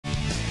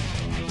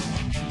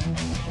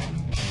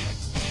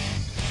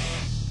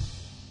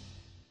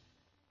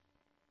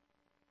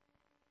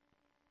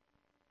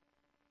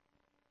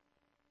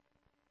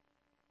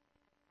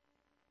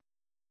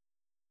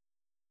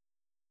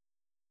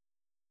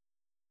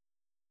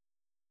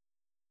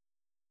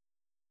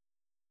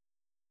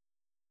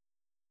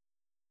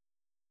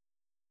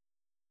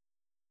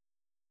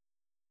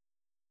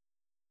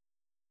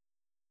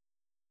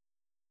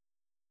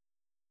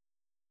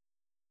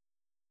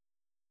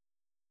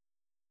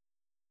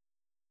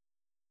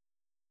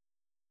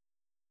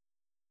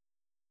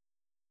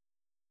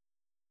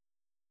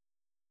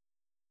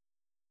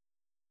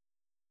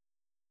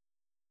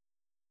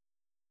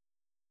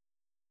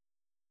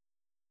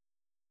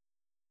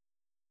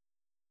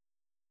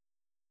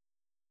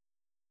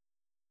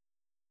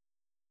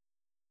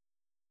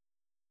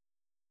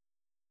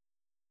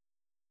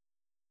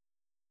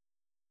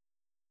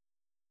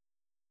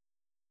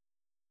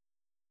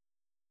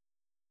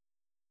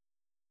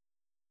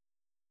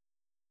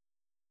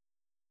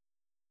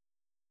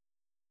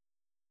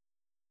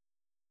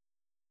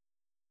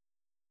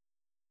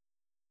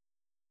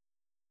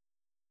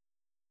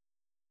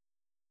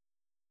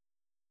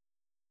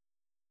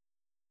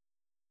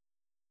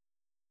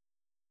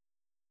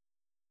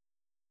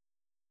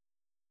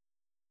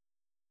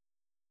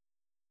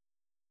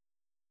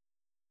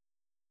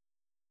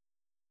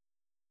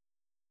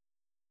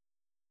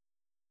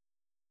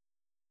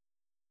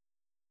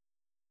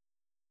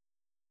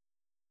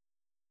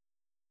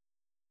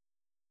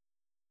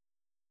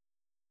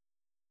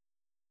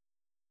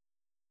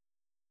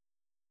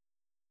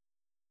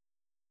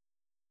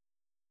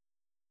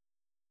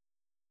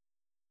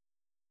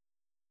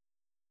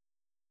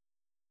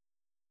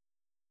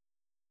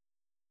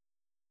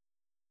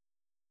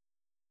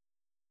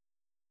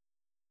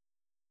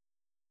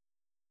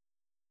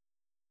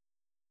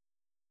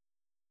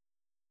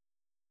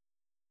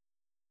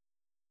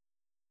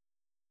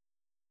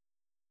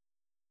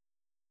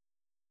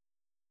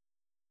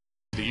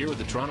the year with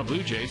the Toronto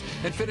Blue Jays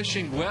and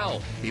finishing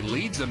well. He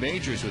leads the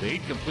majors with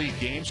 8 complete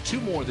games,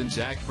 2 more than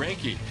Zach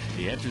Greinke.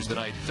 He enters the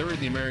night third in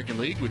the American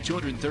League with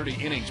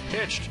 230 innings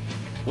pitched.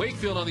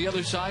 Wakefield on the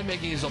other side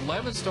making his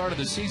 11th start of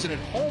the season at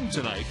home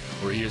tonight,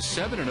 where he is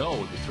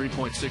 7-0 with a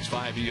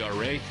 3.65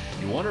 ERA.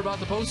 You wonder about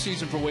the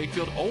postseason for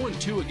Wakefield.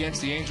 0-2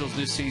 against the Angels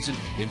this season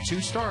in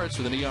 2 starts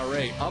with an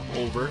ERA up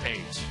over 8.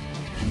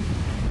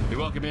 We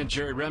welcome in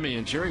Jerry Remy.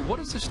 And Jerry, what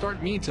does this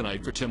start mean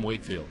tonight for Tim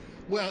Wakefield?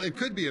 Well, it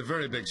could be a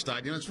very big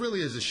start. You know, it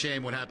really is a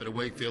shame what happened to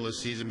Wakefield this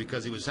season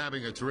because he was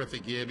having a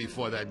terrific year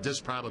before that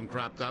disc problem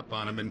cropped up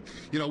on him. And,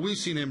 you know, we've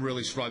seen him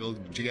really struggle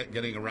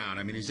getting around.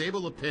 I mean, he's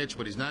able to pitch,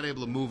 but he's not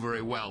able to move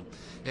very well.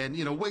 And,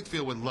 you know,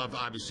 Wakefield would love,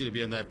 obviously, to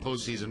be in that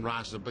postseason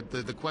roster. But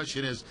the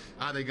question is,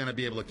 are they going to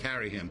be able to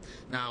carry him?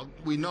 Now,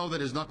 we know that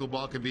his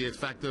knuckleball can be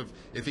effective.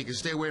 If he can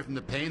stay away from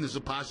the pain, there's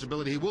a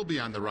possibility he will be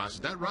on the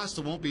roster. That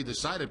roster won't be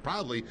decided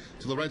probably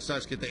till the Red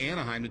Sox get to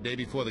Anaheim the day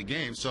before the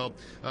game. So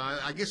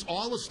I guess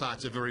all the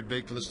starts are very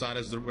big for the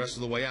starters the rest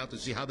of the way out to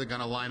see how they're going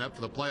to line up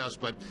for the playoffs.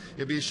 But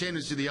it'd be a shame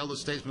to see the elder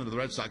statesman of the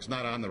Red Sox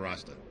not on the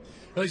roster.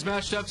 Well, he's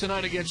matched up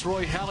tonight against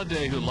Roy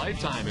Halladay, who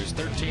lifetime is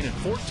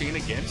 13-14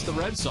 against the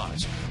Red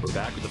Sox. We're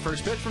back with the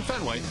first pitch from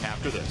Fenway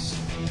after this.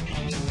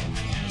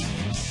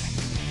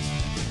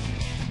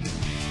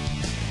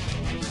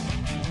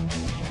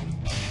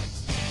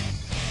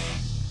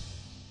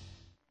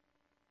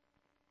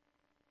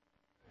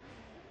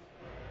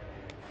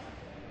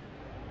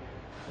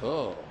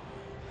 Oh.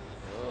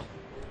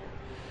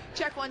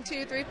 Check 1,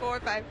 2, 3, 4,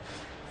 5,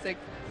 6,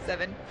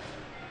 7.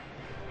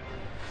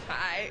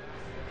 Hi.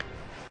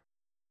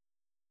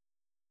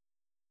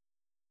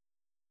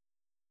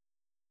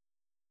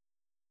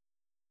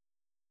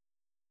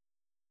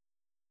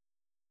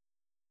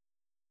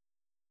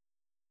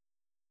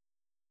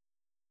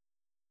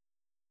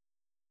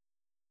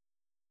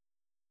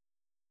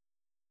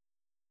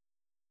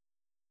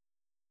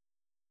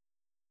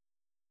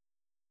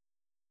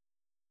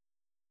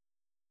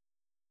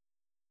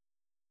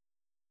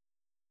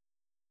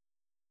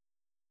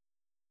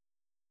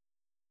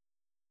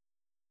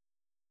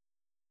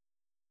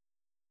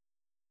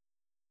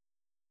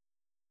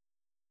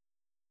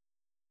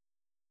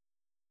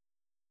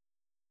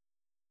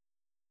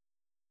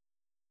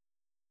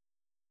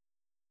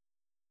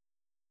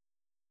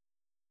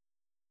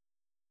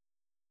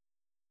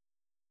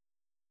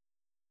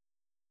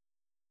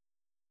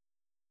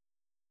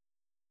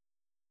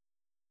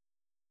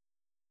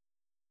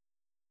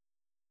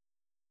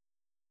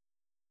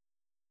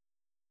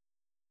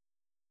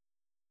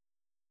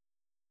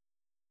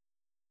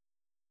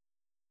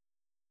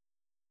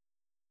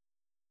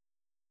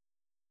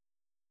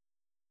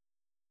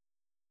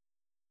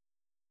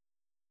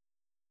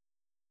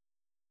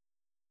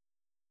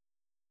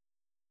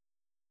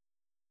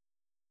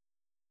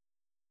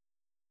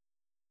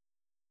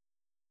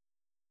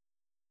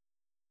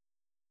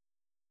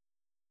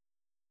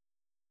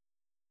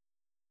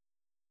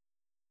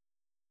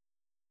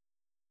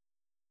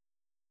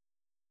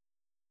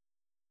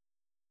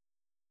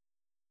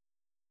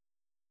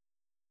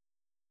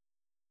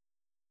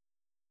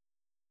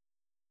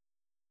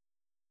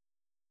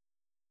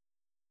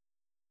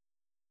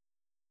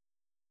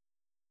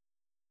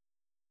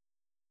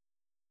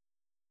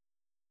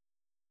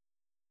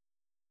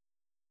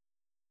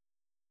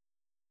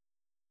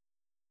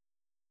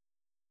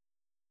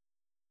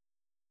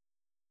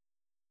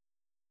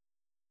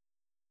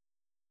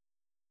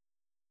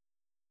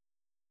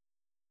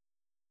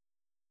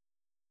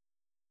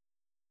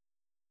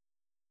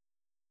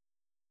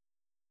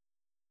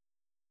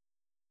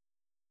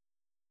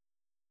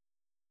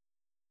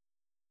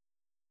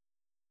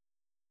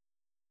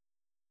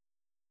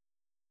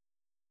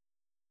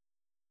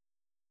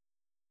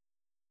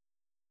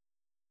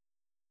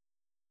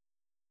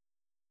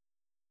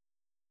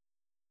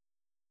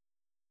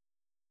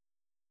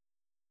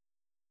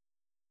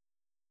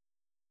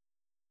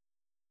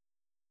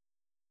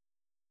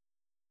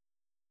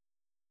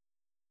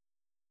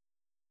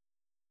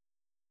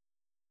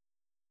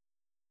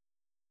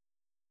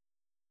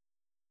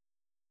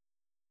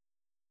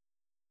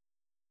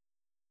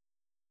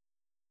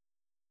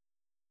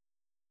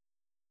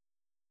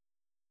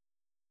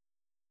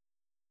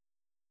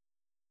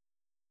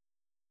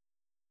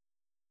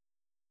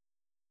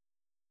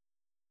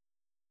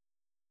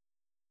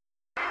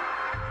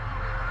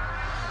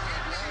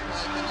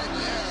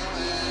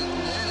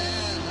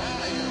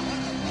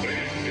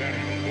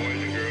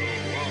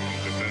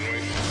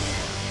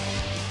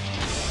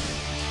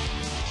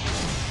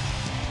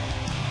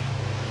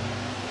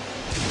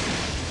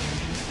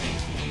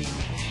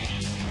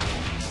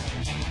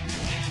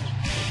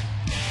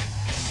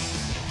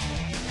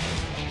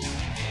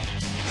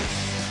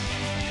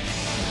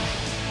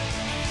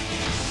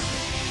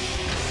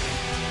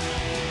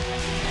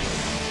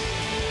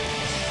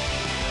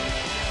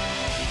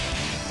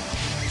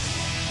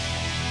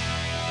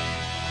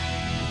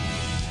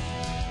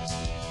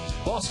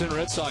 Boston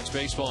Red Sox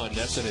baseball on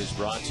NESN is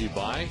brought to you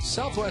by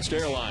Southwest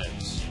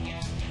Airlines,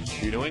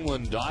 your New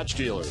England Dodge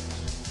dealer,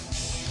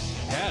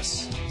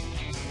 Hess,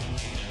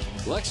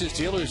 Lexus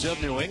Dealers of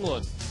New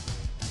England.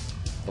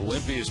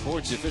 Olympia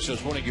Sports, the official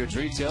sporting goods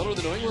retailer of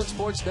the New England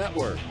Sports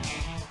Network.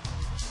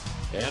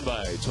 And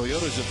by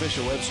Toyota's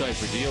official website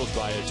for deals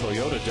via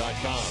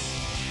Toyota.com.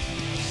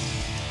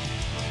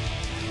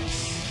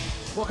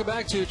 Welcome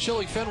back to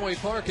chilly Fenway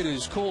Park. It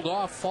is cooled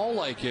off,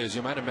 fall-like, as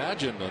you might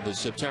imagine, on this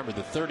September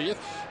the 30th.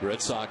 The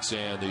Red Sox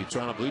and the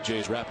Toronto Blue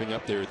Jays wrapping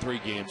up their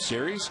 3-game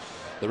series.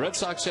 The Red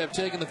Sox have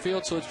taken the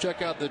field, so let's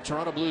check out the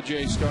Toronto Blue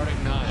Jays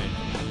starting 9.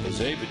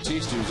 Jose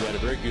Bautista, who's had a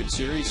very good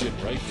series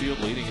in right field,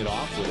 leading it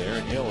off with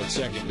Aaron Hill at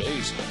second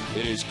base.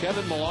 It is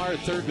Kevin Millar at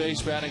third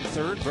base, batting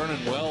third. Vernon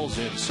Wells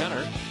in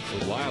center,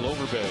 with Lyle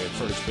Overbay at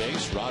first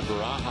base. Rod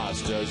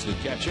Barajas does the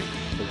catching,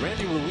 with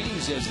Randy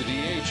Ruiz as the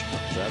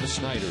DH. Travis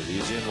Snyder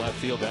is in left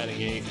field,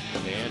 batting eighth,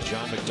 and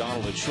John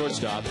McDonald at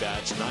shortstop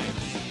bats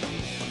ninth.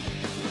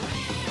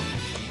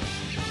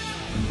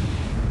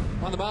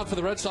 On the mound for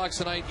the Red Sox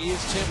tonight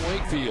is Tim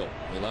Wakefield.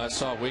 We last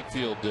saw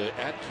Wakefield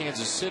at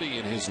Kansas City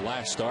in his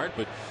last start,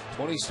 but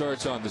 20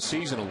 starts on the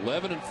season,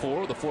 11-4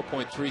 with a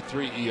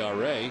 4.33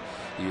 ERA.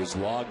 He has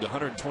logged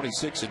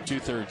 126 and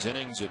 2/3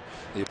 innings, and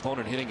the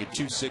opponent hitting at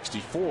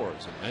 264.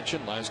 As I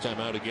mentioned, last time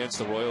out against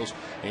the Royals,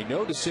 a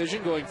no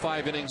decision, going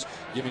 5 innings,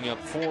 giving up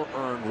 4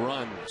 earned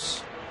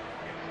runs.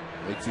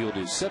 Wakefield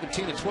is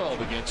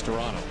 17-12 against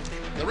Toronto.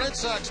 The Red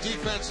Sox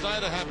defense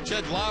tonight will have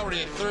Jed Lowry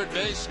at third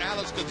base,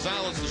 Alex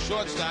Gonzalez the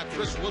shortstop,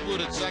 Chris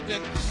Woodward at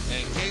second,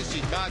 and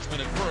Casey Kochman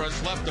at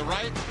first. Left to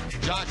right,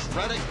 Josh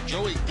Reddick,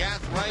 Joey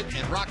Gathright,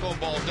 and Rocco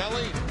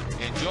Baldelli,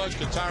 and George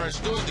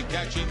Kataris doing the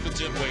catching for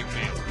Tim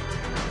Wakefield.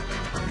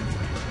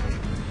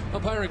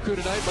 Umpiring crew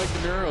tonight, Mike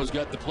DeMuro's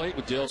got the plate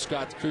with Dale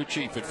Scott, the crew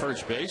chief, at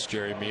first base,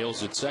 Jerry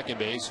Meals at second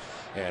base,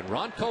 and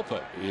Ron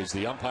Copa is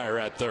the umpire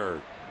at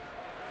third.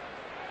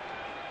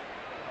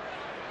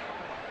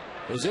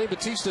 Jose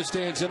Bautista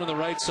stands in on the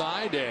right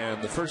side,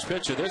 and the first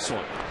pitch of this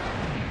one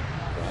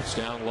drops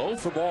down low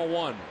for ball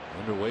 1.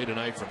 Underway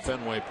tonight from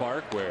Fenway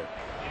Park, where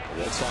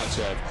the Red Sox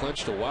have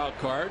clinched a wild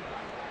card.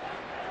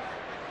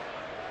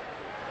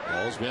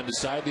 All's been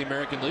decided the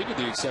American League, with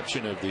the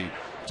exception of the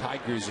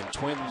Tigers and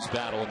Twins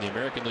battle in the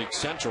American League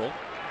Central.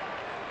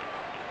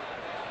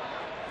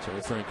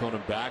 Terry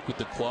Francona back with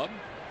the club,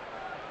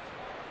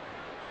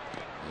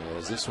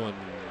 as this one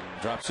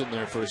drops in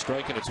there for a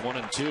strike, and it's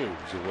 1-2.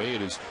 He's away at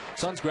his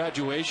son's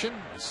graduation.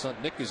 His son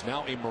Nick is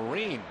now a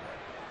Marine.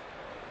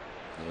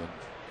 And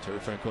Terry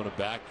Francona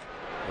back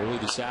early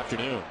this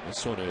afternoon.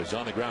 This one is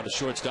on the ground to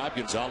shortstop.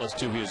 Gonzalez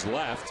to his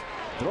left.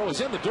 Throw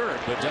is in the dirt,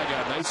 but dug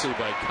out nicely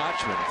by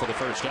Kochman for the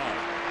first out.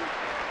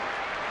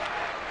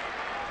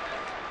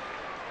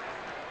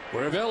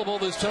 We're available.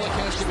 This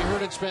telecast can be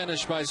heard in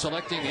Spanish by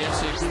selecting the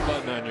SAP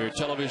button on your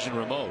television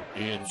remote.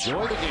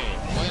 Enjoy the game.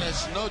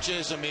 Buenas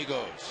noches,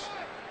 amigos.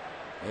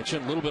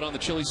 Mentioned a little bit on the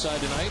chilly side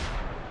tonight.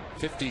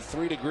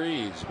 53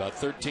 degrees, about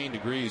 13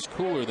 degrees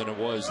cooler than it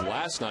was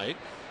last night.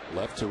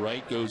 Left to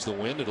right goes the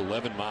wind at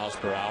 11 miles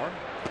per hour.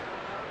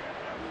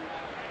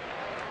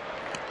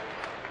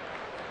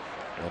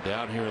 Well,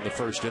 down here in the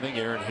first inning,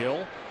 Aaron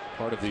Hill,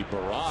 part of the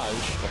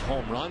barrage of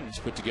home runs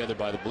put together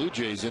by the Blue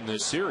Jays in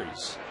this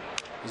series.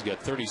 He's got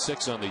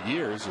 36 on the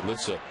year as he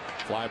lifts a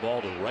fly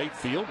ball to right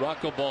field.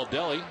 Rocco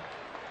Baldelli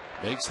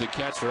makes the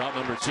catch for out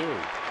number 2.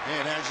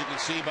 And as you can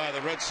see by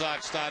the Red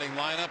Sox starting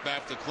lineup,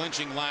 after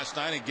clinching last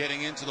night and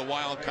getting into the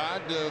wild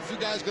card, a few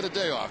guys got a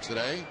day off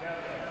today.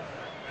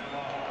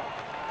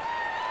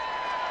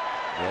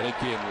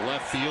 Reddick in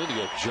left field. You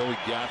got Joey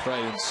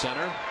Gathright in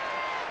center.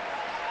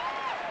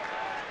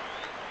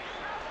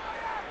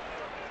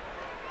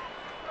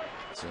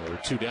 So we're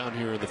 2 down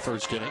here in the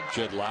first inning.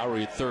 Jed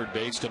Lowry at third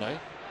base tonight.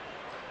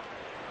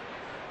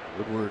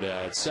 Woodward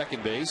at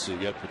second base. So you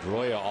got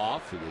Pedroia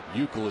off. You got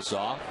Youkilis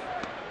off.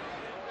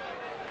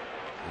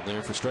 And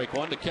there for strike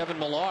 1 to Kevin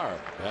Millar,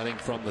 batting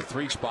from the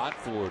 3 spot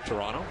for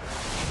Toronto.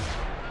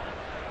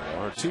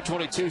 Millar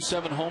 222,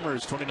 7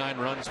 homers, 29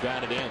 runs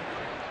batted in.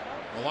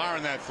 Millar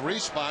in that 3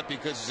 spot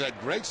because he's had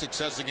great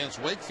success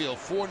against Wakefield,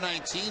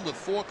 419 with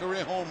 4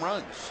 career home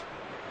runs.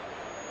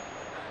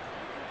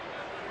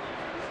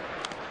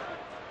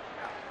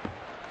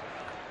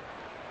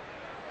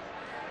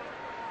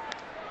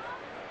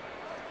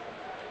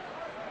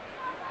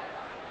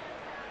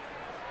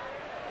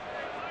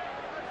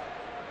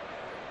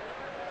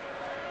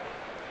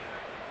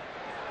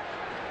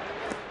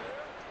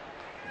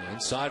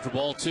 Inside for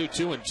ball 2,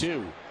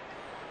 2-2.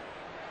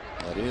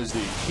 That is the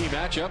key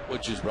matchup,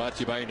 which is brought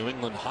to you by New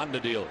England Honda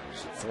dealers.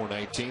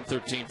 419,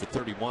 13 for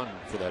 31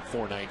 for that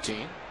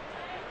 419.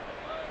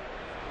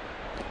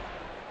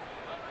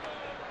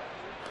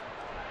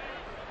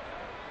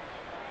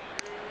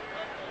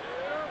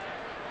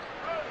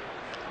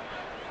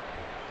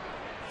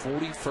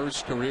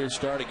 '41st career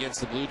start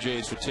against the Blue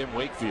Jays for Tim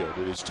Wakefield.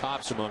 It is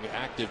tops among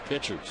active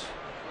pitchers.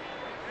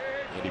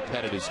 Andy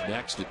Pettit is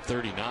next at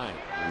 39.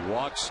 He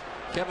walks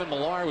Kevin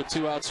Millar with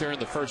 2 outs here in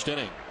the first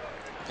inning.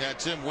 Yeah,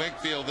 Tim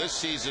Wakefield this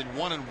season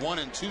 1-1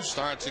 in 2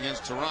 starts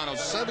against Toronto,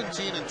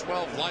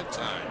 17-12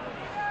 lifetime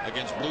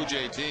against Blue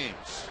Jay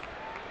teams.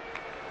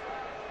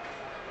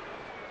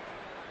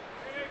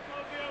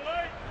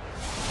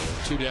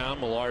 Two down,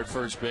 Millard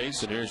first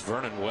base, and here's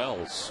Vernon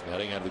Wells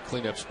batting out of the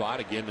cleanup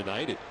spot again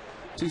tonight at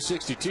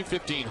 262,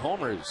 15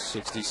 homers,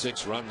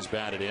 66 runs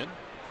batted in.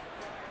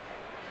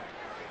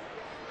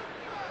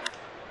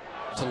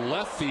 To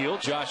left field,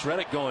 Josh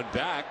Reddick going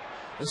back.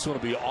 This one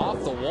will be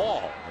off the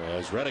wall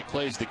as Reddick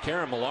plays the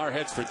Karen. Millard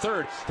heads for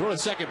third. Throw to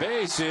second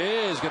base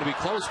is going to be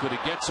close, but it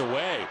gets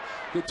away.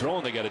 Good throw,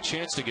 and they got a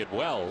chance to get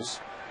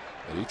Wells.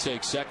 And he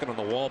takes second on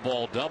the wall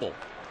ball double.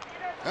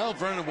 Well,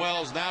 Vernon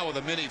Wells now with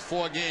a mini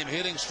 4-game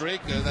hitting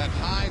streak. That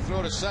high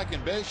throw to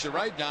second base, you're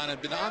right, Don,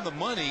 had been on the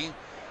money.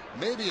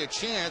 Maybe a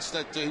chance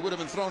that he would have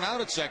been thrown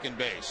out at second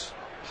base.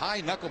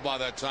 High knuckleball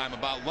that time,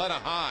 about letter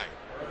high.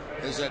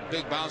 There's that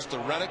big bounce to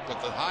Reddick,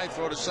 but the high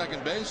throw to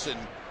second base, and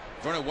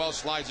Vernon Wells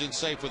slides in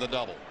safe with a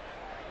double.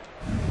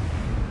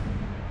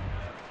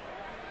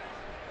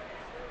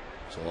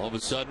 So all of a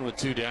sudden with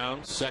two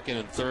down, second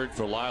and third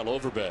for Lyle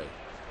Overbay.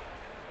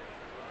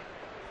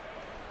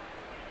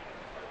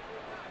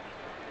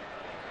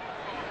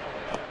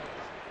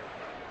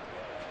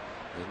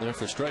 In there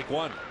for strike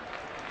one.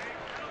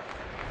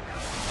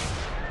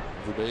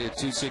 Overbay at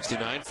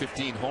 269,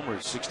 15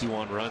 homers,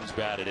 61 runs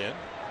batted in.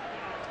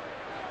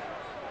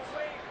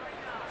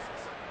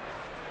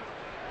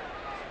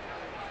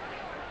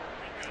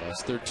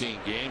 Last 13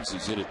 games,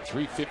 he's hit at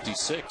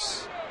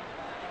 356.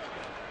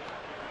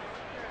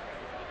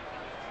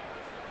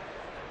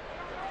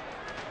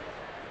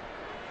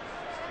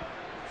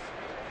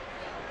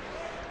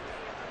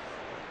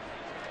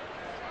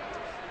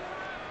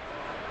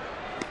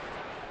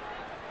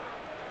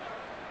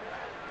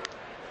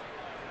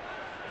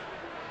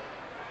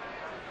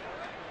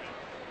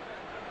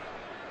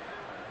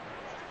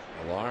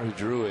 Millard, who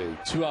drew a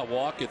 2-out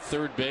walk at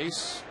third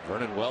base.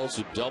 Vernon Wells,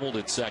 who doubled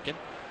at second.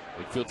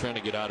 Wakefield trying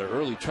to get out of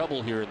early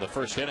trouble here in the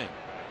first inning.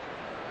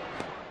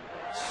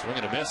 Swing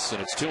and a miss,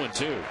 and it's 2-2.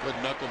 Good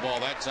knuckleball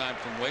that time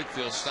from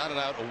Wakefield. Started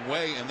out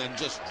away and then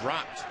just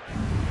dropped.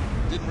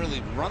 Didn't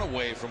really run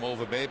away from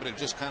Overbay, but it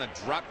just kind of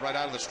dropped right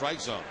out of the strike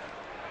zone.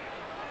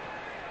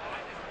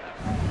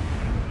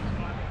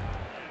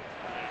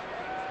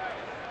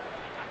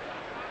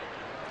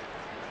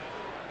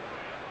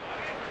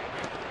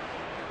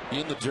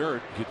 In the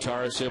dirt,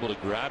 Gutierrez able to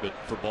grab it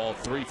for ball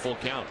three, full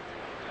count.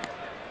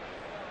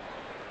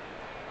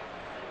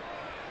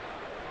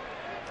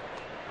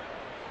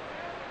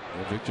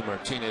 Well, Victor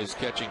Martinez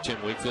catching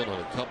Tim Wakefield on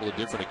a couple of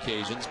different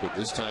occasions, but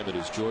this time it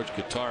is George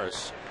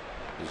Gutierrez,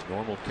 his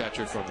normal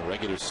catcher from the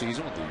regular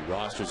season with the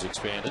rosters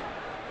expanded.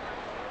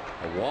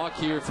 A walk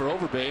here for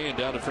Overbay, and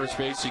down to first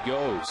base he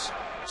goes.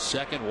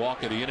 Second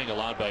walk of the inning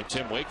allowed by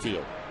Tim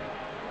Wakefield.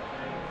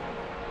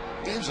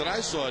 Games that I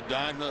saw,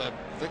 Don,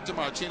 Victor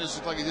Martinez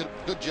looked like he did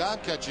a good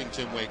job catching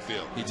Tim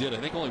Wakefield. He did. I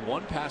think only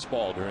one pass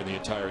ball during the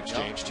entire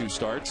exchange. Yep. 2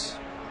 starts.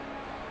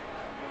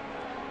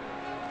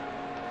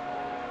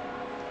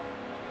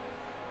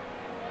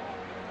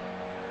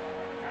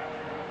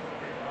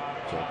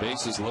 So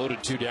bases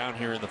loaded, 2 down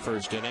here in the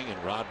first inning,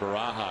 and Rod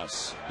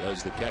Barajas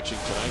does the catching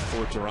tonight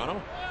for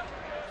Toronto.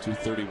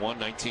 231,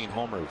 19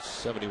 homers,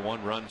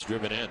 71 runs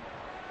driven in.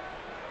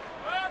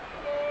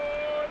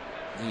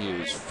 He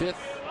is 5th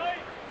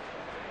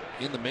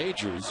in the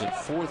majors and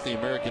 4th in the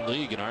American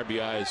League in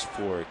RBIs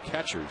for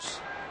catchers.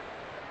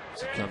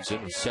 As he comes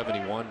in with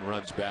 71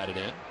 runs batted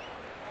in.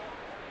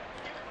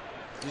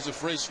 He's a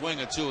free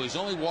swinger too. He's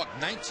only walked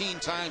 19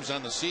 times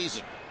on the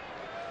season.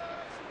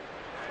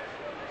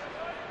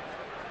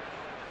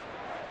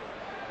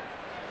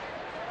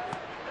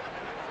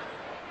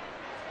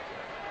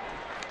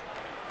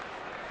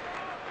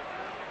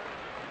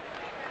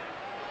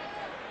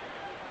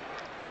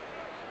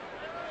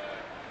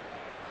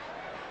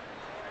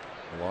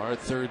 Millard at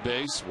third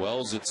base,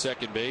 Wells at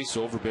second base,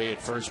 Overbay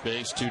at first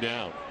base, 2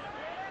 down.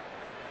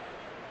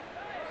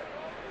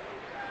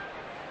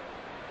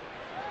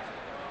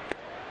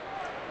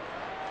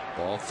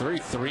 Ball 3,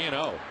 3-0.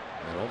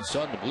 And all of a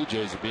sudden the Blue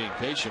Jays are being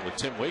patient with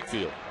Tim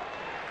Wakefield.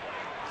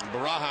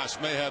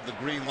 Barajas may have the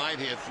green light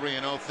here,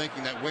 3-0,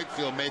 thinking that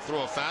Wakefield may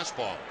throw a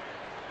fastball.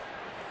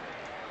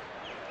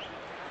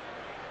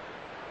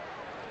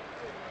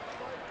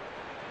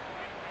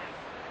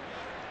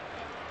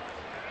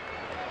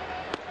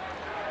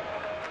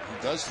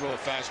 Does throw a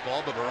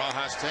fastball, but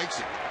Barajas takes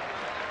it.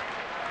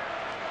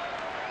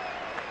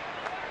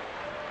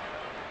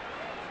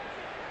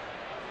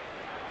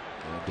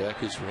 On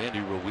deck is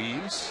Randy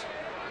Ruiz.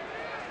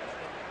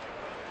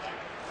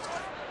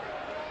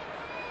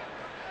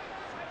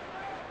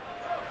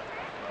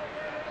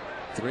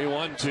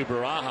 (3-1) to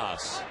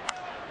Barajas.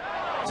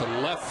 To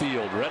left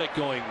field. Reddick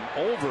going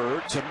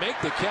over to make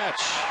the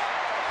catch.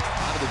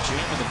 Out of the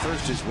jam in the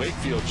first is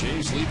Wakefield.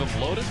 Jays leave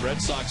him loaded.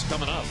 Red Sox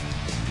coming up.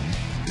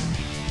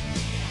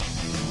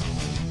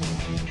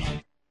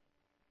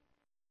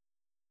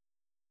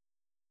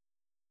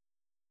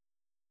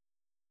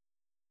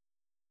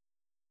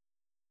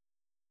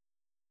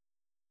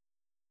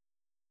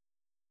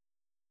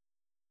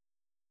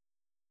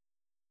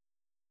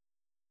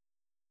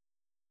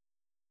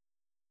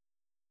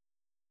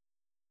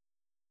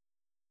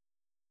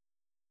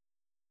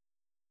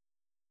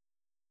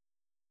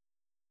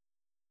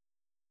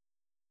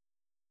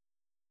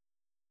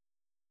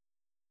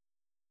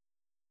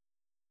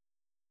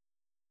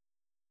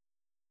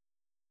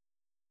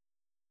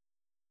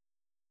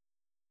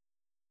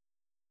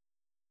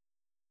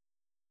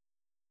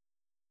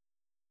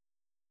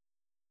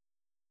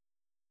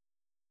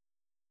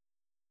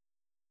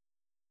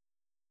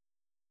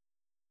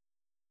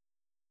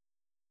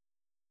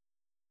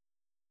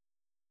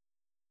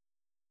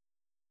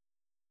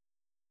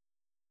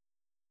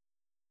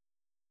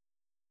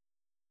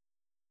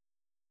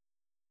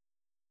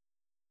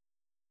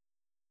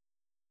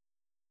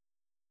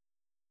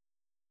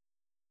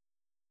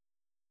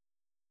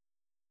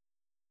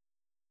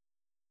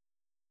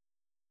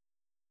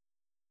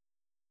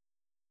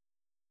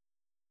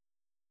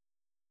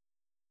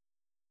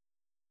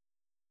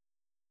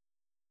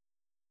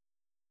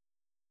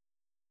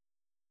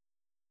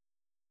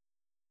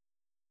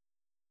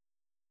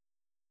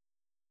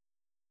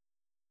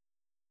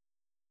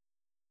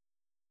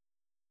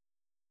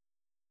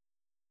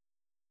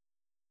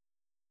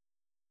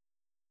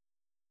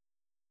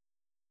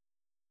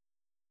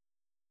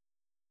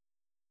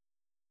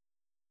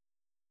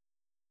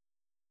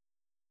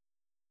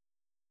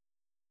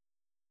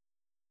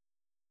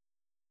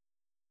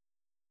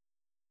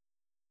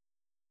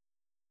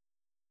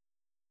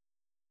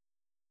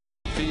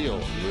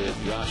 field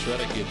with Josh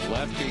Reddick in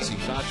left, Casey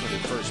Kochman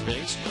at first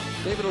base,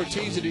 David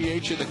Ortiz at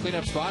DH in the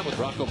cleanup spot with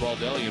Rocco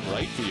Baldelli in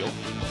right field,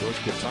 George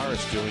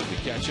Kottaras doing the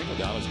catching with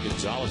Alex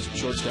Gonzalez at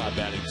shortstop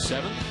batting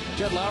seventh,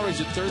 Jed Lowry's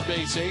at third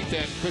base eighth,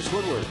 and Chris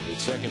Woodward at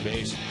second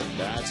base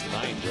bats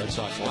ninth. Red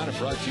Sox lineup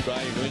brought to you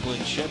by your New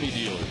England Chevy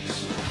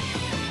dealers.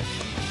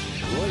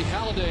 Roy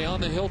Halladay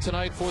on the hill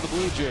tonight for the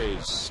Blue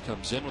Jays.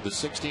 Comes in with a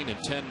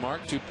 16-10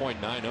 mark,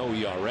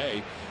 2.90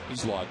 ERA.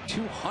 He's logged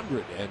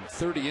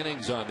 230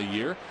 innings on the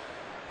year.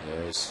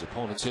 His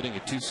opponent's hitting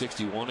at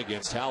 261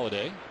 against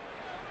Halladay.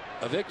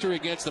 A victory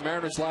against the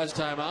Mariners last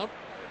time out.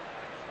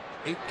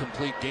 8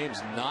 complete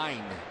games,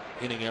 9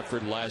 inning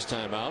effort last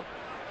time out.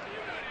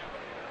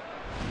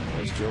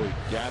 As Joey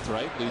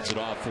Gathright leads it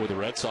off for the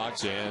Red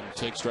Sox and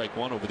takes strike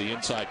one over the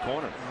inside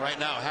corner. Right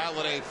now,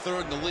 Halladay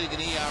third in the league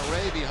in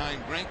ERA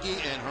behind Greinke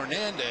and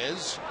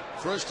Hernandez.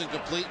 First in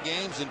complete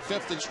games and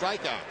fifth in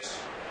strikeouts.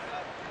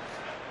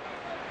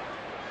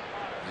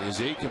 His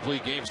 8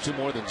 complete games, 2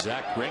 more than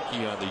Zach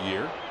Greinke on the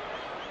year.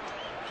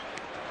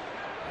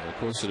 And of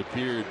course, it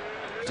appeared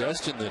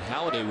destined that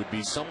Halladay would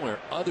be somewhere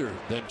other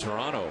than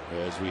Toronto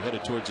as we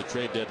headed towards the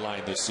trade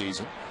deadline this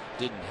season.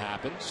 Didn't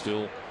happen.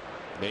 Still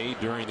made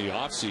during the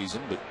offseason,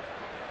 but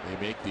they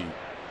make the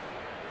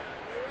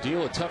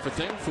deal a tougher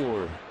thing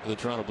for the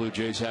Toronto Blue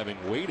Jays, having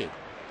waited.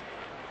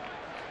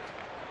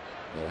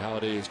 But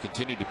Halladay has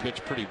continued to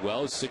pitch pretty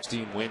well.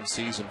 16-win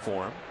season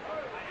for him.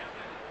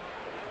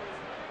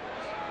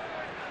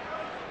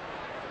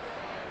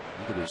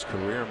 Look at his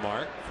career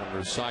mark from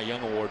the Cy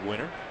Young Award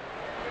winner.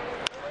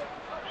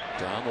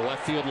 Down the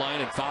left field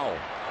line and foul.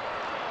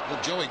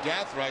 Well, Joey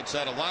Gathwright's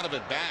had a lot of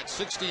at-bats,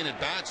 16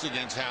 at-bats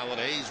against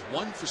Halladay. He's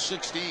 1 for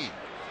 16.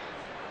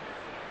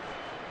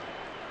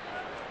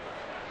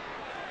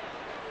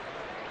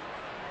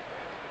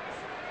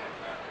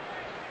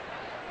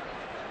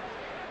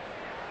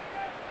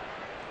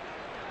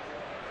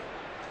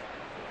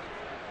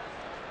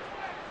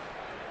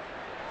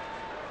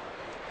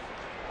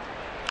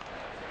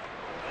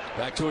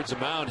 Back towards the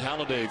mound,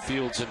 Halladay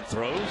fields and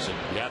throws,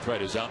 and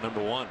Gathright is out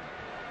number 1.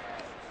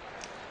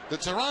 The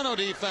Toronto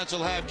defense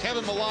will have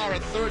Kevin Millar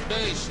at third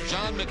base,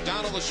 John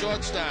McDonald at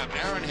shortstop,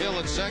 Aaron Hill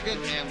at second,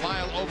 and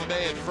Lyle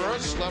Overbay at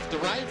first. Left to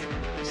right,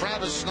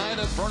 Travis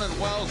Snyder, Vernon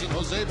Wells, and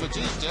Jose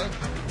Bautista.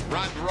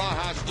 Rod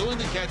Barajas doing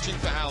the catching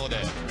for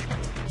Halladay.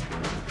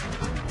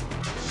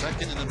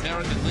 Second in the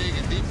American League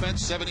in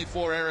defense,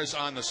 74 errors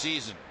on the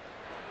season.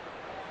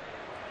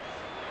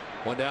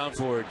 One down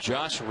for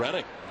Josh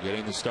Reddick,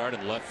 getting the start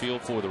in left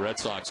field for the Red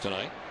Sox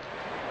tonight.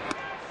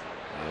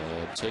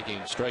 And taking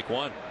strike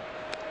one.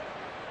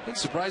 I think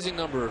surprising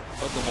number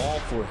of them all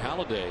for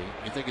Halladay.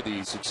 You think of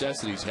the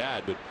success that he's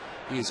had, but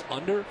he is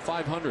under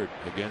 500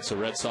 against the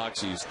Red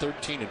Sox. He's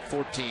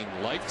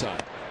 13-14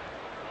 lifetime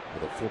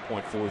with a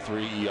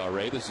 4.43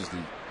 ERA. This is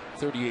the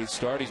 38th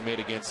start he's made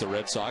against the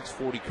Red Sox,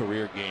 40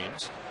 career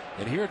games.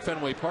 And here at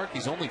Fenway Park,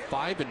 he's only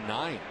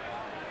 5-9.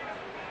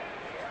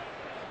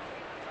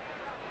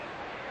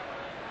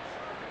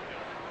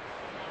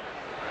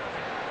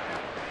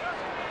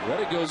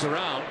 Reddick goes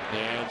around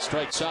and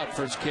strikes out.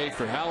 First K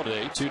for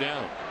Halladay, 2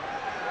 down.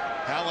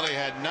 Halladay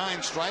had 9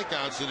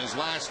 strikeouts in his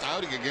last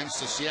outing against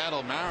the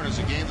Seattle Mariners,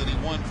 a game that he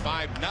won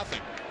 5-0.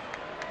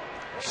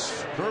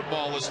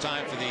 Curveball this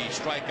time for the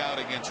strikeout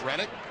against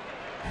Reddick.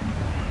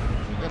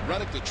 Got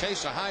Reddick to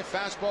chase a high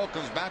fastball,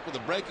 comes back with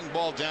a breaking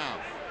ball down.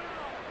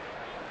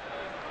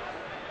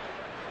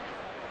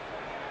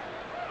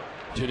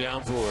 2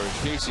 down for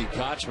Casey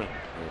Kochman.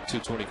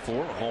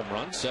 224, a home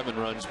run, 7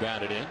 runs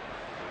batted in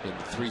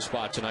the 3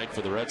 spot tonight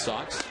for the Red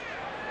Sox.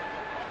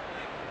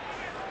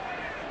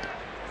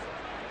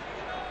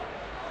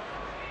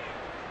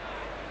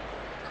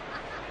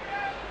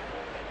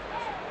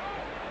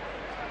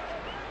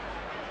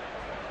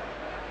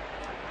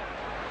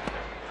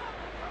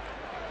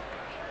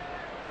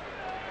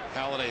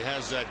 Halladay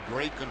has that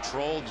great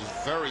control.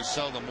 Very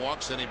seldom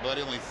walks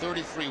anybody. Only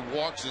 33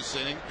 walks this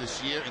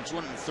year in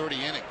 230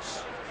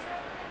 innings.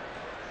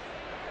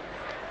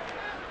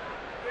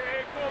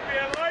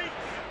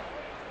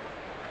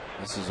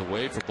 This is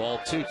away for ball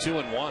 2,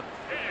 2-1.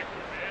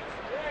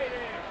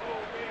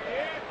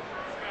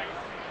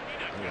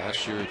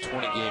 Last year,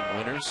 20-game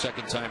winner,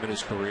 second time in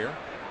his career.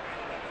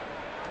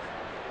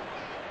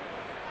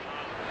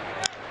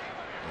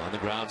 On the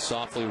ground,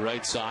 softly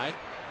right side.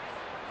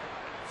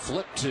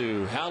 Flip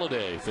to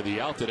Halladay for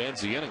the out that ends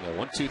the inning. A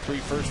 1-2-3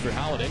 first for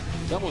Halladay.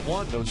 Done with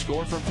 1, no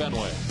score from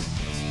Fenway.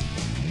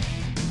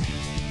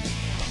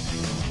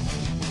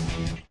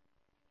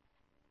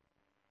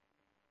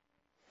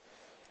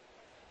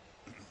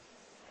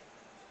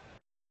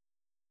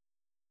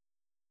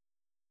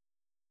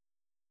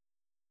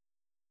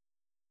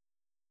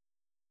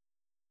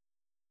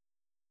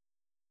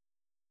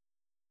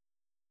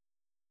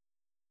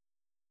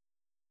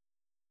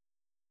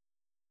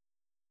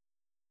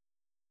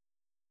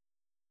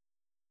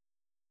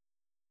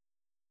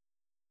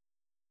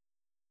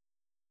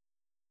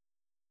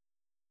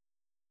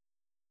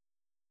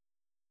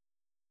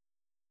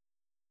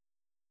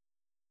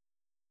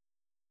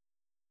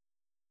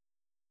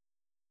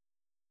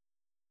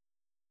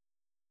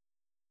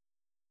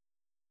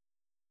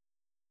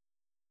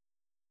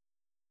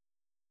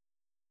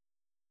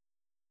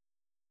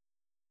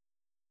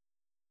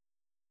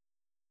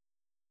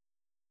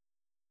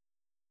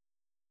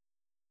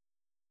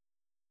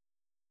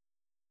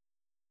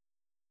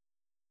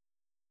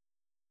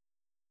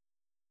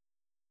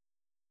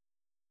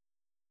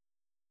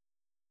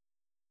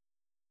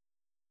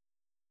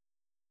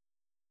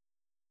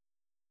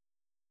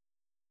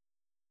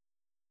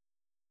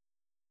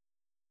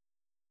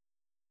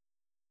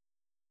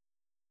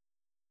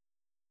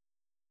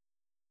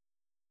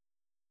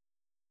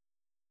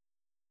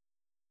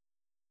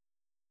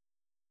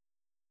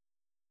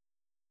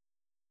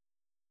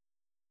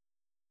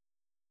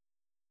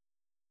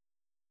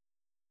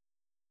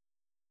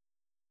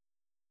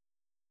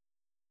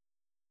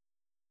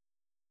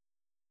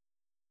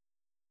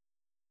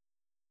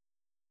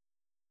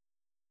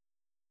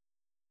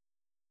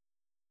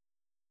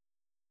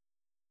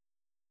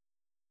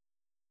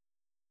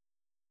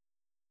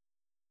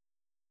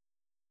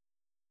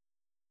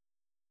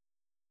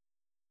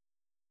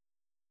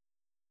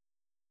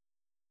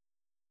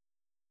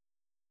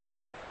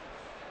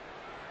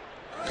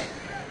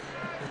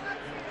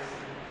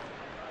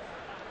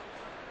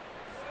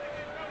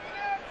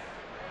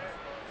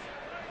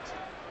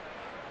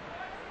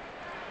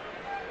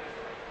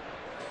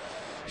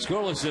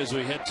 Scoreless as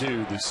we head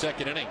to the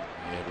second inning.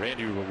 And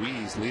Randy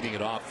Ruiz leading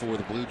it off for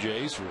the Blue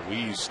Jays.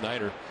 Ruiz,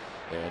 Snyder,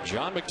 and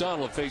John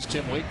McDonald have faced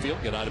Tim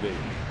Wakefield. Get out of a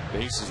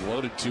bases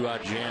loaded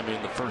 2-out jam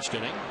in the first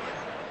inning.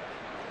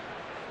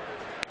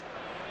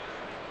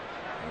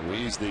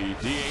 Ruiz, the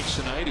DH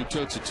tonight, who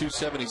totes a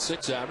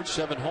 .276 average,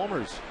 7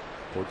 homers,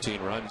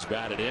 14 runs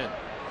batted in.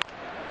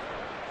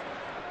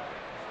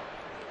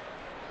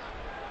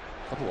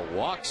 A couple of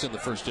walks in the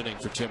first inning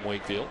for Tim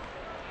Wakefield.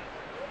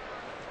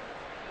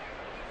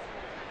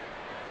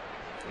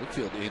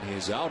 Wakefield in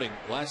his outing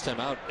last time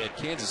out at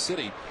Kansas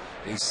City,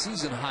 a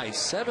season high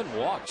 7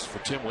 walks for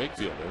Tim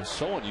Wakefield. It was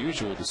so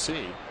unusual to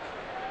see.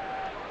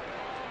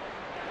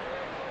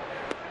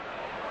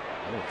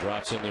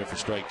 Drops in there for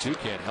strike 2.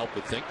 Can't help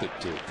but think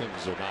that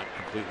things are not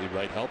completely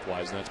right health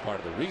wise, and that's part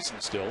of the reason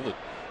still that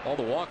all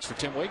the walks for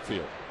Tim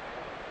Wakefield.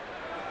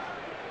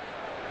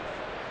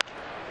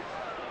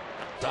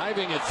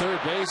 Diving at third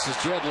base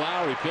as Jed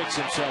Lowry picks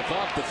himself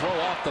up. The throw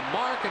off the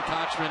mark, and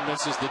Kochman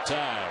misses the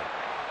tag.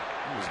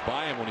 He was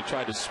by him when he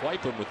tried to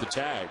swipe him with the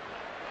tag.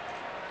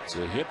 It's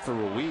a hit for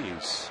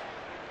Ruiz.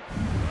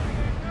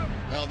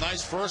 Well,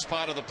 nice first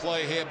part of the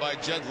play here by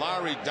Jed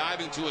Lowry,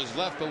 diving to his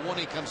left, but when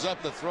he comes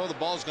up to throw, the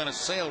ball's going to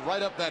sail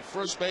right up that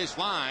first base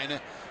line,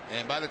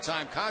 and by the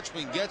time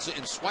Kochman gets it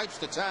and swipes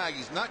the tag,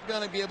 he's not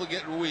going to be able to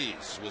get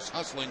Ruiz, who was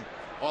hustling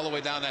all the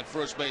way down that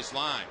first base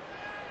line.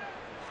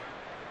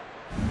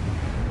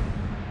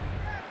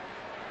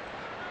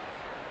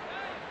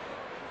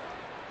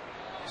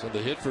 So the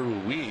hit for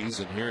Ruiz,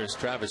 and here is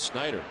Travis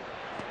Snyder.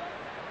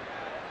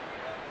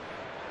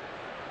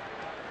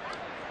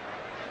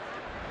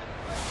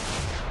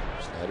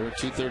 Snyder at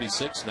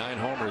 .236, 9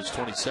 homers,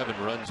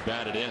 27 runs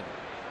batted in.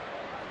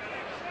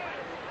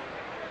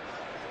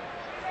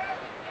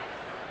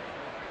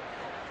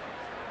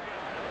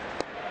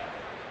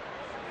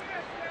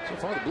 So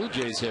far, the Blue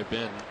Jays have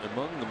been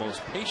among the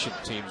most patient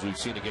teams we've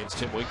seen against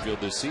Tim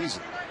Wakefield this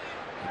season.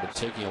 They've been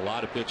taking a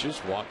lot of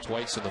pitches, walked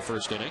twice in the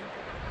first inning.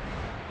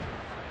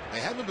 They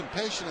haven't been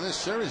patient in this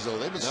series, though.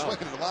 They've been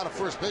swinging at a lot of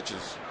first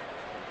pitches.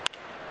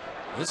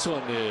 This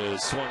one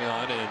is swung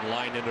on and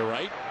lined into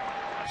right.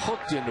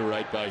 Hooked into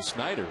right by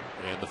Snyder,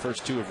 and the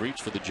first 2 have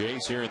reached for the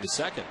Jays here in the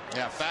second.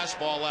 Yeah,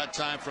 fastball that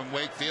time from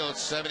Wakefield,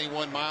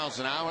 71 miles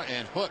an hour,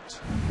 and hooked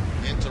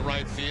into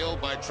right field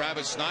by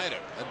Travis Snyder.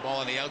 That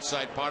ball on the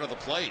outside part of the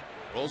plate.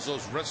 Rolls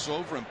those wrists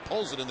over and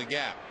pulls it in the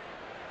gap.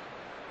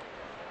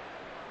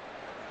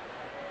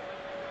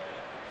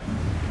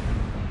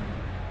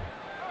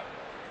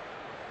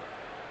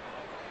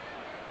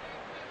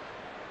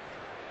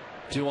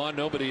 Two on,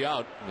 nobody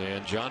out,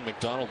 and John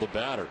McDonald, the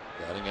batter,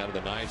 batting out of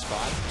the 9th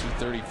spot,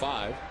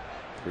 .235,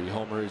 3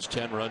 homers,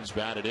 10 runs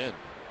batted in.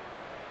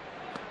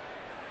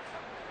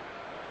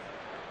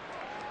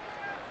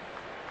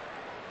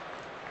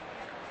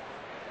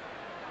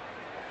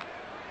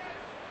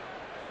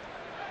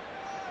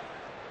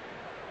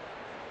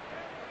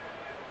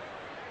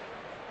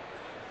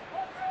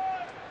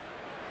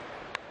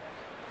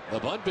 The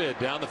bunt bid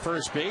down the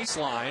first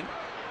baseline.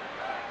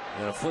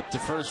 And a flip to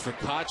first for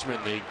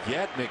Kochman. They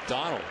get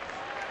McDonald.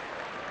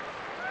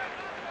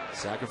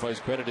 Sacrifice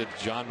credited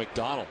to John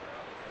McDonald.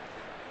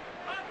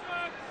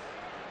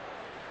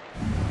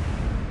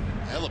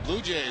 Well, the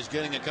Blue Jays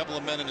getting a couple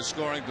of men in a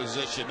scoring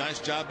position. Nice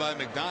job by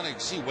McDonald. You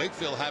see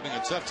Wakefield having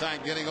a tough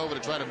time getting over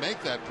to try to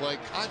make that play.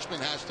 Kochman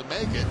has to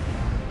make it.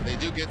 They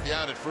do get the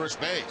out at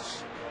first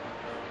base.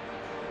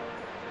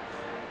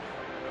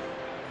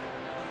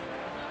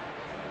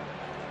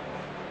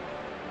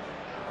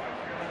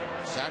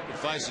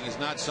 Sacrificing is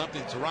not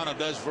something Toronto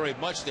does very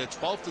much. They're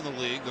 12th in the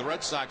league. The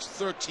Red Sox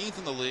 13th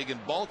in the league,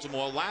 and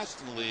Baltimore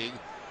last in the league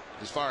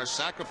as far as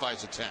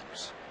sacrifice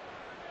attempts.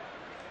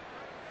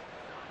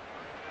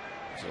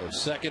 So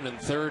second and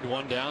third,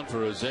 one down for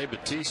Jose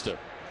Bautista.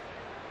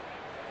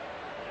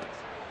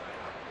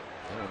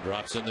 That one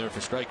drops in there for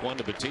strike 1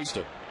 to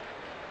Bautista.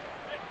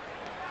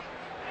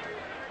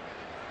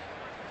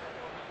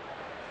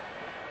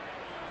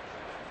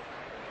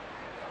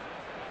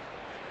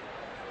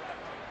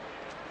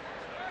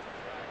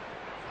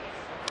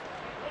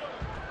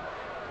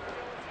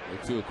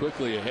 Wakefield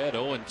quickly ahead,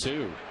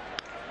 0-2.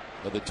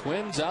 But the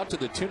Twins out to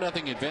the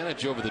 2-0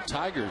 advantage over the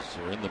Tigers.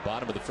 They're in the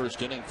bottom of the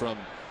first inning from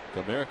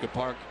Comerica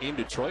Park in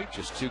Detroit.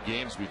 Just 2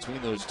 games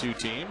between those 2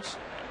 teams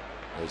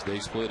as they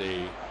split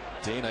a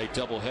day-night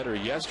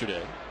doubleheader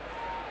yesterday.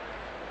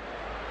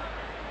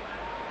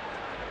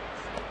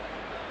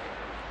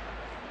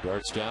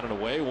 Darts down and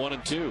away,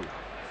 1-2.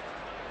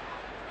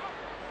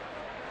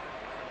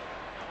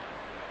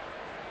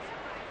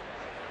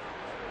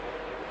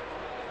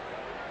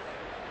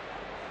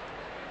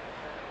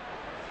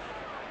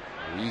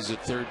 He's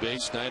at third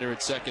base, Snyder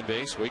at second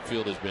base.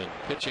 Wakefield has been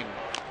pitching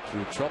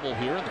through trouble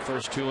here in the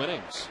first 2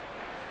 innings.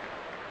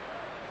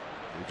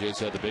 The Jays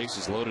had the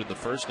bases loaded in the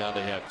first. Now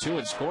they have 2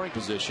 in scoring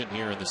position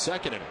here in the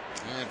second inning.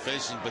 And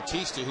facing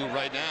Bautista, who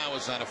right now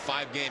is on a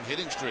 5-game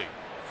hitting streak.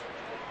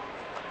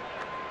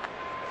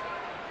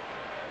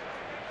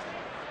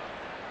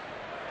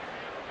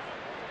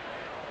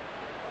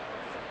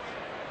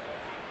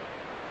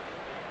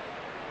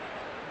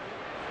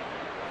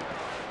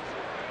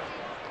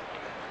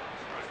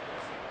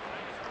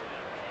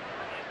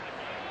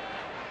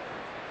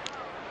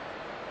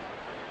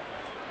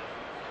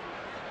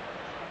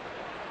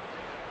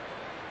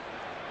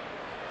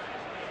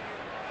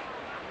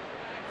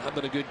 Not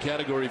been a good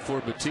category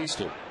for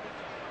Batista.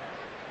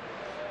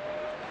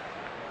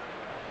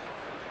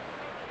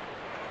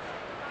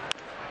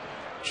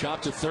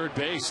 Chop to third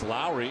base.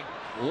 Lowry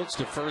looks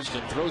to first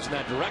and throws in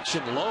that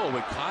direction low,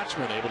 with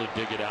Kochman able to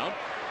dig it out.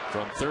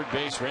 From third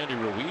base, Randy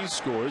Ruiz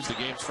scores the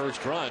game's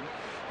first run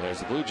as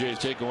the Blue Jays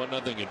take a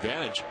 1-0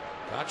 advantage.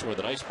 Kochman with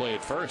a nice play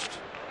at first.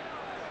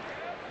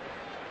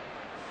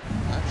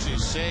 Actually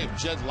saved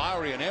Jed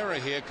Lowry an error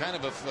here. Kind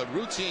of a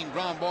routine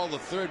ground ball to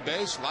third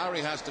base.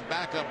 Lowry has to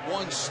back up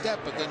one step,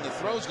 but then the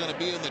throw's going to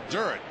be in the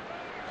dirt.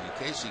 And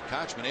Casey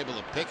Kochman able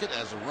to pick it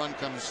as a run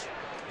comes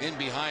in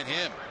behind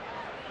him.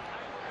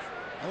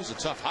 That was a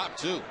tough hop,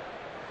 too.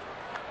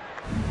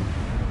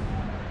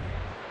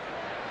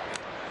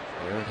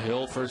 Aaron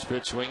Hill, first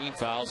pitch swinging,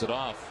 fouls it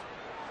off.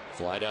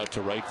 Flied out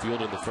to right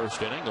field in the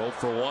first inning, 0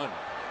 for 1.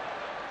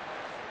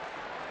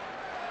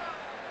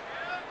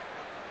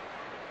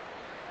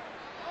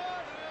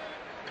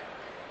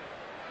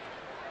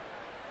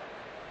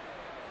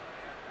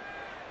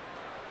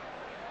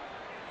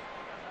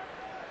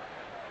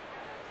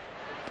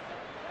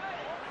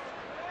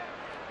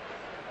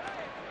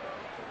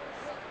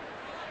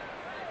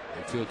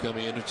 Field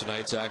coming into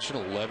tonight's action,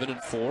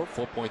 11-4,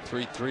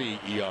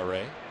 4.33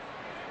 ERA.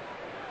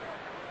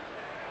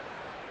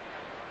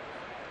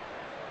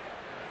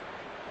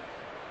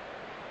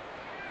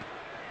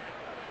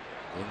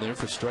 In there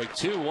for strike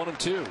 2,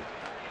 1-2.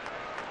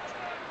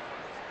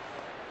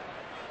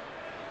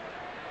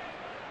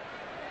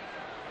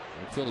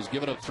 Field has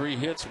given up 3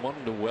 hits,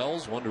 1 to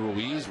Wells, 1 to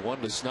Ruiz,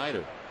 1 to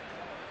Snyder.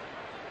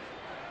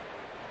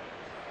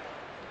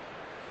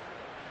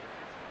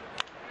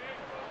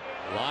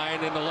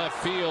 Line into left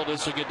field.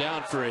 This will get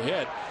down for a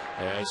hit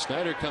as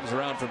Snyder comes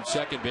around from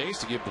second base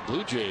to give the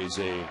Blue Jays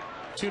a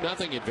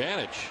 2-0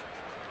 advantage.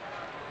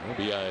 It'll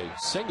be a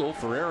single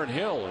for Aaron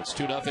Hill. It's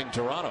 2-0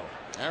 Toronto.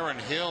 Aaron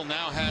Hill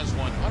now has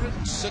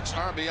 106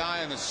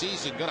 RBI in the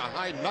season. Got a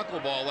high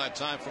knuckleball that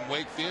time from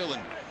Wakefield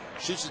and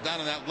shoots it down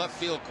in that left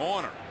field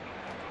corner.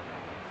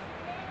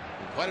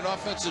 Quite an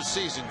offensive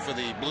season for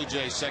the Blue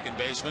Jays second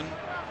baseman.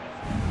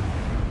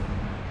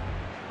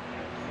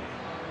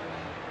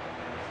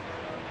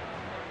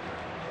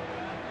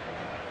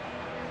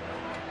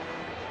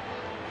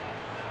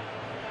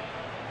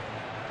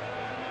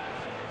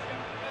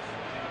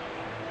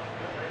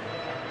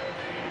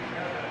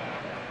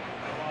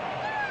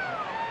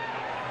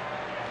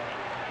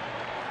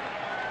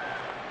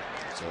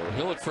 So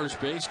Hill at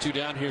first base, 2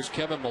 down. Here's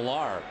Kevin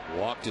Millar.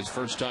 Walked his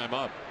first time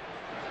up.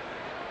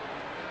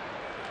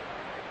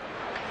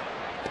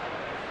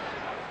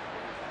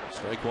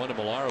 Strike 1 to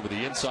Millar over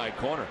the inside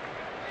corner.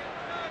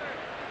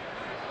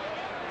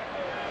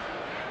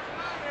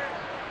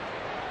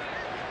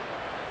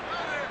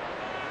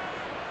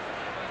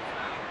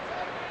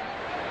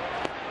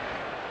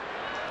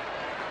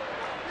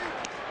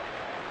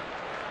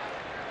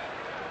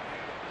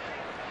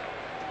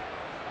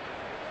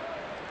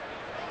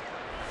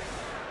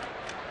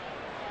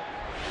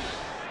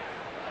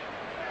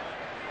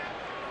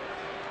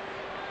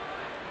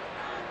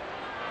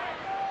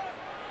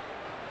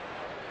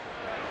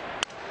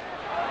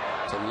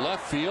 To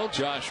left field,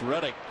 Josh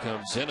Reddick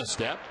comes in a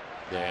step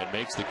and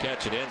makes the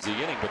catch and ends the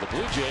inning. But the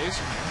Blue Jays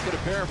get a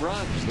pair of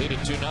runs, lead it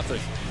 2-0.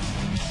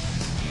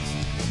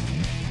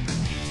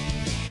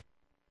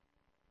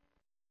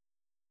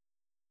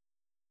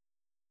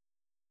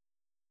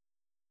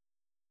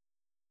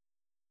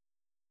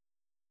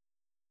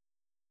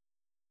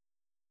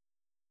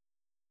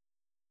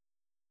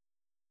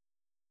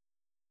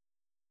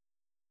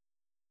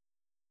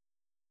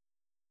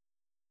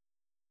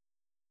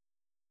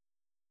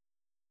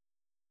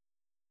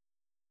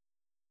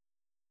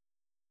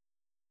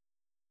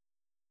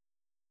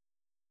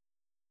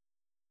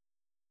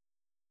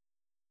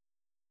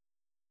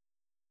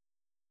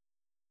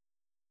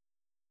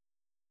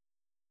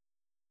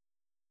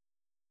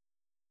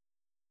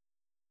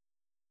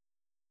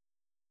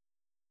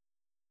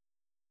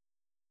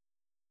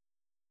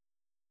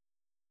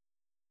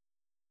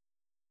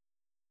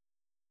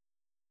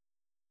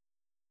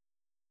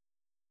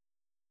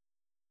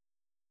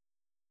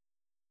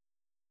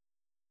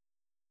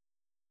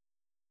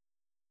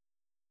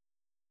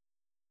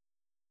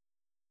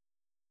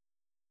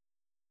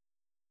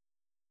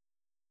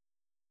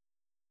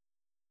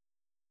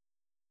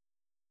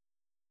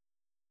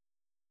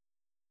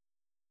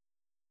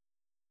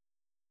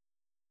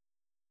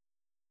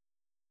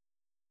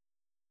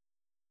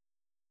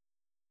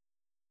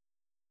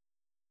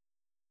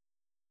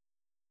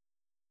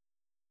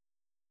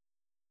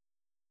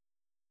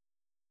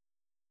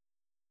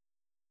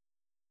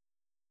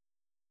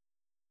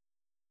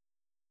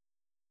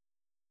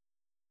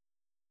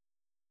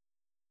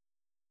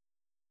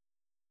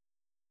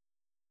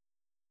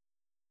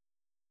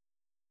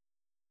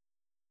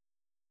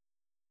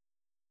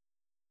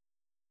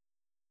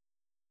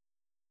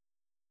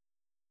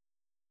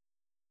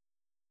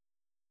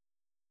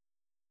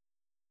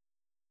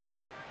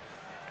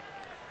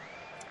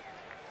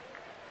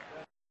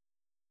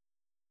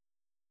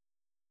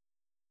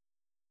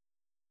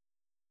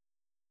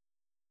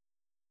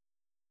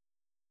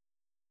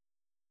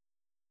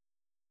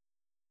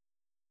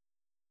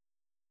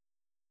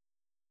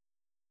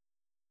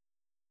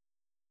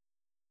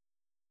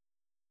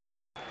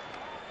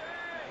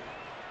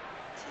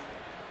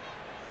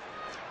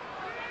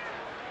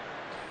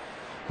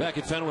 Back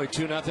at Fenway,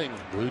 2-0.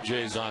 Blue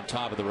Jays on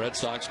top of the Red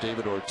Sox.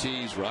 David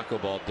Ortiz, Rocco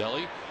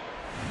Baldelli.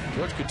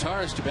 George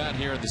Kottaras to bat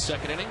here in the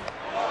second inning.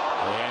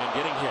 And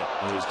getting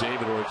hit was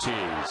David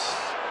Ortiz.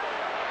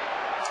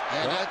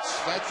 And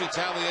that's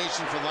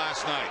retaliation from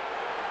last night.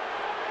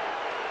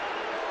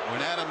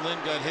 When Adam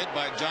Lind got hit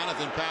by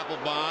Jonathan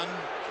Papelbon.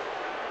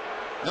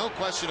 No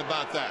question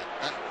about that.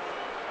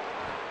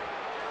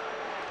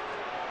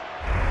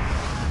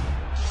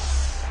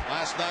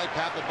 Last night,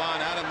 Papelbon,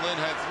 Adam Lind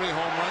had 3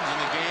 home runs in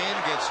the game,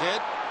 gets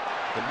hit.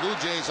 The Blue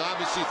Jays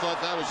obviously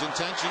thought that was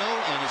intentional,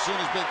 and as soon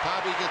as Big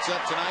Papi gets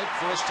up tonight,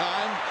 first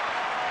time,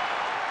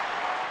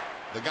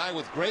 the guy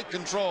with great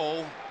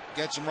control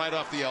gets him right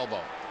off the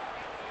elbow.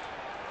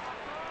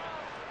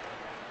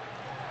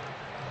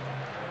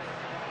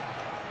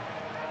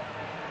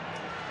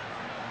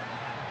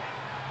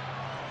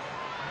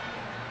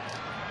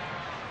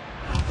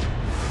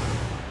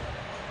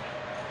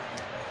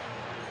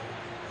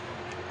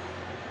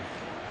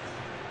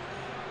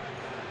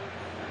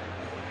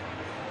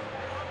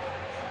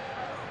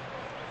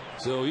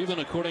 So even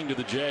according to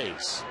the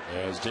Jays,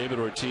 as David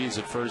Ortiz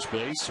at first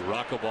base,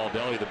 Rocco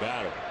Baldelli the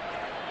batter.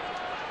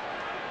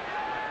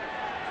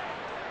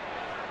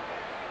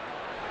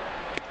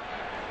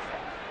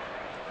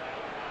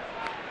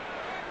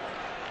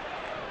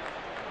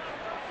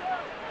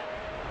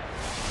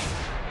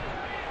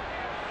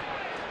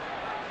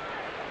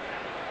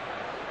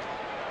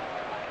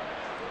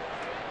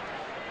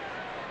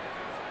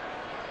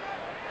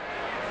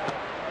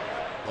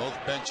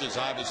 Both benches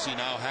obviously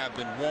now have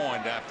been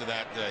warned after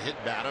that hit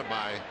batter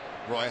by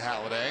Roy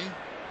Halladay.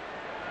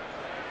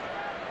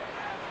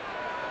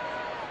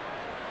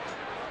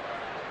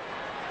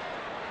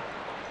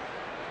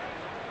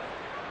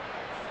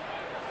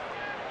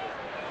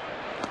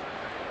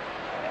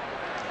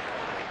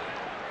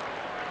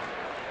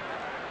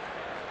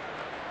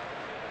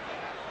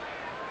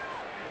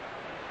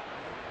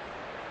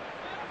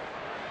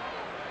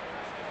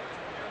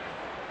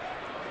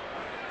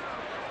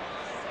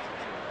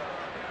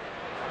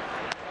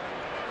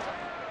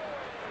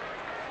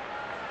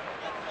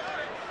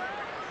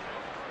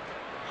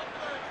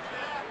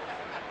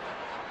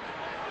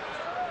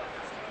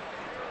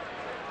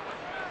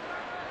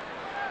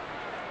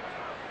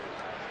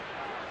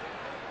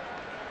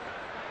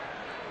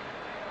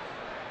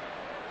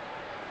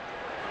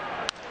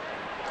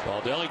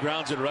 Baldelli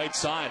grounds it right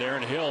side.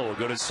 Aaron Hill will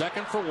go to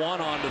second for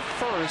 1 on to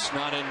first,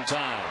 not in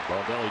time.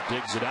 Baldelli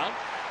digs it out,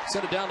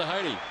 sent it down to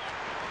Heidi.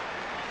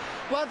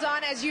 Well,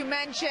 Don, as you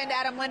mentioned,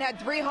 Adam Lind had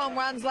 3 home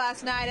runs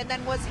last night and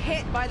then was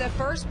hit by the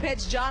first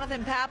pitch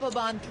Jonathan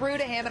Papelbon threw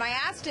to him. And I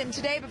asked him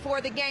today before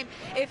the game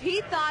if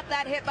he thought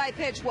that hit by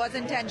pitch was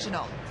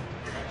intentional.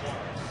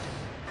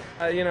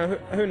 You know,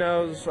 who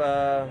knows?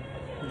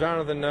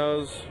 Jonathan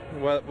knows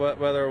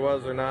whether it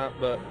was or not,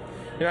 but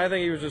you know, I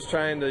think he was just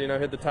trying to, you know,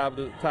 hit the top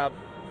of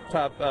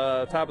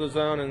the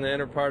zone in the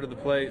inner part of the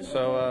plate.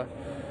 So,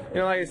 you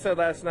know, like I said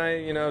last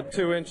night, you know,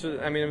 2 inches.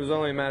 I mean, it was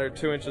only a matter of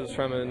 2 inches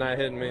from it not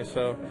hitting me.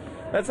 So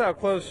that's how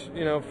close,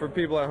 you know, for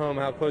people at home,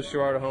 how close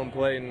you are to home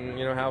plate, and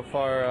you know how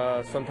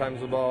far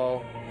sometimes the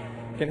ball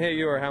can hit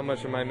you or how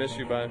much it might miss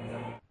you by.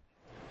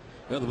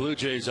 Well, the Blue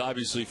Jays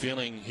obviously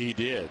feeling he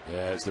did.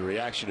 As the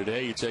reaction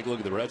today, you take a look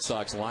at the Red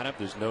Sox lineup,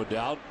 there's no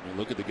doubt. You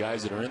look at the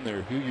guys that are in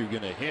there, who you're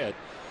going to hit.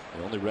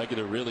 The only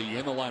regular really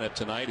in the lineup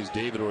tonight is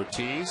David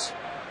Ortiz.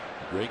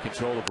 Great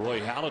control of Roy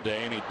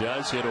Halladay, and he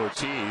does hit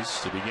Ortiz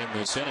to begin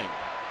this inning.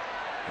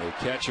 The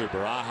catcher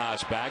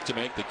Barajas back to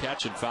make the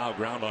catch and foul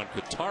ground on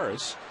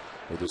Kottaras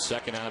with the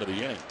second out of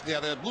the inning. Yeah,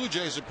 the Blue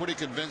Jays are pretty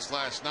convinced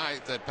last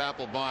night that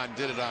Papelbon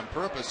did it on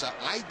purpose.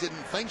 I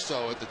didn't think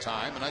so at the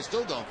time, and I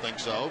still don't think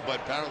so,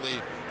 but apparently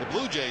the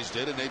Blue Jays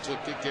did, and they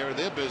took good care of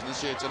their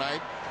business here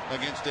tonight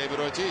against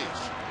David Ortiz.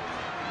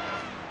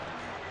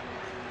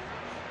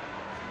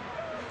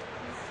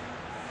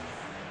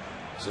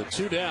 So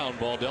 2 down,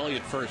 Baldelli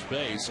at first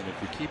base, and if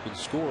you're keeping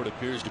score, it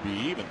appears to be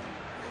even.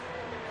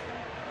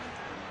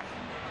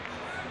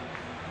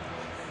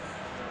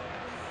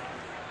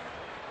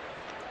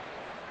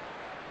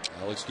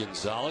 Alex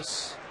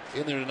Gonzalez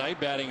in there tonight,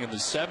 batting in the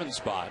 7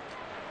 spot.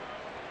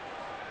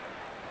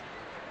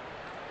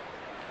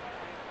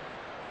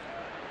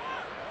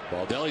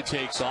 Baldelli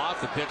takes off,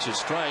 the pitch is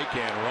strike,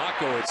 and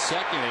Rocco at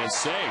second is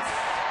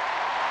safe.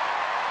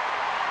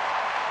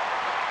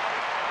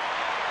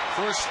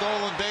 First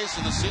stolen base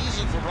of the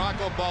season for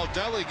Rocco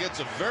Baldelli.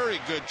 Gets a very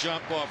good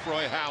jump off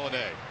Roy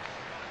Halladay.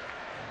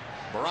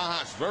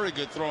 Barajas, very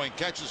good throwing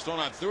catches, thrown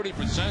on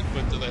 30%,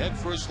 but to the head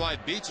first slide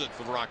beats it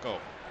for Rocco.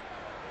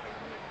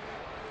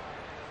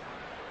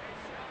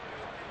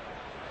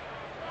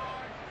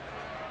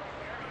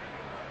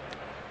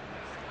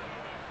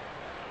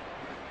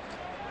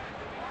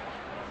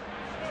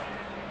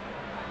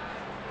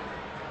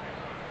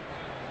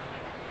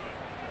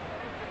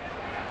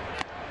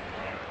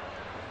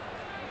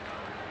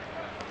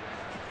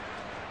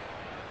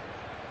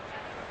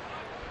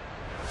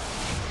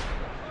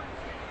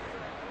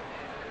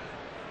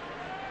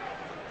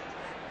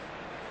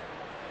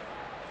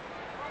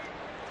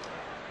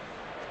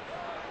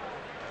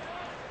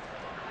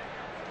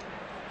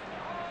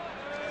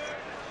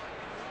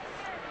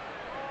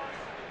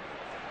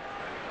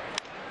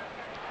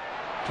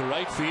 to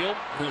right field.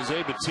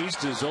 Jose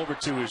Batista is over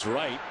to his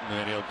right,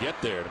 and he'll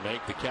get there to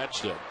make the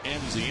catch that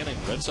ends the inning.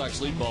 Red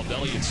Sox lead Bob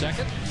Belly at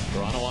second.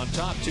 Toronto on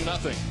top,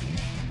 2-0.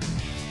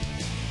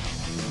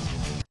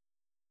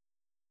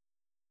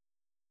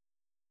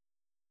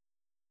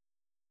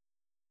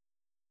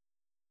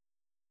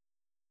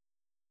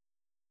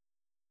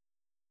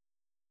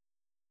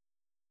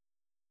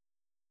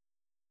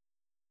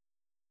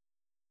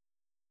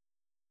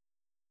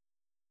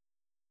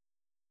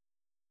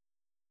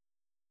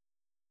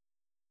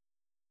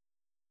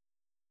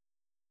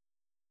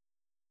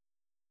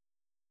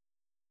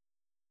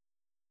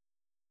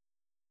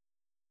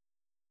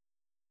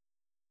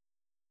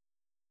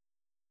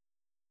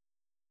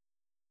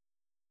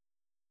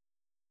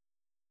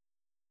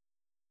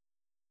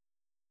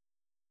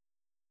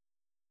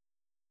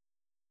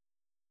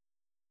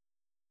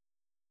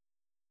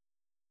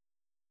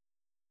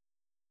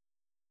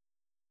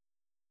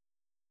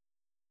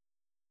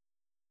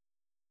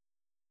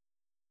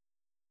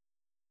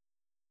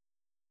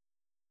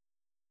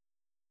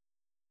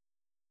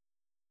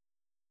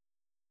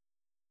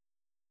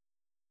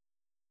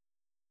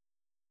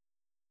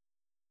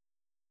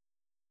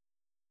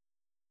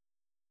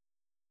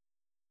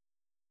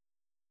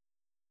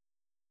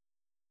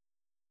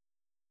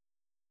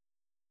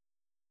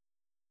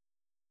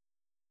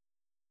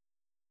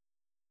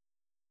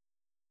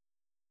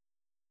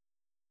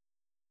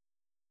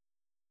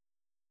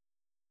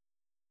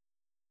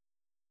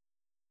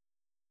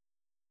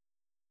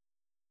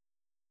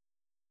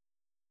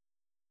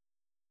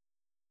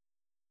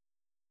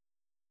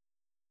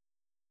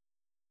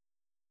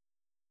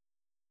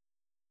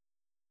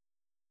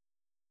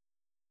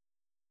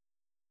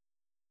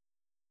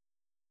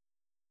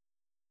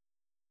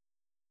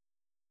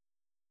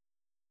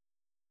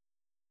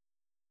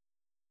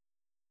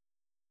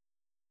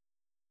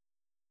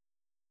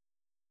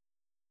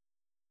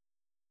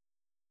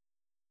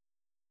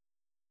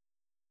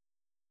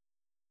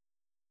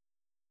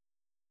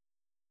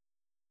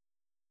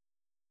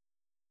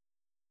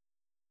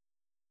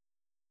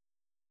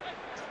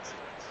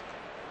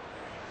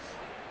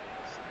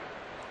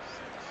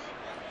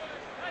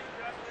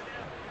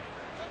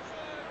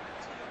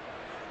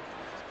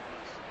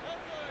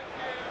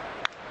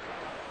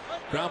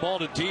 Ground ball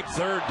to deep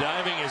third.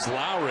 Diving is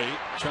Lowry.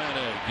 Trying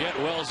to get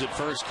Wells at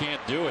first.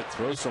 Can't do it.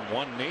 Throws from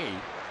one knee.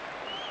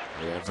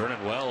 And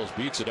Vernon Wells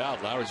beats it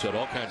out. Lowry's had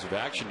all kinds of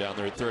action down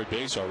there at third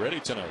base already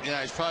tonight. Yeah,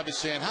 he's probably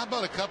saying, how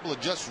about a couple of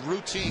just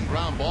routine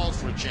ground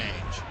balls for a change?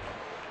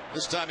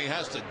 This time he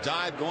has to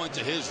dive going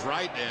to his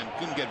right and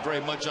couldn't get very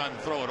much on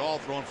throw at all.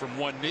 Throwing from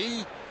one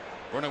knee.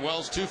 Vernon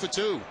Wells 2 for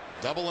 2.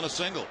 Double and a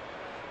single.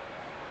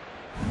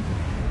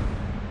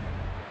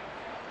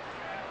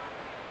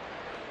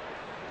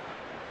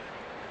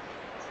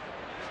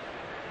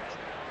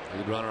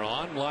 Lead runner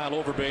on. Lyle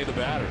Overbay, the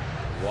batter.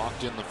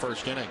 Walked in the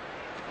first inning.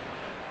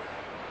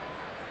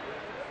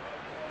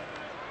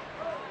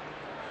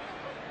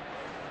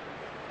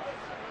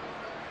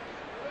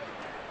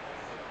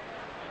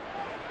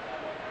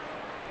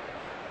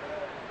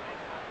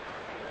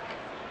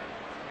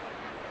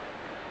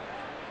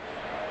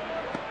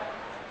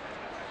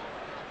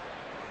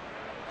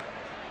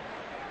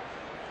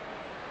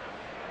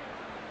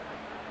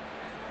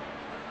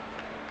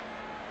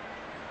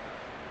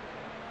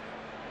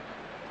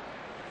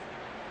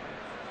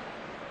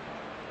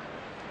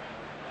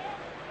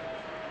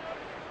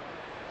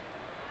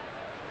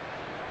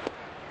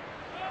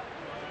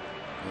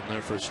 In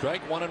there for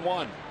strike,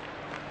 1-1.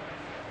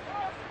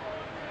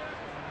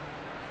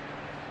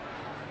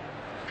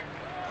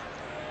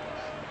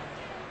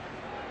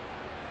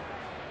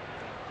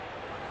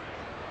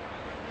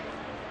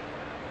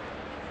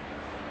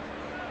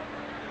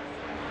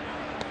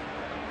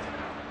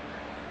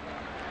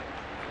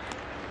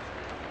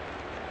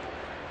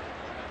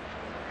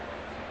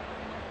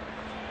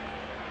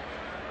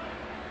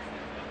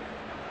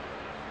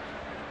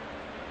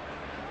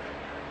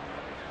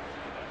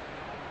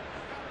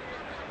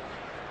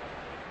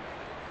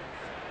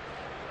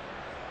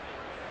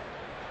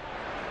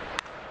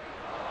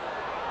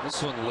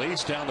 This one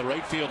lays down the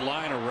right field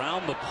line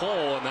around the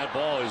pole, and that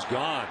ball is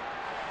gone.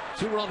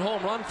 2-run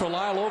home run for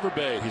Lyle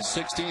Overbay, his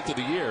 16th of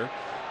the year.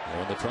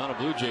 And the Toronto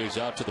Blue Jays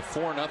out to the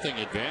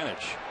 4-0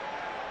 advantage.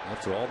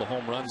 After all the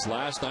home runs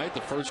last night,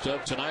 the first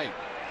of tonight.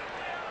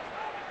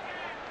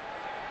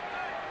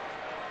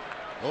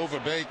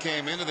 Overbay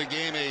came into the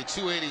game a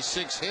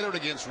 .286 hitter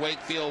against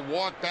Wakefield.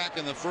 Walked back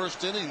in the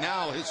first inning.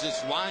 Now hits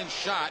this line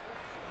shot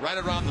right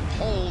around the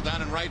pole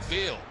down in right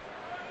field.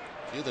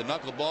 See the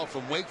knuckleball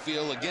from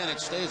Wakefield. Again,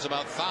 it stays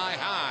about thigh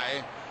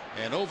high.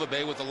 And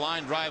Overbay with the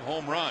line drive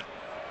home run.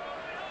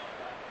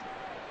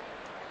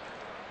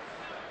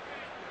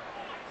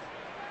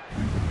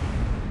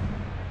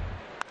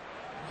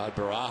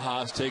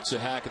 Barajas takes a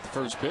hack at the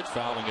first pitch,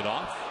 fouling it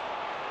off.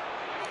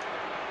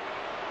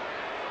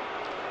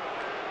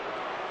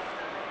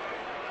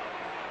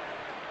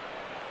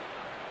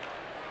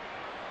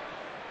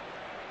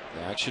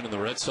 The action in the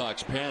Red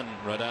Sox pen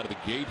right out of the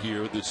gate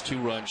here with this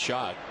 2-run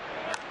shot.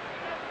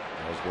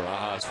 As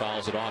Barajas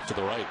fouls it off to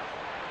the right.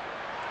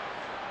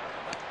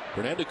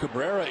 Fernando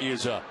Cabrera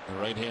is up, the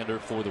right-hander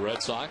for the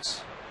Red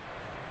Sox.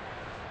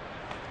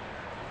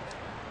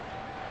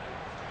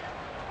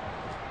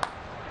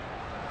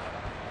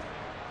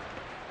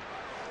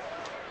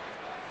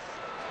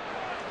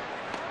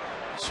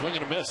 Swing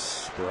and a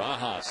miss.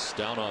 Barajas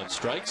down on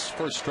strikes.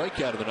 First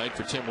strikeout of the night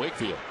for Tim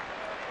Wakefield.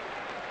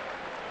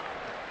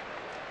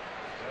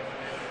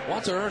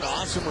 Want to earn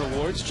awesome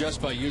rewards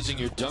just by using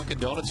your Dunkin'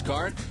 Donuts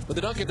card? With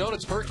the Dunkin'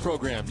 Donuts Perks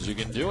programs, you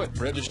can do it.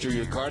 Register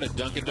your card at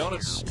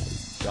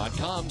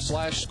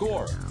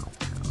DunkinDonuts.com/score.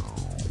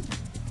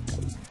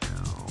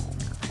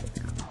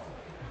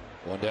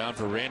 One down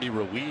for Randy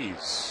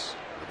Ruiz.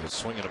 With a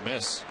swing and a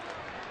miss.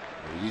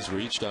 Ruiz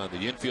reached on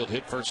the infield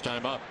hit first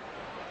time up.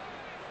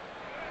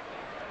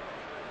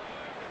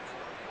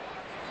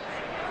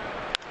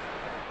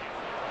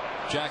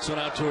 Jackson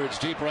out towards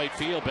deep right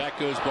field. Back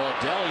goes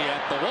Baldelli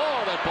at the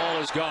wall. That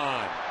ball is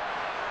gone.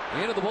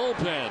 Into the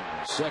bullpen.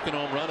 Second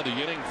home run of the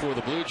inning for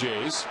the Blue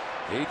Jays.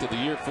 8th of the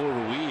year for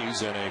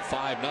Ruiz, and a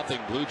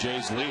 5-0 Blue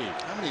Jays lead.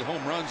 How many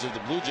home runs have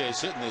the Blue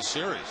Jays hit in this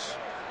series?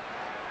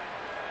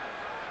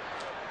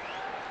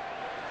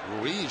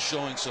 Ruiz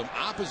showing some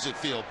opposite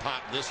field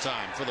pop this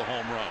time for the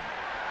home run.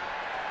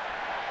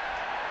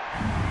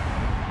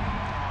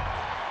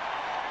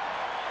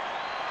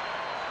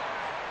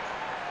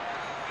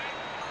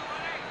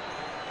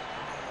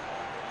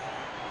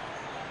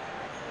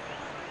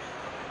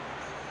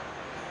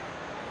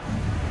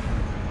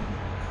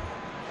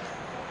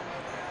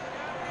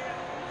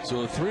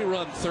 So a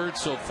 3-run third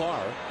so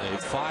far, a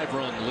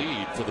 5-run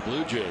lead for the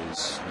Blue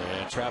Jays,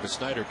 and Travis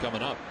Snyder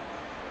coming up.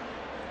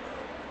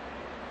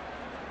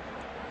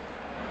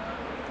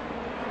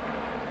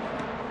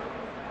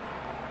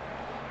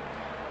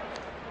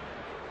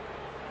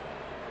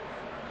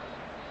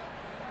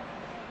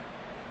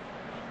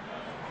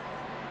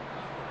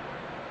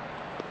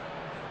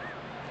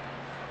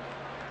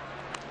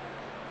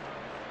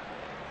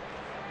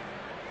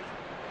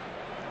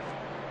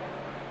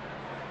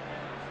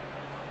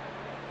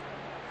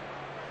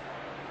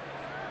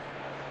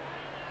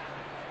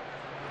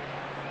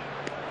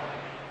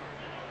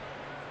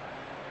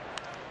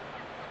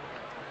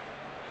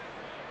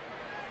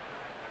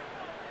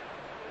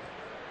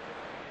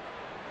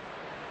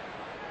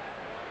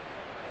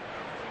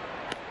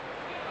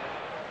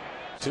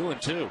 Two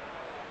and two.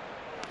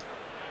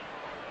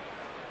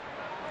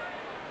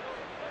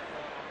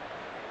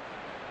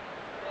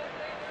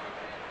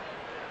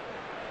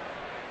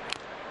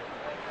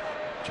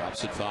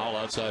 Chops it foul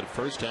outside of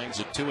first,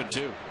 hangs at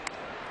 2-2.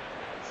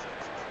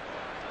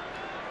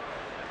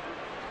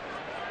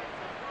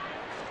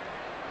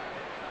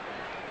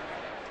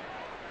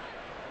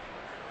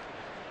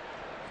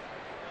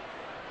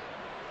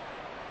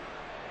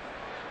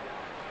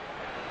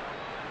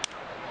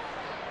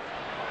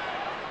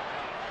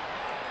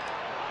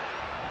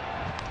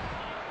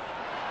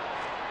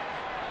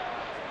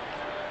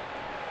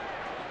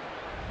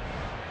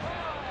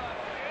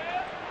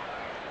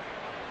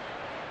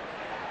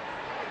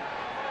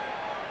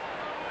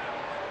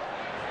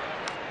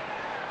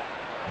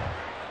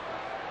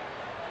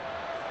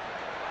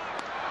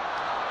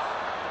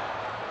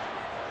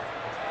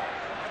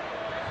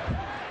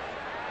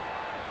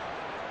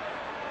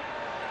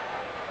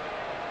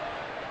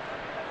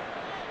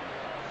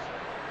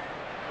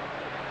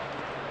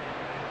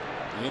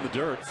 In the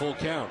dirt, full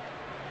count.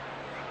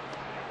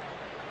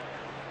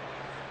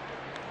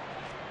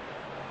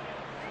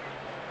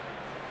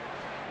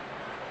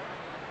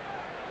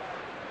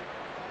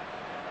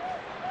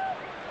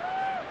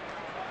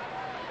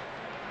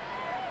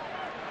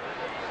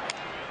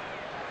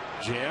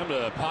 Jam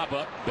to pop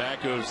up.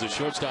 Back goes the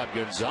shortstop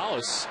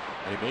Gonzalez.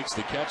 And he makes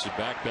the catch and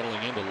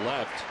backpedaling into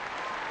left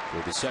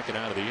for the second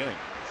out of the inning.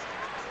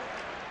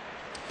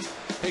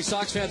 Hey,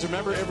 Sox fans,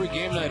 remember every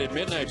game night at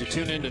midnight to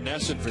tune in to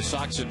Nesson for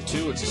Sox in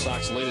 2. It's the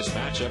Sox latest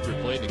matchup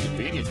replayed in a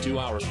convenient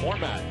 2-hour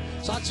format.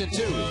 Sox in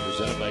 2 is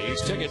presented by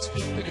Ace Tickets.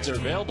 Tickets are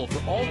available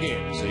for all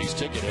games. Ace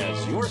Ticket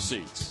has your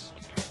seats.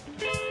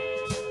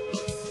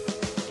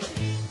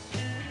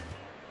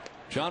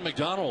 John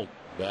McDonald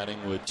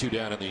batting with 2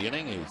 down in the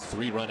inning. A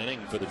 3-run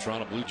inning for the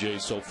Toronto Blue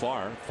Jays so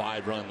far.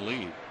 5-run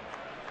lead.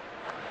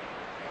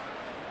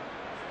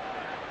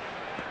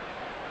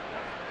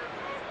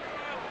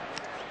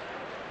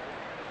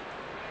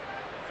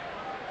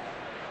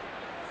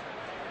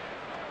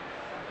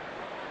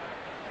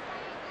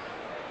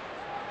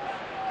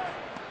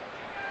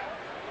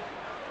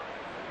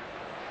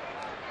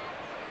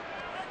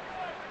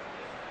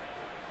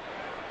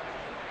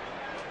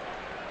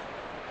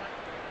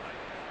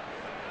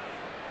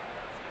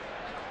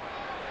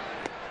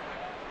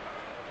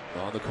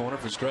 On the corner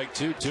for strike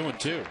 2,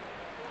 2-2.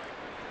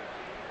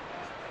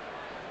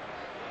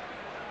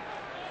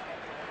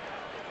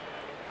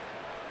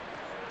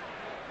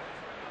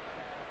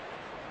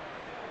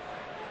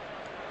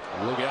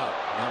 Look out.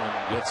 That one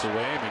gets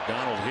away.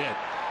 McDonald hit.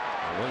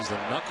 It was the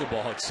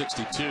knuckleball at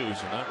 62,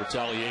 so not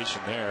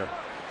retaliation there.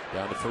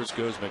 Down to first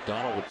goes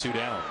McDonald with 2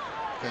 down.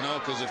 You know,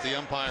 because if the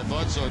umpire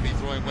thought so, he'd be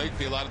throwing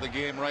Wakefield out of the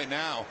game right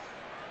now.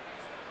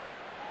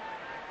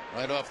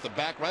 Right off the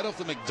back, right off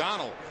the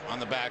McDonald on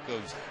the back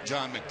of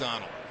John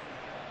McDonald.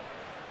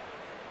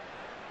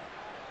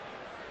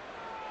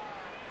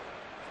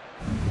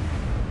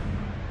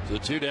 So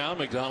 2 down,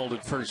 McDonald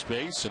at first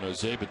base, and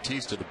Jose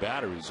Bautista, the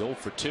batter, is 0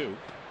 for 2.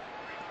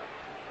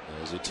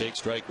 As it takes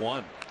strike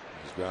one.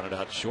 He's grounded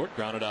out to short,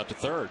 grounded out to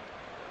third.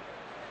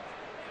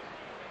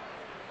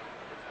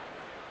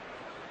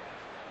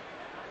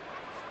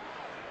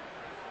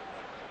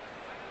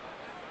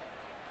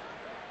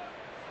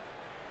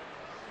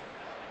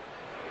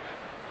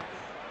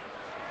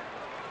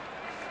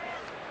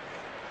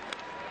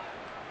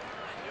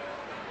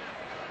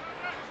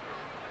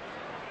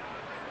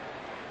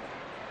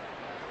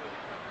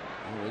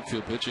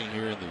 Wakefield pitching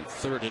here in the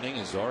third inning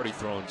has already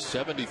thrown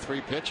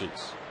 73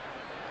 pitches.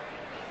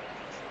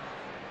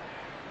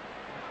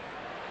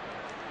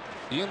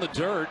 In the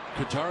dirt,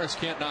 Kotaris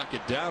can't knock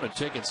it down, and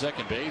taking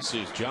second base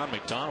is John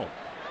McDonald.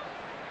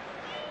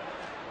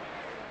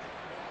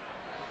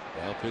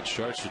 Now pitch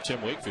starts to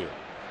Tim Wakefield.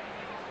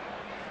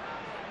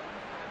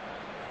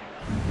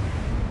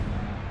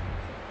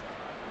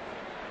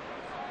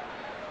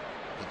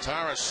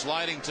 Kotaris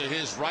sliding to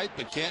his right,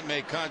 but can't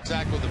make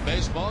contact with the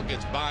baseball.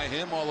 Gets by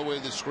him all the way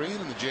to the screen,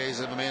 and the Jays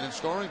have a man in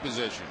scoring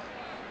position.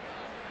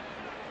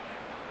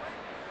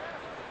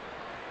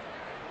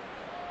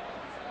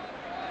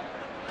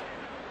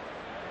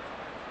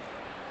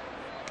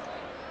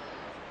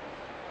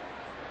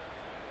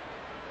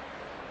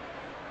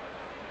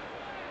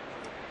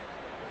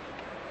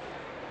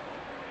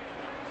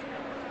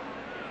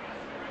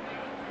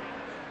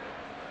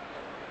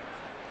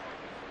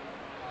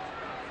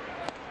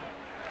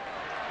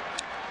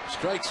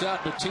 Strikes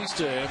out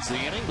Bautista, ends the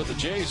inning, but the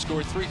Jays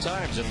scored 3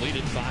 times and lead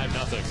it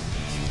 5-0.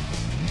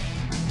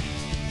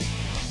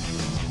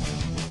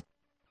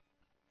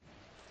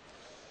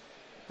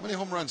 How many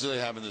home runs do they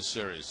have in this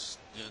series?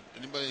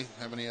 Anybody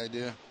have any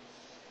idea?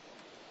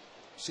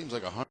 Seems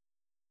like 100.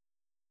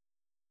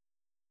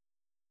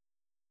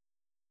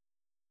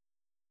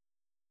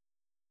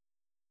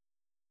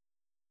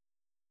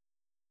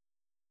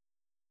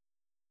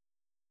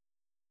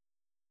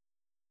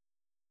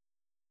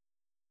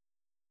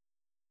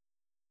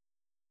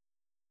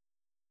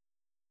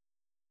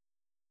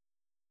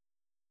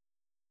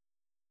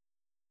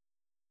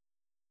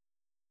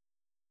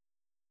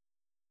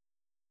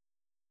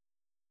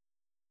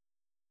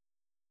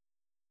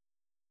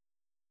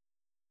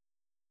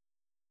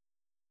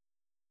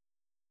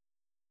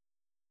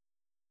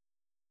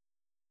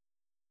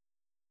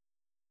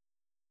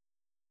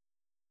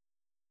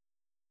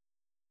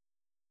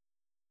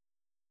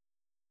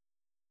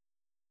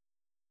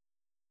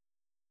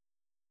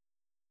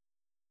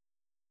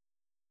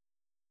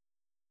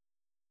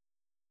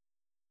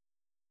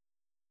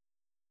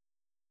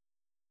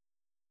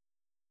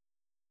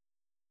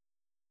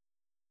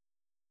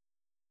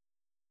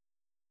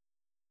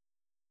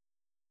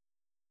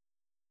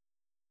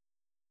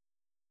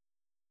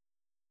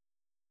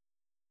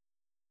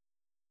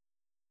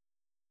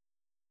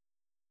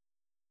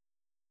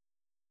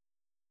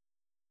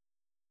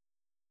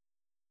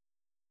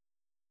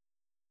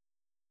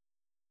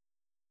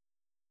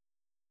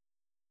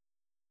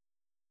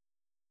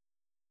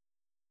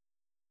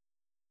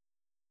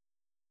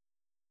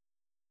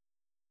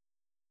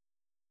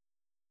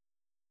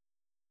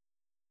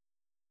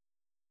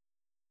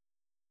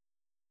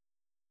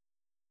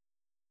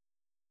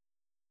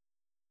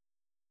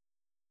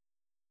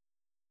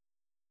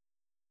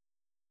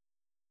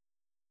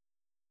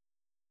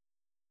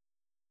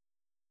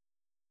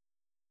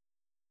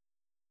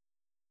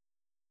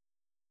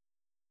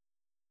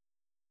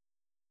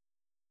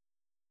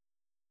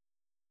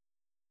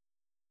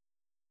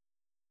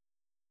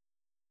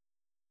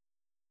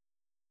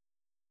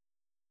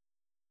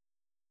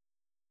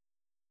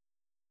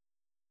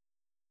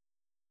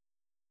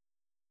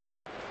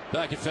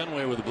 Back at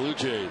Fenway where the Blue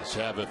Jays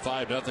have a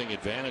 5-0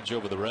 advantage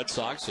over the Red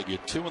Sox. They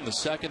get 2 in the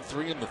second,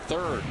 3 in the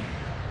third.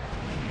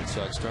 Red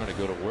Sox trying to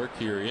go to work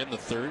here in the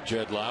third.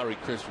 Jed Lowry,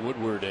 Chris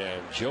Woodward, and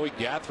Joey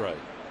Gathright.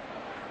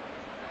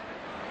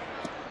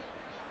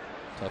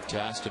 Tough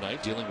task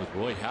tonight dealing with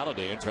Roy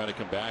Halladay and trying to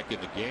come back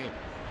in the game.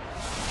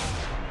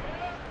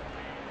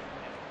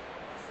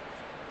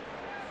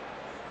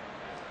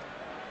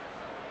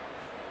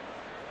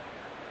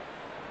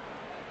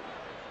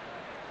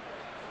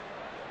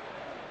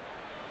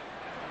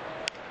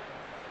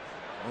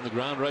 On the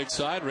ground right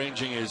side,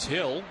 ranging is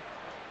Hill.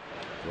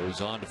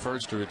 Goes on to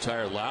first to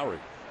retire Lowry.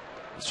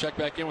 Let's check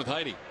back in with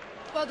Heidi.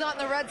 Well, Don,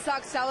 the Red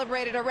Sox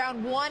celebrated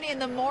around 1 in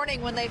the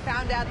morning when they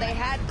found out they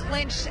had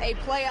clinched a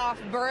playoff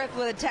berth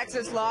with a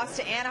Texas loss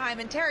to Anaheim.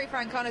 And Terry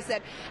Francona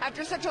said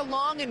after such a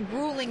long and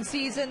grueling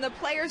season, the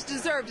players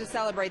deserve to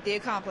celebrate the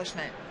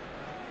accomplishment.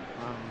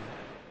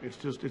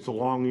 It's a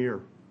long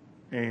year.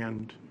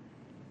 And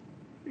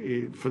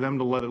for them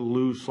to let it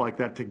loose like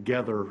that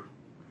together,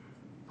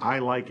 I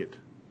like it.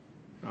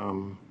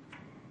 I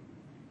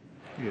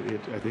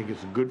think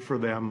it's good for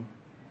them.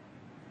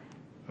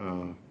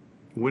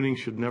 Winning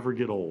should never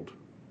get old.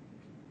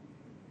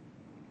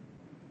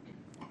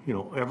 You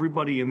know,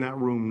 everybody in that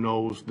room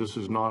knows this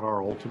is not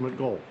our ultimate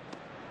goal,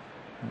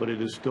 but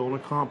it is still an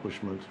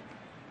accomplishment,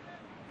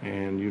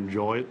 and you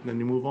enjoy it and then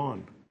you move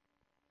on.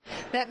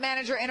 That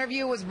manager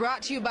interview was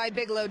brought to you by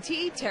Bigelow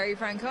Tea, Terry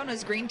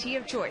Francona's green tea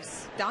of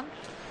choice. Don?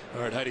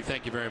 All right, Heidi,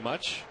 thank you very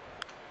much.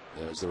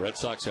 As the Red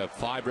Sox have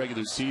 5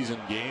 regular season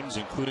games,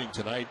 including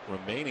tonight,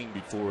 remaining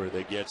before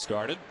they get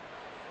started.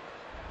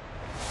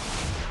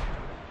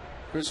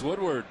 Chris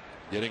Woodward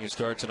getting a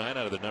start tonight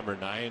out of the number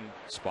 9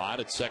 spot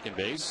at second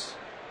base.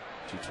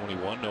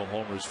 221, no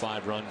homers,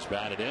 5 runs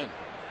batted in.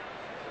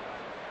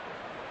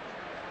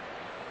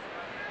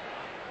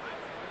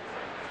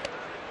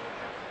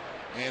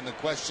 And the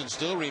question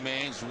still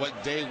remains,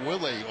 what day will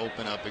they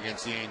open up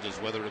against the Angels,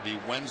 whether it be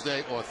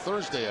Wednesday or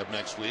Thursday of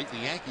next week? The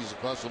Yankees, of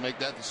course, will make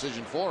that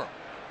decision for them.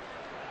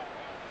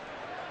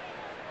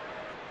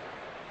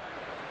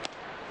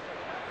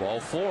 Ball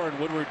 4 and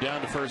Woodward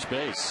down to first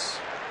base.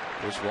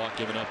 First walk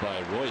given up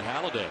by Roy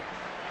Halladay.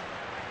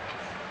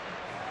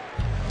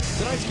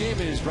 Tonight's game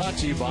is brought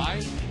to you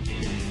by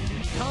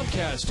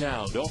Comcast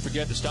Town. Don't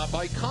forget to stop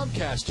by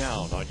Comcast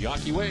Town on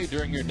Yawkey Way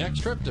during your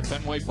next trip to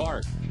Fenway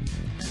Park.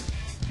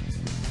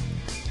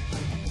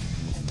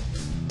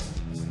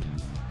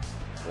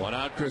 One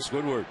out, Chris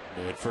Woodward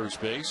at first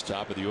base.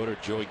 Top of the order,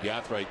 Joey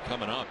Gathright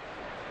coming up.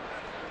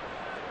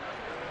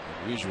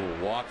 Unusual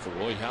walk for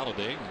Roy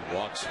Halladay. He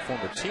walks a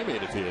former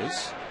teammate of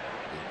his,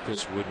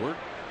 Chris Woodward.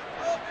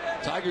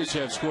 Tigers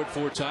have scored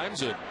 4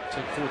 times and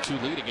took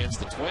 4-2 lead against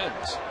the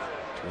Twins.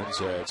 Twins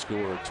had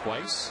scored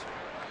twice.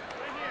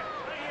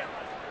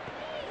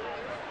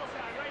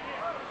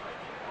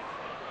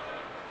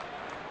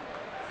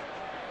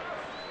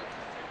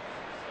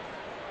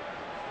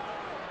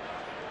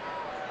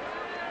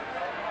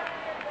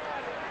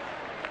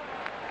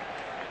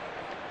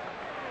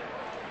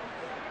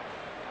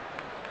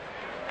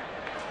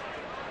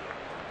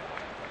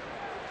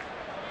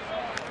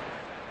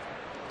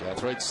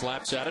 Gathright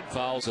slaps at it,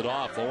 fouls it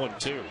off,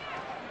 0-2.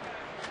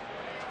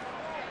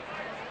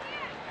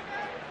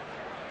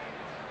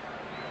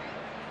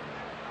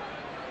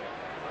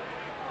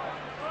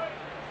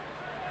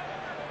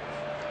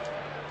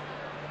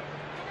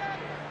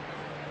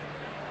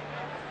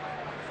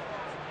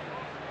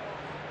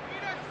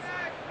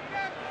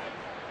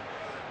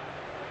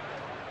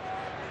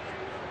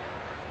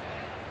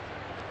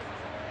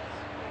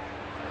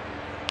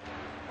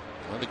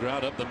 On the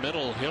ground up the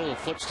middle, Hill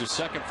flips to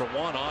second for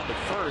 1, on to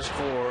first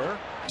for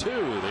 2.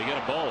 They get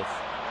them both.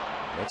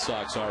 Red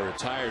Sox are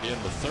retired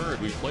in the third.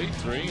 We played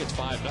 3. It's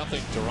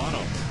 5-0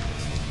 Toronto.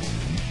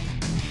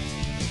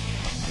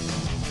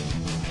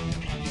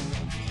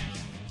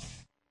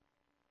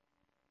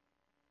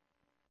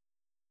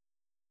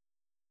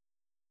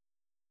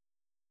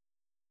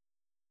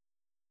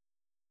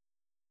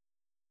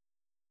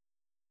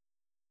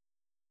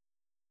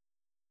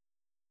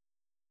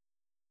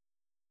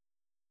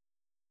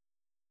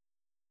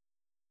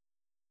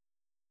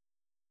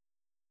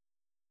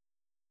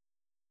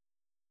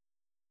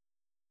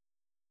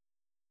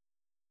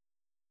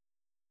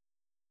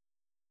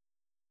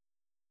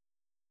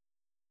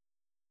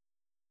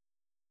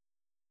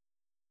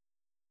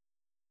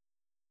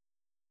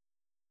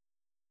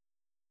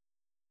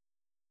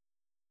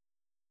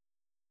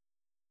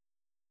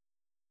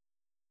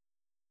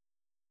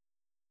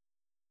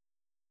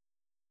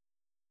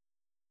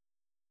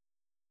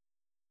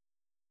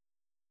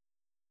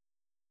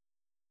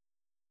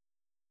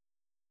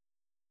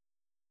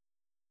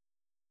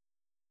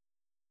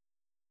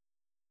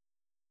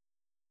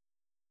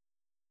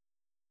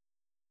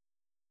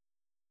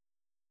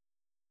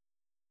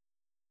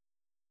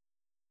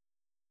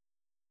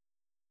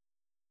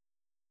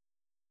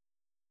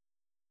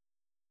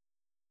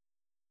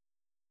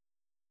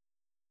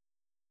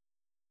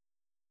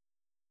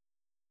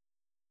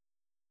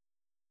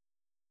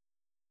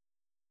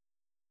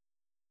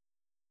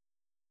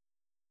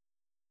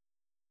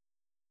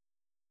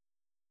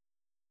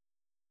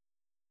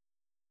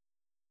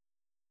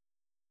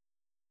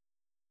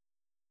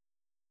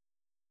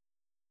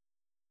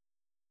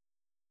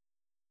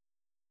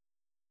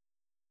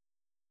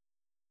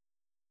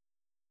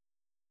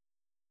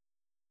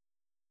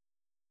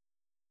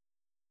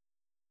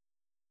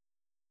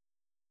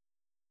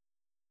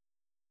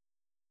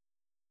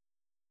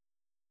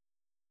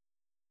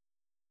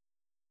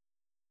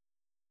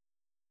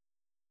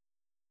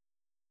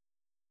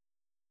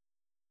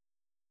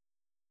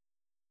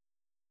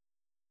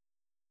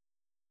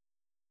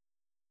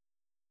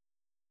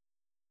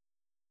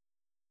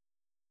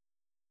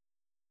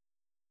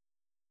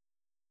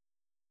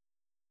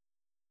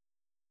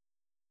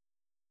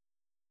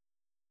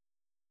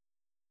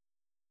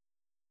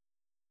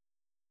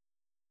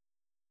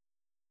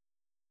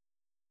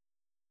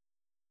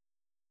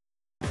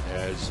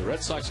 As the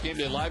Red Sox Game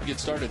Day Live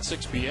gets started at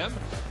 6 p.m.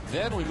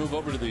 Then we move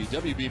over to the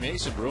W.B.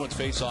 Mason Bruins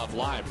Face-Off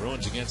Live.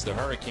 Bruins against the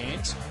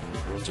Hurricanes.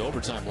 Bruins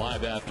Overtime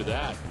Live after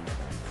that.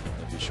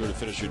 And be sure to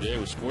finish your day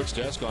with Sports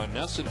Desk on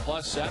Nesson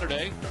Plus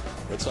Saturday.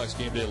 Red Sox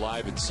Game Day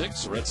Live at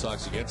 6. Red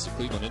Sox against the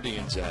Cleveland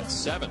Indians at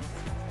 7.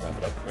 Wrap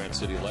it up, Grand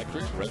City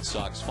Electric. Red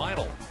Sox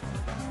final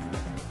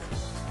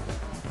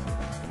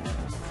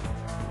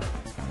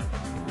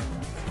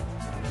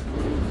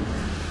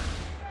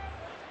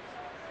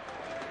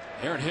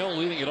Aaron Hill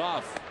leading it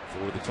off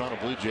for the Toronto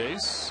Blue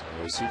Jays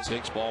as he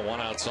takes ball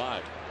one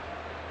outside.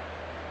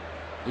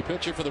 New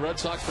pitcher for the Red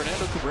Sox,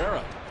 Fernando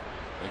Cabrera.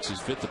 Makes his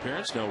 5th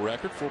appearance, no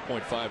record,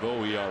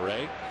 4.50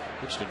 ERA.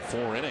 Pitched in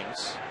 4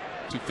 innings,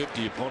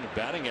 250 opponent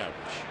batting average.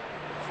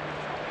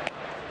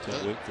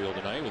 Tim Wakefield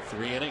tonight with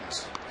 3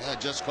 innings. Yeah,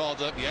 just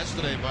called up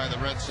yesterday by the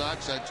Red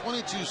Sox. Had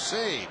 22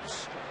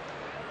 saves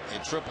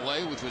in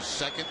AAA, which was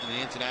 2nd in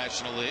the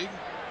International League.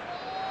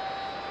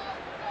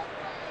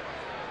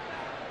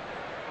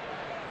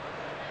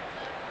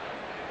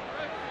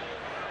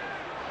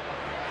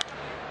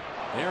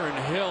 Aaron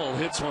Hill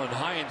hits one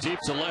high and deep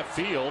to left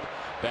field.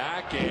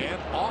 Back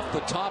and off the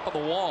top of the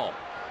wall.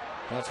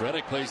 That's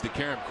Reddick plays the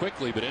carom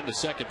quickly, but into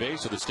second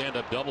base with a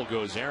stand-up double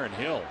goes Aaron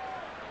Hill.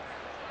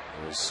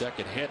 His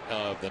 2nd hit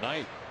of the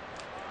night.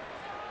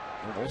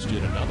 Almost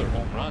did another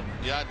home run.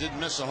 Yeah, didn't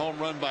miss a home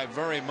run by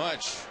very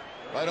much.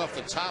 Right off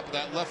the top of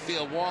that left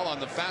field wall on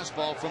the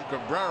fastball from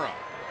Cabrera.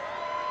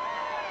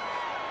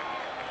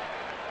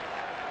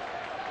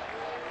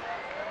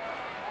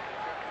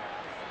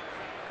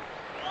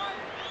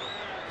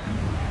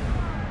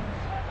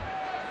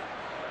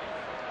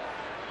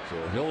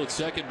 So Hill at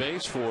second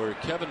base for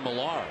Kevin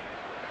Millar.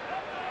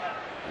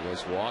 He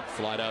has walked,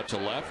 flied out to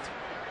left.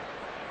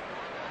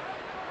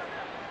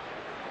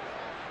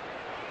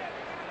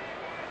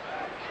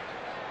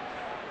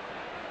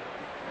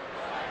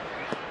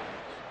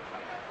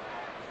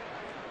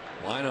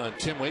 Line on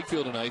Tim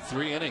Wakefield tonight,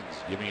 3 innings,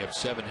 giving up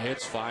 7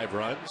 hits, 5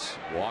 runs,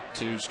 walked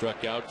 2,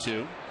 struck out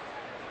 2.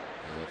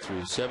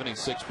 Through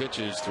 76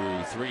 pitches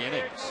through 3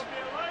 innings.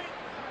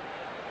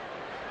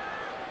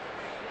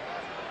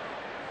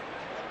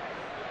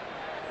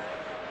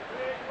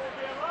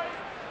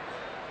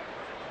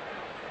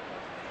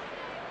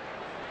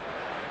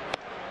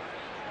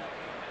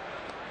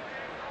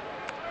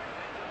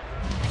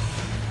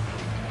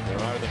 There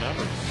are the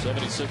numbers,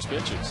 76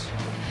 pitches.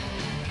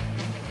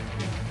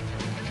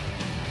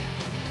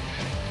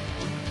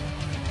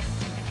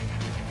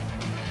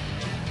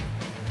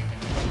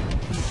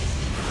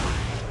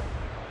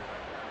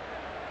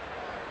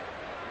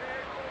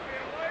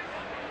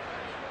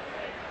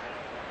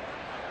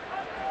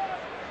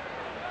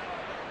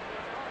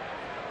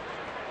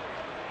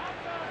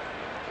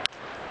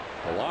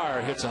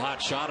 Millar hits a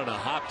hot shot and a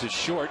hop to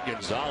short.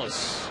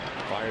 Gonzalez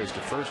fires to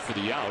first for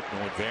the out.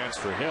 No advance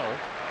for Hill.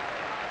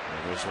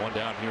 And there's one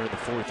down here in the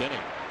 4th inning.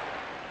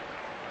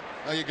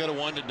 Well, you got to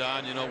wonder,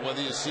 Don, you know,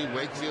 whether you see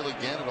Wakefield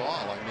again at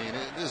all. I mean,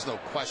 there's no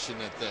question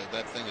that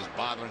that thing is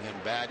bothering him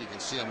bad. You can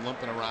see him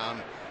limping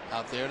around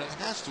out there. It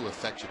has to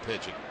affect your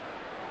pitching.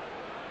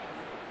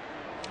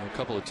 A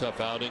couple of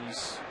tough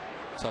outings,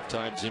 tough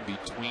times in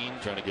between,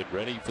 trying to get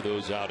ready for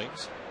those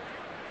outings.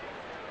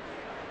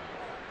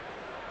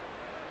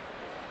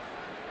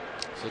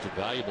 Such a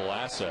valuable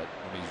asset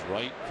when he's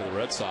right for the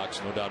Red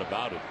Sox, no doubt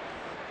about it.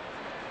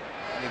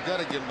 You've got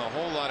to give him a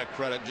whole lot of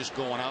credit just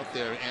going out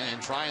there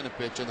and trying to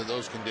pitch under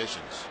those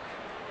conditions.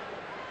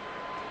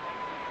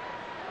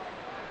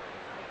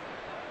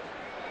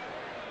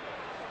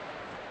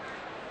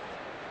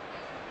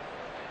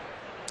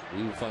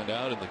 We will find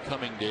out in the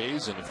coming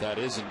days, and if that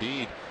is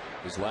indeed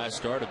his last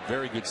start, a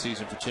very good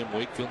season for Tim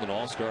Wakefield, an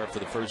all-star for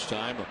the first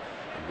time,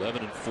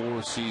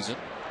 11-4 season.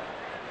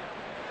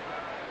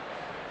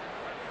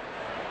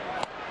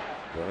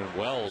 Vernon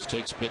Wells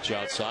takes pitch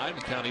outside.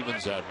 The count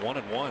evens at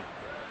 1-1.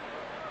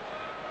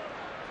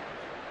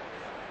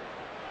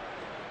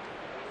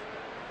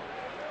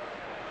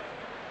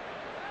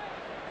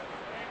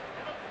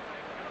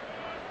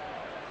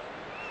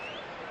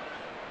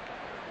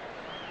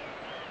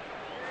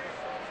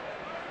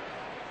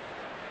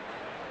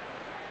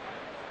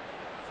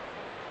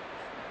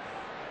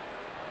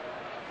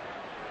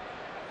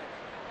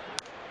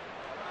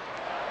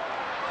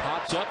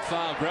 Popped up,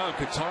 foul ground.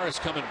 Qatar is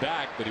coming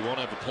back, but he won't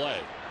have a play.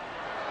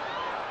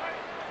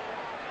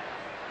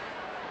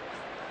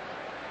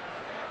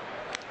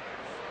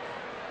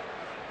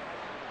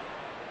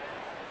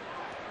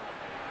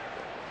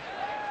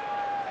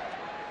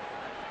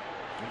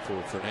 And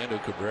for Fernando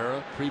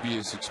Cabrera,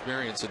 previous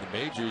experience in the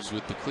majors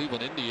with the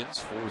Cleveland Indians,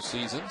 4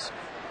 seasons,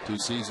 2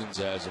 seasons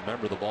as a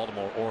member of the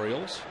Baltimore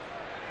Orioles,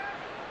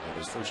 and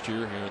his first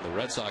year here in the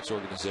Red Sox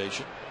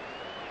organization.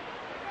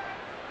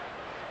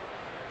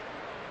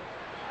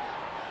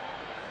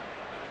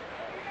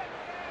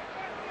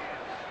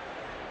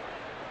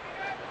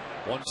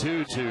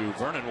 1-2 to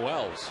Vernon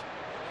Wells.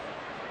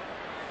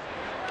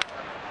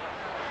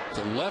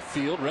 To left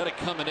field, Reddick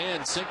coming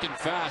in, sinking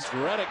fast.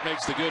 Reddick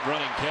makes the good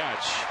running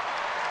catch.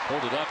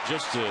 Hold it up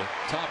just to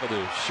top of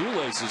the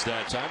shoelaces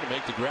that time to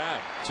make the grab.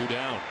 2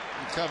 down.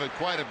 He covered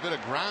quite a bit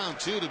of ground,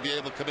 too, to be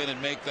able to come in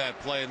and make that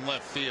play in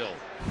left field.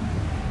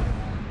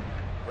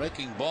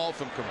 Breaking ball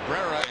from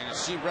Cabrera, and you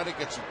see Reddick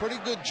gets a pretty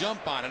good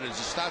jump on it as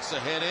he starts to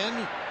head in.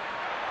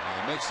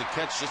 And makes the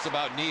catch just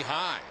about knee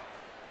high.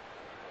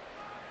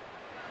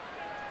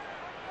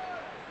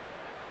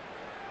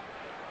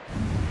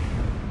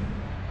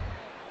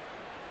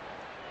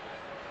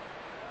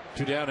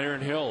 Two down,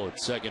 Aaron Hill at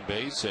second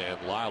base,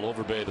 and Lyle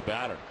Overbay the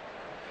batter.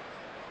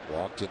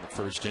 Walked in the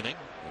first inning,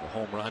 and a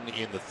home run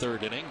in the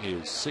third inning,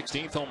 his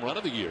 16th home run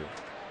of the year.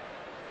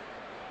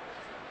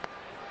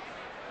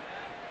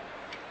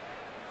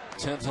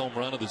 10th home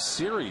run of the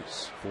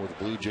series for the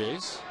Blue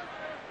Jays.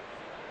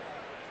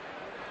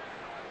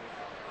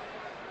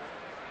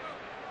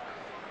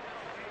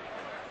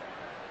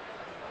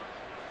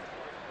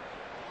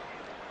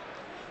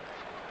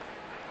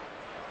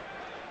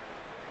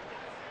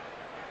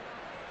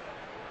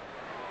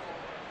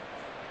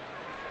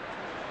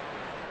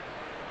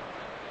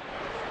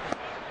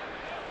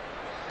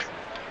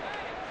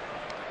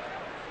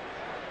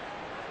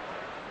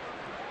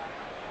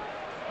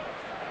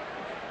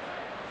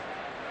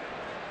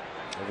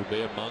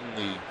 Overbay among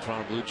the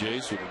Toronto Blue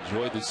Jays who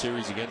enjoyed the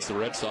series against the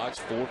Red Sox,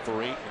 4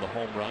 for 8 with a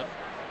home run.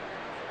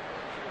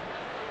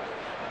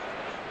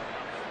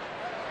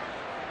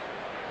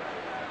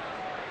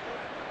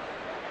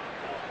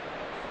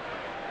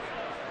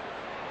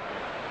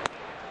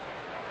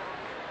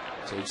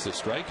 Takes the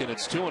strike, and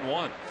it's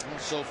 2-1.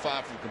 So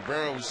far from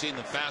Cabrera, we've seen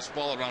the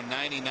fastball around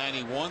 90,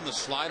 91, the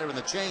slider, and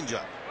the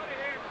changeup.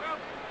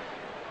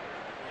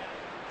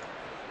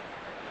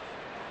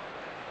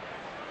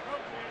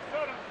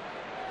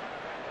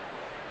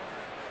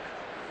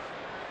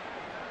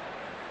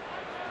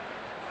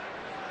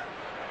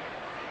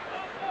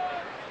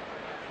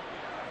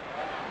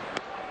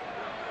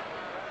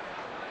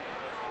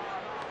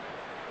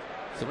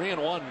 Three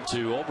and 1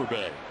 to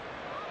Overbay.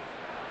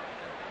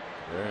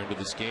 They're into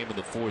this game in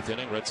the fourth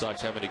inning. Red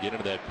Sox having to get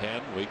into that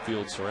pen.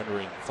 Wakefield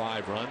surrendering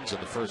 5 runs in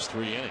the first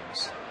 3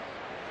 innings.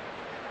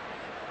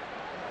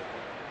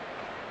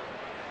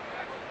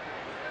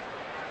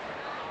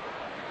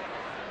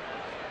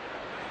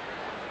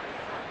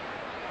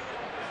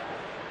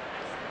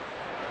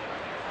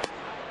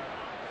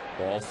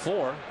 Ball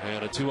 4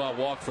 and a 2-out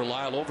walk for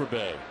Lyle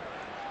Overbay.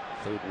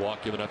 Third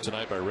walk given up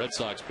tonight by Red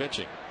Sox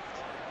pitching.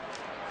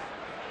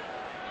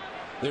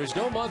 There's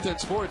no month in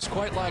sports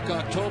quite like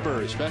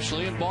October,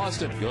 especially in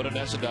Boston. Go to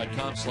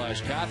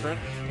NESN.com/Catherine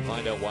to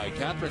find out why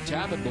Catherine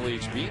Tabin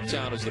believes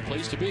Beantown is the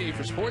place to be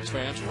for sports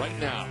fans right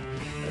now.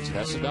 That's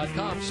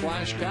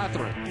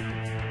NESN.com/Catherine.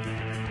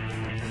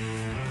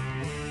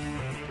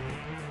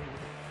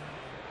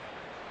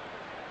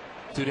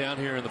 Two down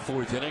here in the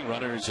fourth inning.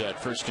 Runners at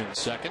first and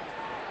second.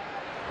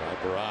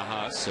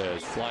 Barajas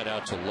has flied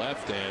out to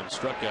left and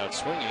struck out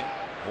swinging.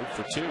 0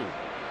 for 2.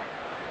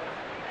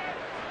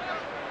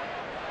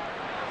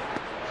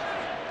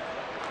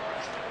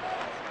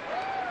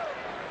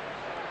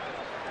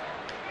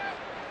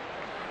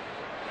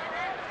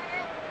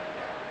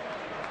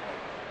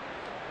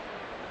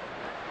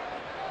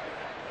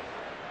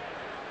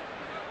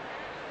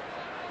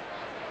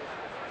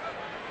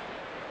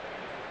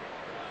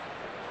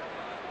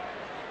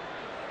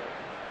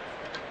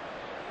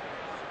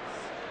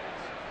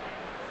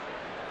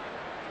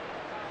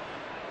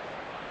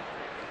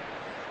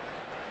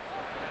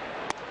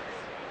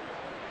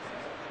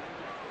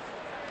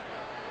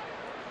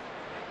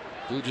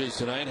 Blue Jays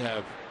tonight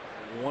have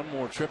one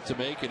more trip to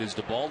make. It is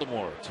to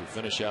Baltimore to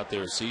finish out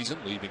their season,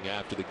 leaving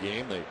after the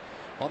game. They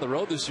on the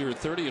road this year,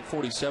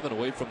 30-47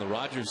 away from the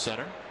Rogers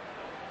Center.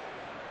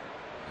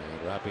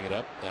 And wrapping it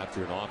up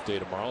after an off day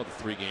tomorrow,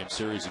 the 3-game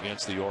series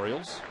against the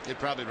Orioles. They'd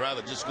probably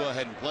rather just go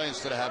ahead and play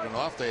instead of having an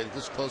off day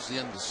this close to the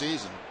end of the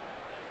season.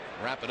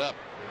 Wrap it up.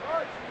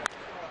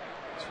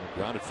 So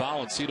grounded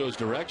foul in Cito's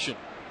direction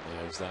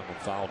as that one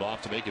fouled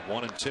off to make it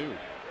 1-2.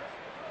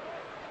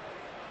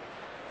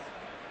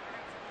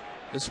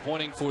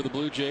 Disappointing for the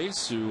Blue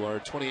Jays, who are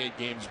 28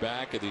 games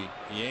back of the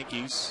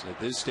Yankees at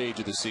this stage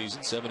of the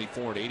season,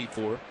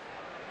 74-84,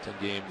 10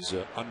 games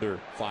under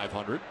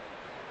 500.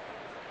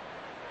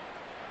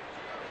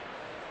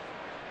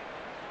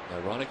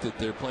 Ironic that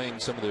they're playing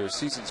some of their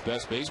season's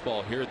best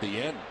baseball here at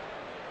the end.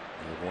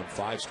 They've won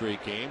 5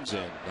 straight games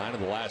and 9 of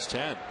the last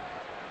 10.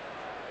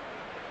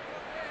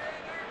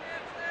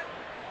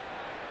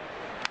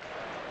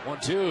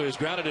 1-2 is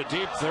grounded to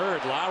deep third.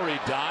 Lowry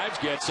dives,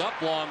 gets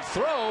up, long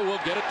throw, will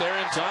get it there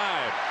in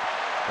time.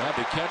 Glad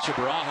the catch of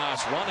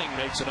Barajas running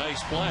makes a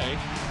nice play.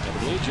 And the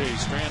Blue Jays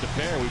strand a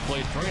pair. We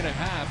played 3.5,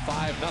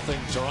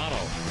 5-0 Toronto.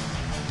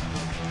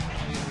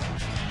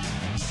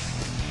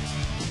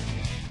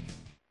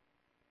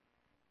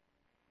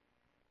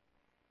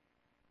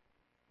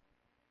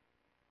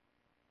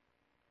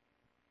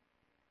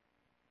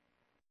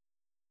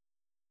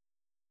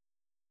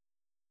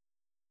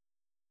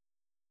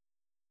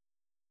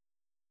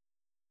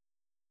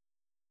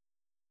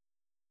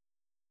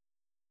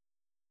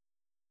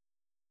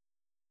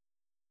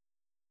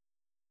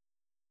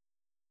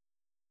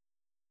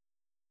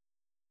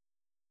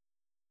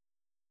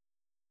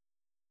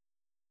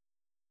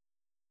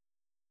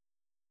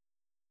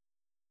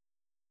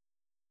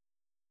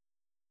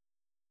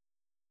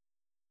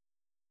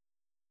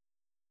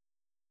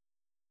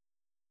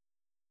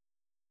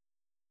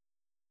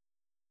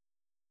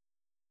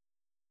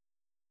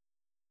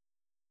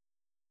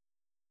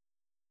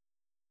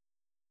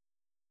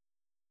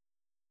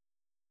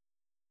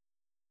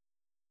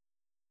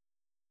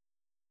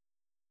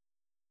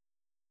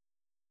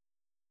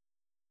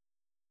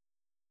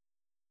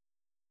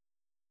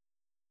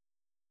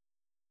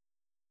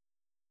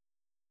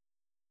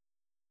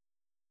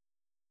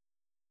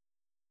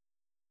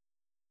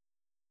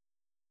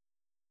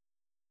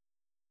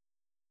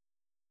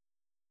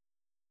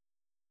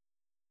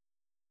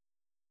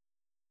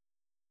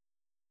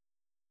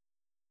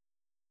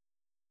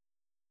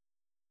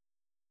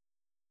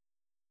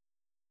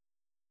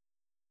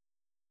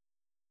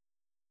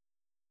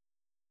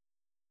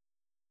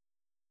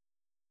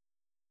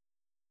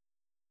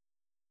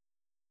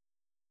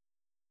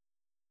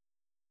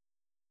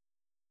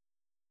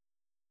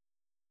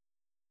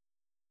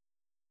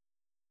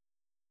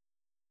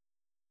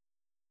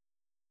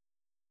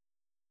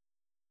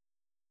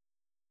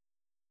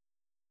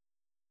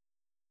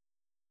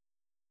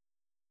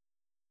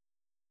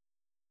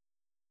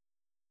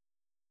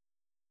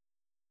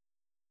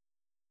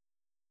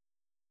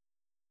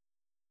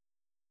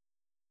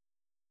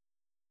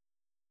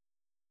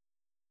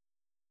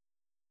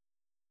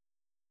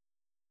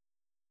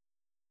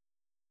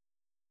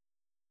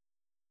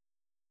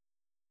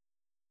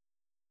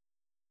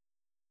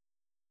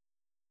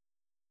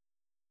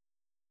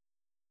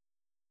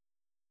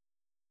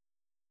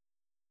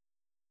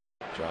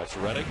 Josh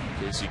Reddick,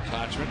 Casey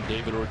Kochman,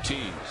 David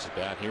Ortiz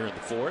bat here in the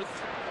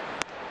fourth.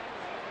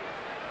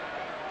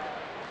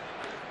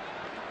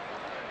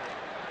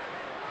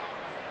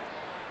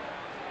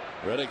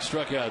 Reddick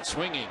struck out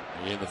swinging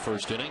in the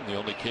first inning. The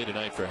only K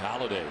tonight for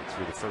Halladay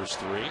through the first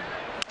three.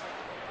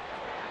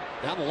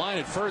 Down the line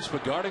at first,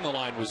 but guarding the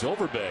line was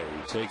Overbay.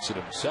 He takes it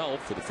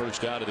himself for the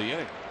first out of the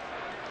inning.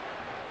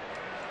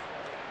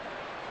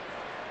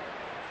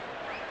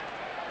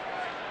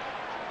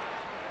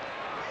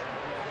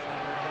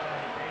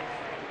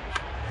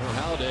 Well,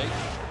 Halladay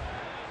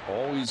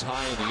always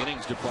high in the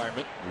innings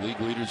department. League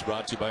leaders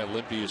brought to you by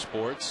Olympia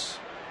Sports.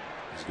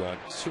 He's got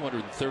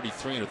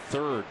 233 and a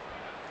third.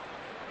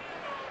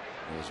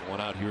 There's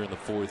one out here in the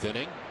fourth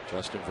inning.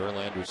 Justin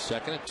Verlander's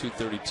second at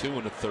 232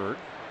 and a third.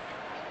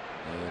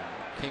 And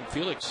King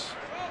Felix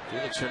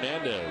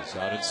Hernandez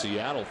out in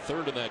Seattle,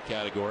 third in that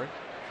category.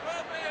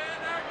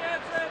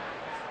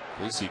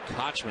 Casey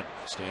Kochman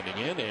standing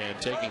in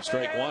and taking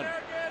strike one.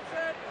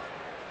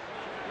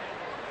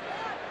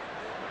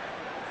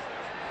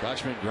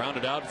 Kochman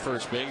grounded out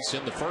first base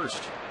in the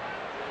first.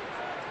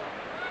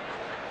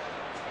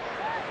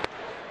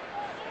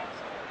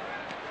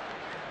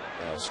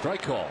 A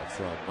strike call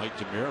from Mike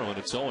DeMuro, and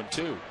it's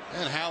 0-2.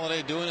 And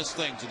Halladay doing his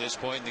thing to this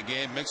point in the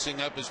game, mixing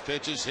up his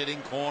pitches,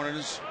 hitting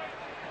corners.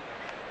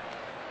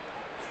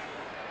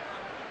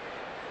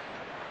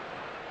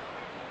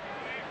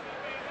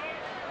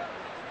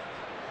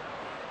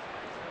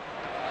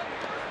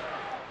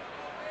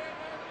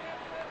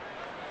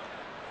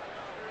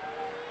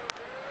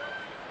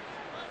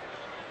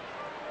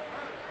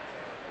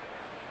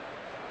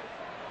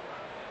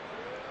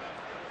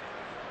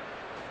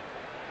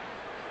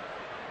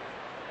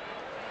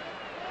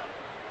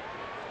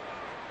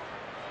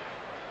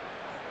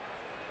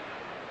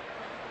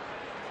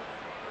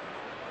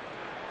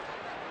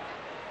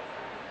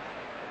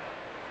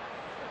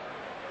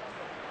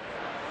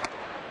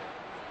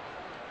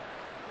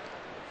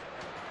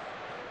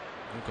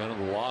 Kind of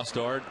the lost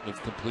art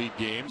of complete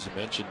games. I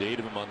mentioned 8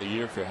 of them on the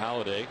year for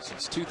Halladay.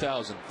 Since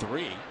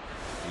 2003,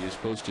 he has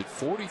posted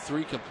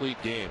 43 complete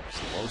games,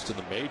 the most in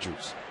the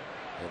majors,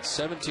 and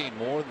 17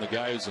 more than the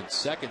guy who's in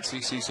second,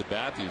 CC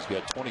Sabathia, who's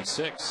got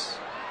 26. This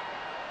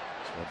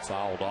one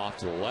fouled off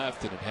to the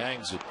left, and it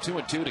hangs at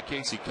 2-2 to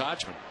Casey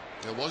Kochman.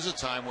 There was a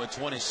time where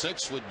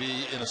 26 would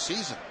be in a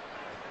season.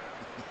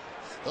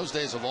 Those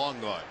days are long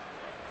gone.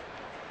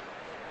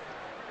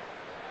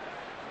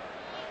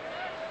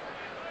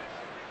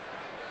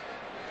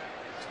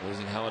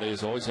 Amazing Halladay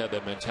has always had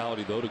that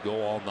mentality, though, to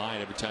go all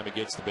 9 every time he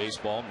gets the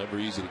baseball. Never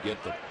easy to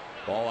get the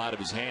ball out of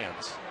his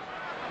hands.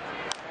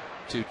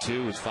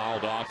 2-2 is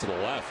fouled off to the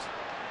left.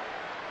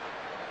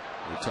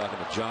 We're talking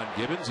to John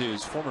Gibbons,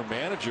 his former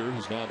manager,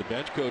 who's now the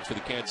bench coach for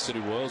the Kansas City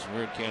Royals when we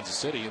were in Kansas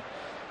City. It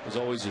was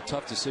always a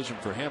tough decision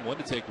for him when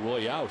to take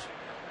Roy out.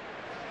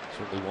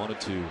 Certainly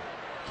wanted to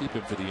keep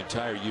him for the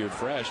entire year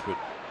fresh, but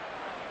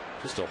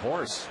just a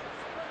horse.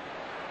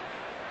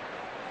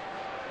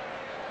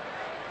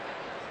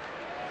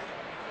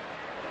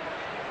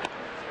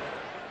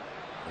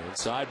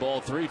 Inside,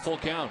 ball 3, full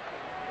count.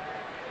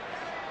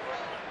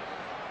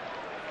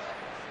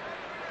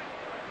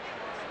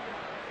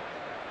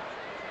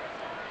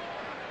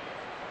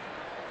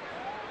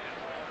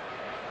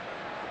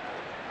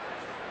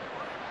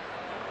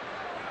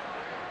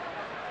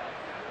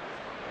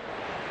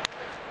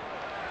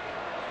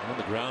 On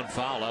the ground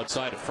foul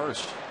outside of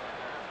first.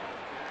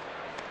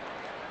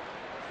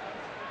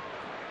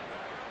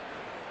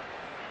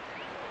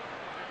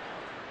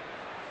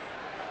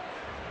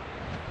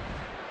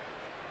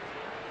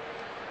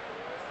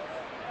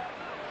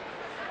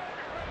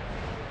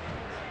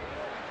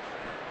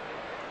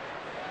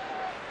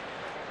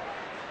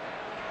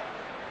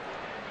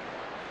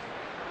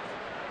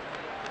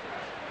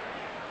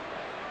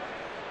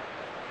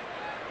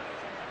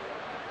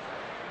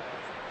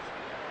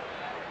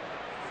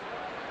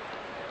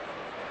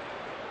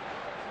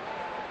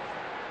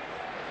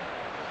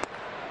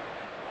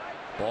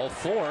 Ball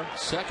 4,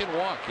 second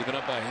walk given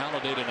up by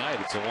Halladay tonight.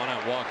 It's a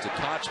 1-out walk to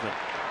Kochman.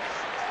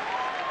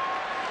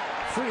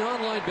 Free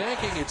online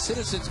banking at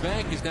Citizens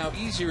Bank is now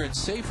easier and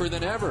safer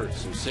than ever.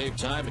 So save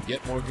time and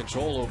get more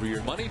control over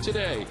your money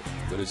today.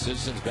 Go to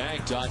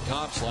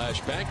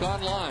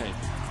citizensbank.com/bankonline.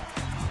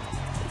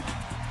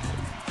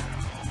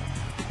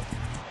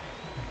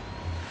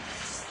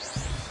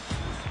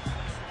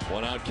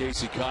 One out,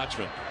 Casey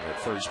Kochman at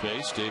first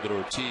base. David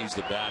Ortiz,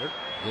 the batter,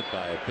 hit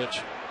by a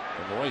pitch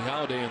from Roy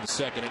Halladay in the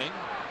second inning.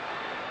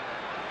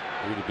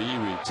 Here to be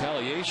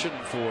retaliation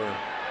for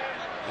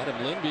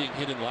Adam Lynn being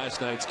hit in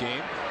last night's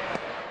game.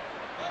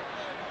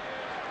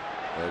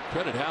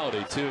 Credit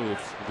Halladay too,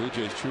 if the Blue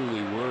Jays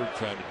truly were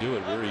trying to do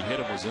it. Where he hit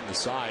him was in the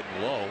side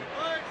and low.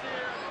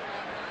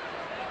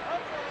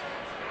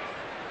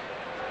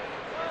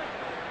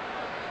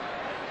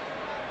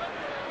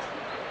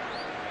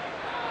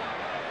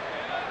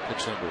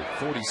 Pitch number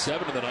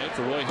 47 of the night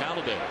for Roy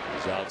Halladay.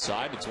 He's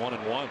outside. It's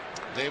 1-1.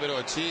 David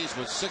Ortiz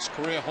with 6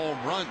 career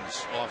home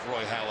runs off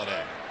Roy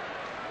Halladay.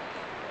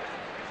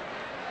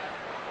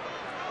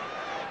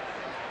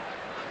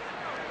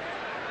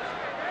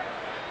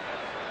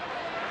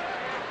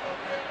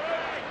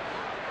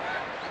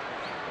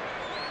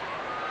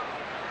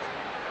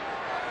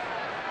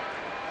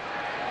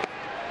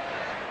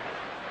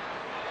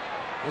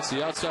 It's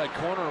the outside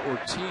corner.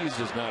 Ortiz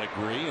does not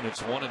agree, and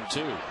it's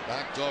 1-2.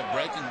 Backdoor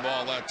breaking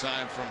ball that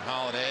time from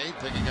Holiday,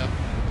 picking up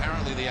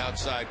apparently the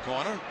outside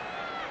corner.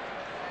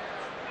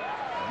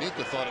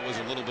 Mika thought it was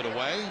a little bit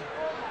away,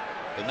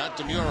 but not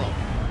DeMuro.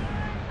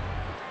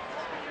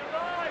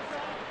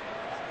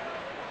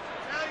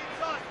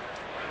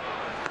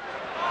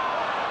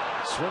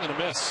 Swing and a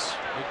miss.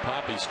 Big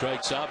Poppy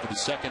strikes out for the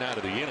second out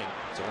of the inning.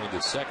 It's only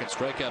the second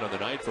strikeout of the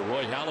night for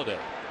Roy Halladay.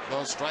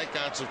 Those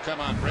strikeouts have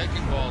come on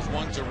breaking balls.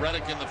 One to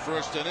Reddick in the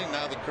first inning.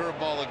 Now the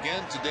curveball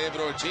again to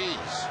David Ortiz.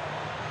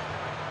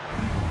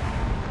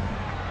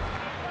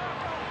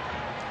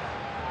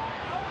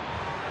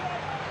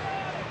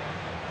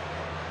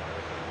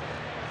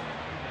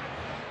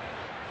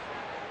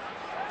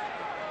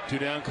 Two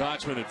down,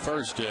 Kotsman at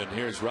first, and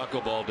here's Rocco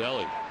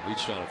Baldelli.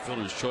 Reached on a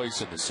fielder's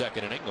choice in the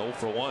second inning, 0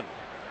 for 1.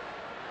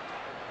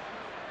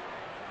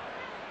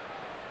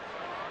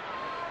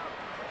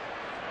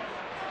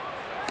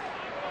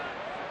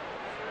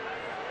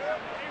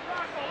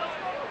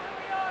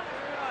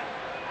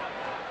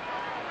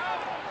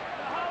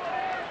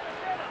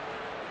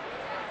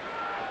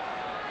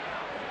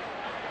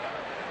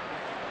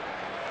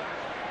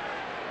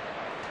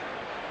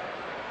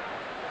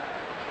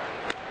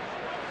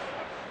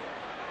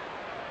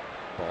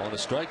 Ball and a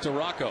strike to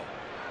Rocco.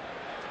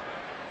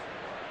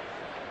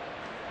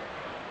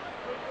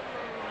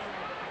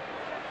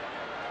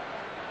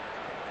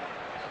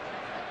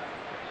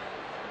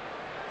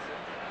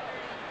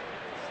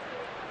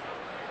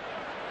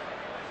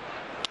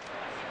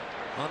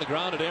 On the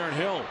ground at Aaron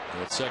Hill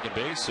at second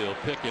base. He'll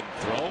pick and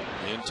throw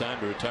in time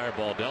to retire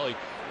Baldelli.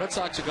 Red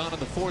Sox have gone in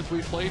the fourth.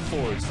 We played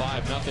for. It's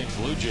 5-0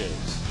 Blue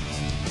Jays.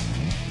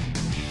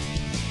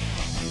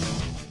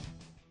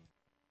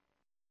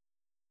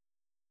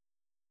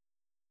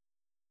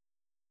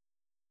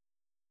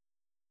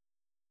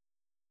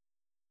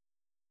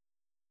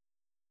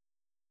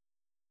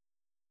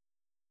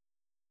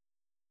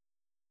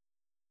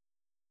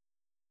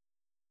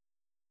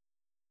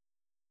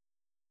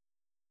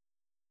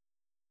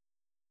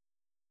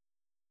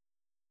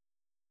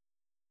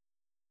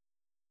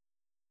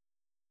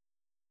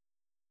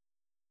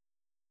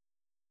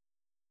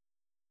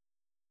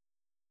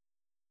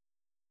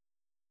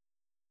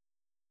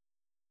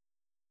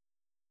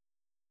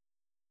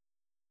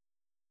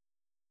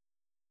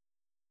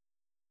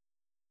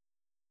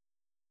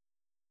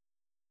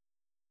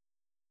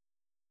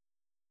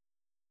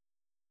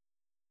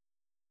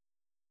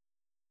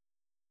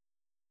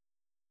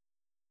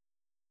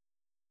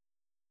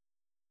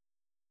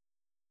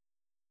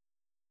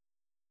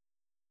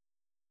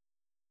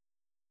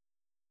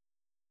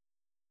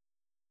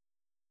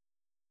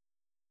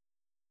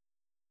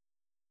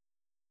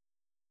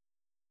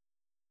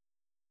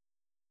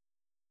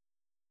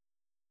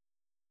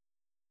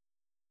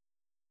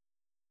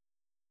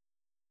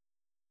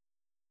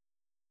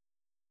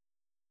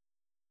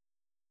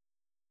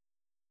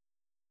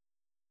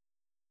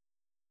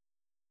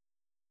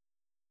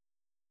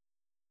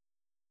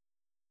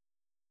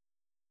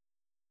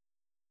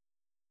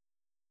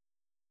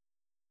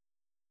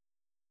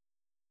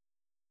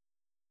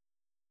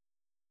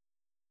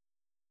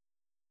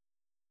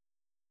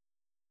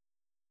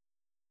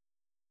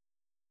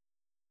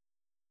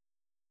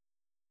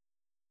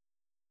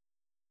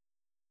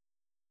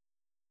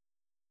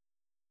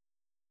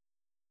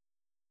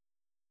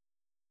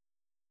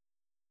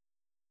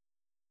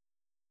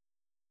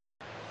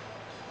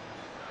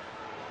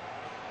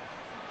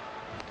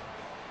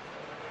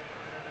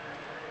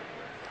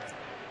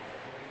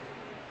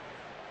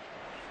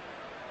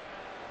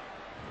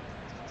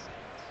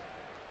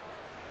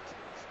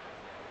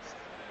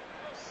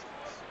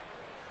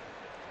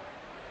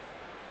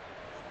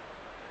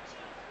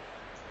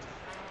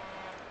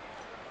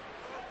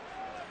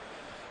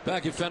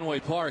 Back at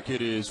Fenway Park,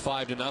 it is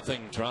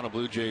 5-0. Toronto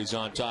Blue Jays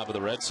on top of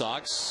the Red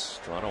Sox.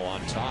 Toronto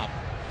on top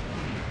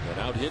and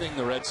out hitting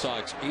the Red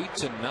Sox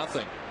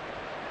 8-0.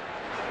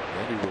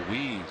 Randy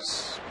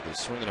Ruiz with a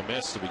swing and a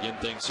miss to begin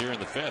things here in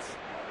the fifth.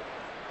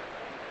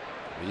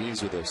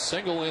 Ruiz with a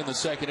single in the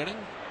second inning,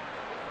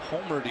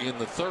 homered in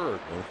the third.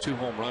 With 2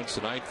 home runs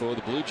tonight for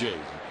the Blue Jays.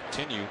 They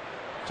continue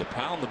to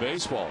pound the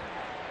baseball.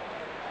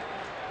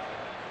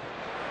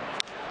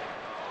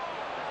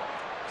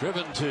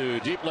 Driven to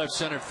deep left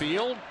center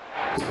field.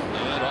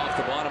 And off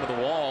the bottom of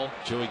the wall,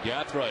 Joey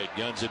Gathright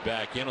guns it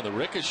back in on the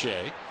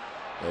ricochet.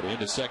 But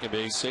into second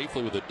base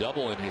safely with a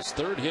double, and his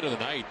third hit of the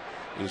night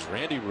is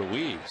Randy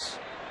Ruiz.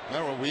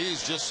 Well,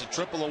 Ruiz just a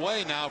triple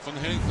away now from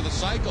hitting for the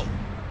cycle.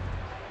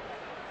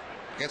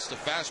 Gets the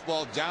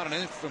fastball down and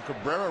in from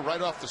Cabrera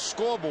right off the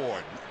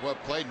scoreboard. Well,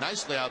 played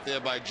nicely out there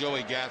by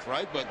Joey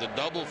Gathright, but the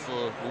double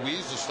for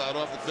Ruiz to start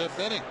off the fifth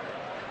inning.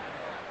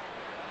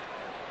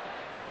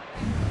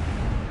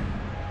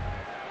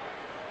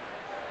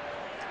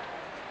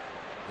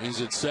 He's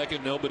at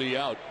second, nobody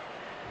out.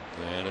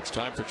 And it's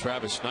time for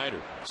Travis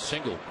Snyder.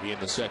 Single in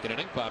the second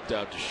inning, popped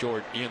out to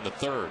short in the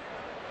third.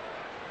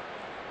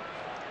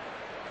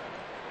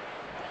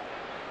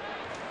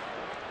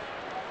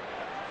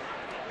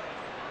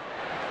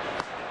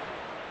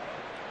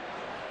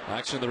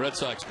 Action in the Red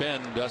Sox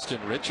pen.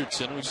 Dustin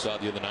Richardson, we saw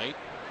the other night,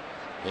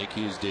 make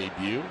his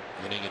debut,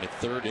 inning in a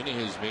third inning,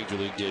 his major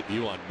league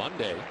debut on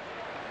Monday.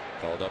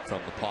 Called up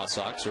from the Paw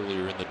Sox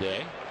earlier in the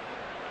day.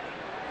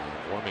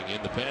 And warming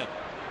in the pen.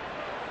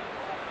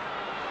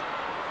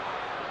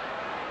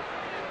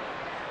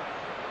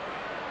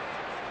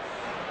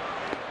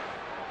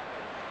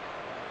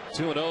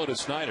 Two and 0 to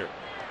Snyder.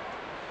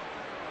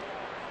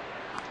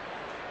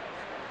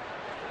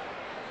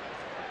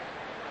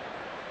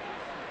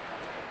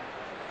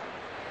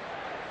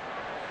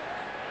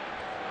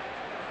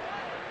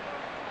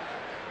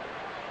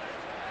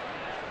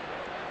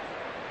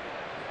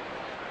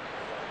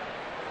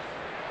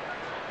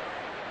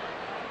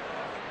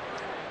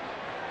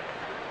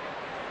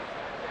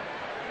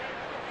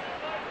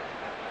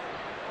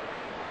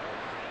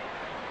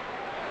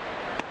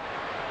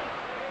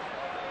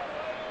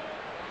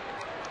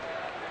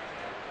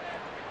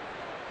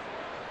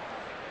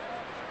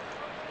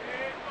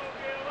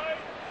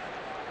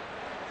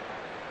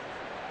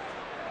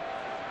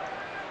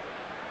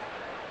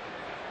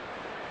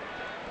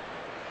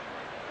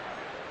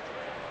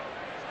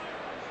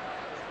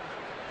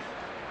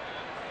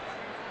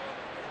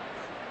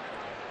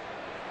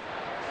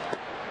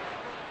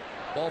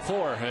 Ball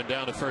 4, and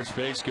down to first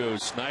base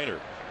goes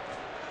Snyder.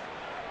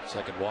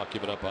 Second walk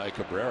given up by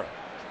Cabrera.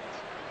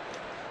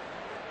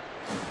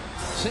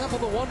 Sample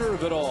the wonder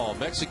of it all.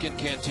 Mexican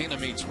Cantina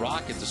meets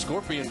rock at the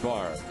Scorpion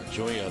Bar.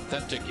 Enjoy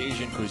authentic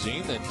Asian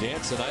cuisine, then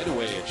dance the night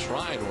away at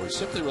Shrine, or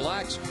simply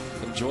relax.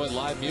 Enjoy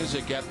live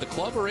music at the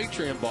club or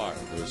atrium bar.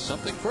 There's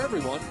something for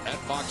everyone at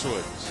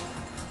Foxwoods.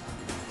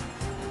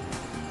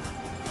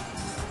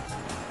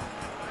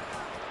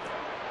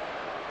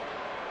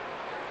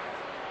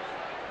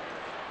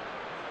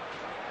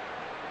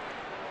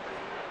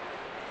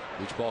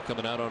 Each ball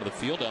coming out onto the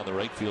field down the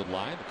right field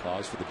line. The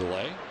cause for the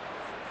delay.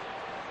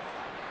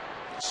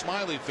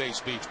 Smiley face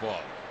beach ball.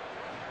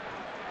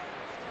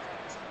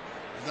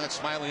 He's not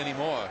smiling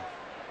anymore.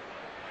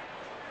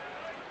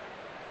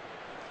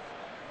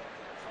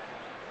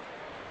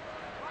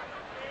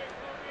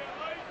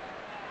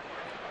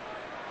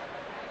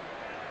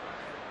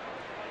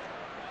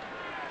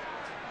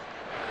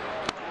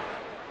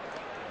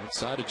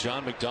 Inside of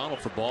John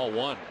McDonald for ball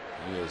 1.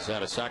 He has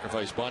had a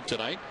sacrifice bunt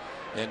tonight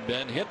and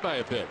been hit by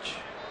a pitch.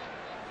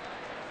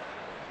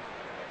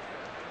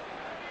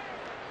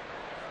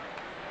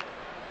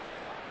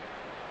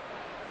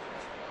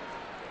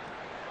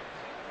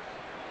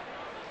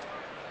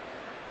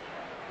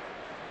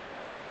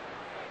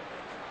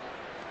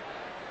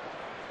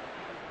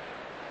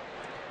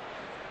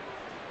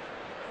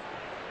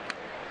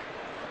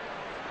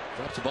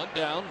 Drops the bunt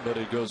down, but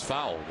it goes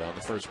foul down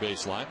the first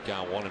base line.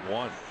 Count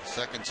 1-1.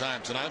 Second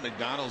time tonight.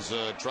 McDonald's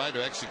tried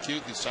to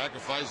execute the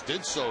sacrifice,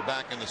 did so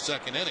back in the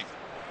second inning.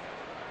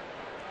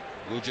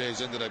 Blue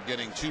Jays ended up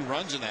getting 2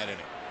 runs in that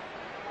inning.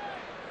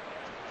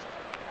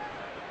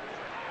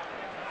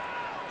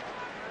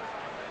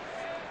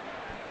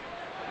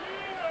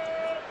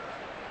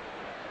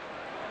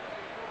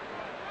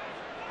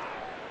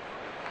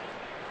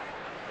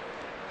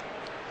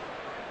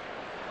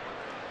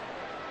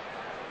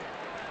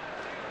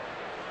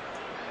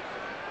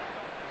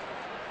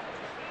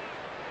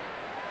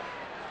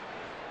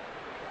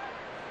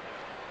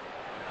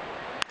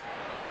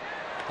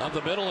 Up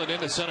the middle and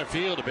into center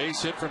field. A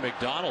base hit for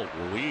McDonald.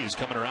 Ruiz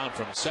coming around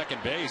from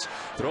second base.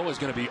 Throw is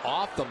going to be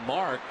off the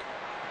mark.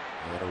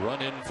 And a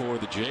run in for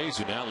the Jays,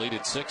 who now lead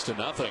it 6-0.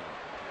 I think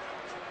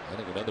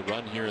another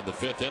run here in the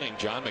 5th inning.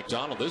 John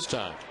McDonald this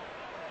time.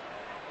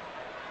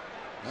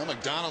 Now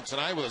McDonald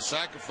tonight with a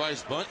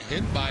sacrifice bunt,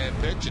 hit by a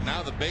pitch, and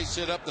now the base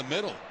hit up the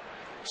middle.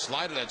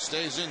 Slider that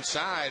stays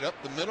inside up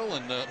the middle,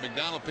 and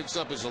McDonald picks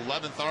up his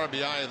 11th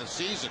RBI of the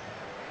season.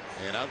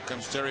 And out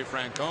comes Terry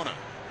Francona.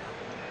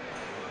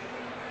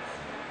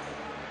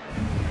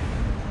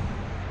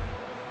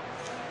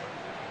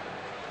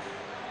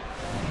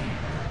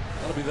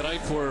 That'll be the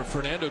night for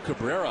Fernando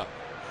Cabrera.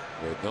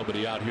 With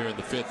nobody out here in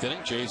the 5th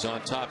inning, Jays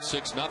on top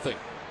 6-0.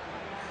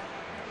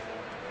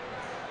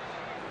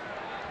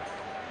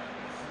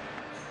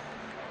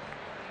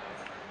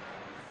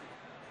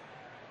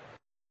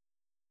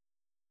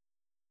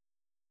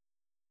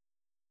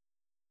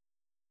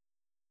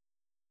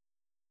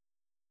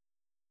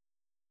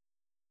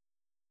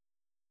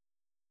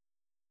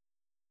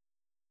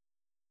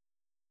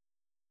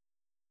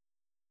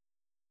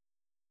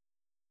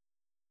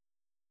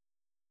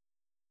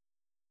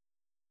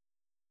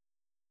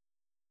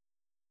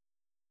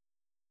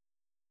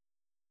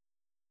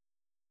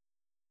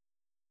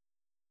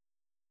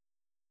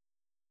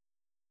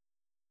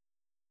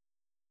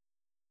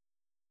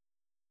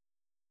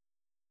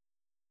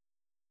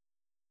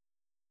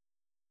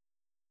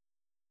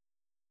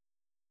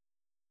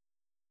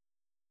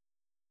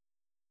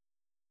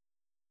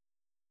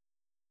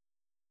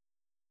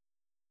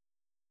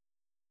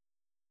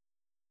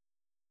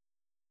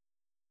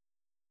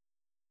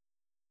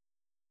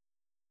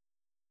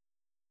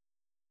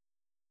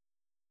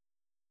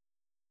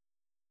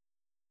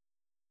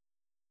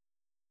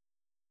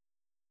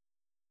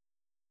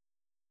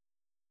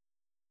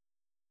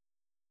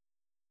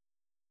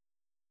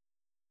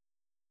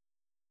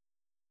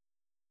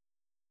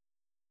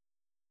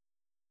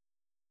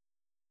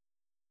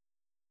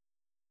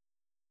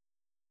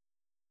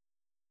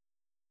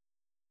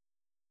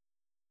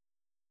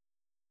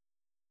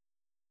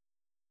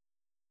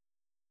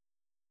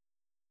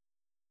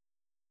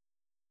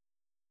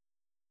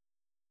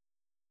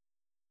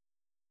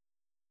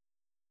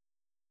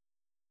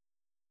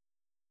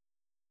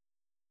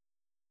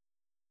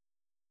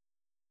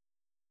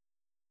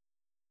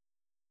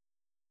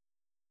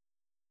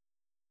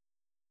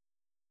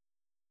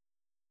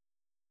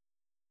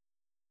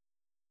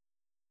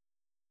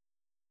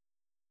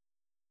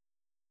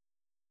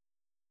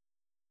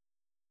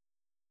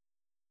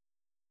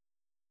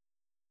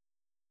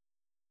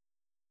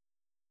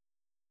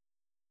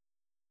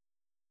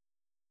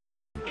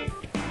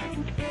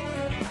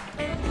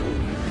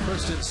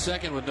 in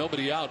second with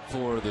nobody out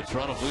for the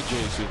Toronto Blue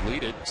Jays, who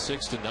lead it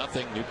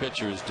 6-0. New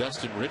pitcher is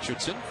Dustin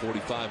Richardson,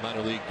 45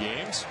 minor league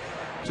games.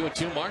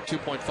 2-2 mark,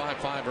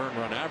 2.55 earned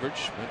run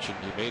average. Mentioned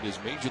he made his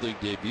major league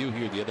debut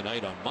here the other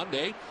night on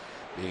Monday,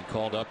 being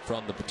called up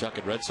from the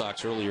Pawtucket Red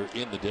Sox earlier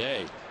in the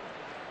day.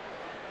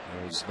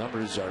 Those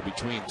numbers are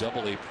between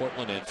AA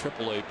Portland and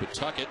AAA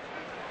Pawtucket.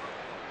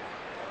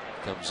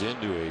 Comes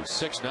into a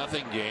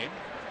 6-0 game.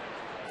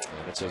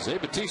 And it's Jose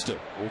Bautista,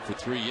 0 for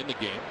 3 in the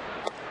game.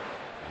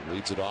 He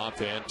leads it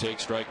off and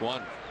takes strike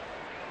one.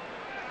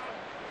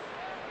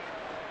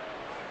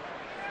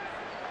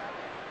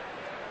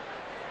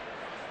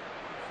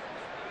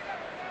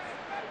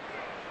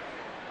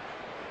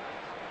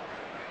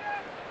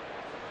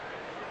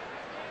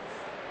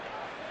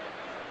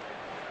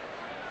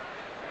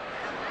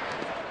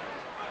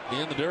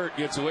 In the dirt,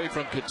 gets away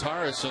from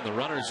Kataris, and the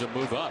runners will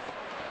move up.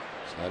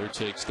 Snyder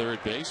takes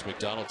third base.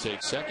 McDonald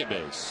takes second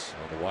base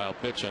on the wild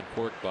pitch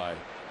uncorked by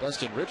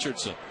Dustin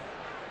Richardson.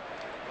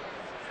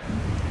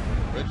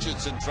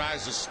 Richardson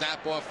tries to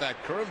snap off that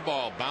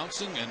curveball,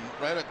 bouncing and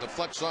right at the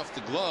flex off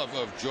the glove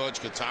of George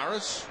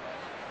Kataris.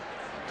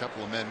 A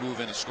couple of men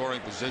move into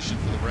scoring position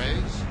for the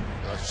Rays.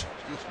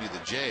 Excuse me,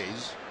 the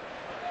Jays.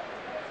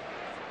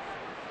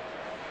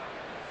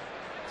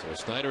 So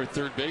Snyder at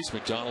third base,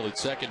 McDonald at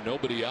second,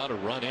 nobody out, a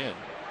run in.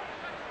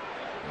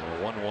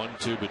 1-1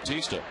 to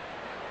Bautista.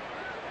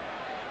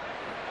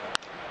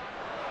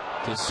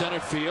 To center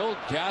field,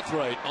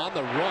 Gathright on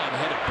the run,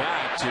 headed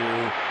back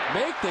to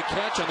make the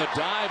catch on the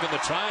dive in the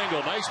triangle.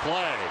 Nice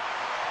play.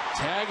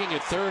 Tagging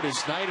at third is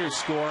Snyder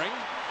scoring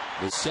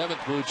the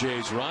 7th Blue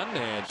Jays run,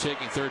 and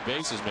taking third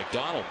base is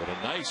McDonald, but a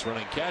nice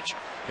running catch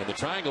in the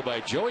triangle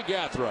by Joey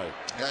Gathright.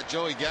 Yeah,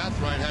 Joey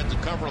Gathright had to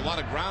cover a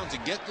lot of ground to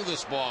get to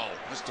this ball,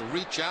 just to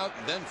reach out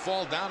and then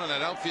fall down on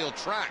that outfield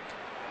track.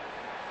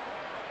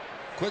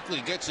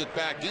 Quickly gets it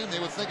back in. They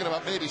were thinking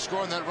about maybe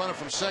scoring that runner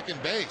from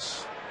second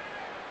base.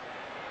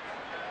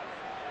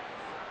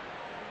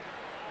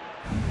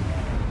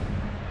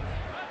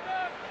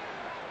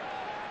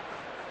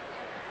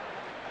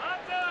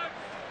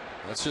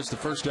 That's just the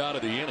first out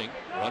of the inning.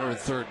 Runner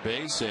at third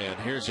base, and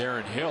here's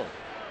Aaron Hill.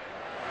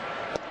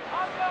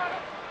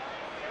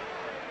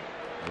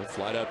 He'll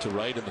flied out to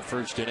right in the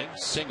first inning,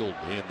 singled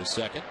in the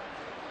second,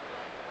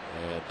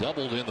 and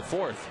doubled in the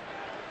fourth.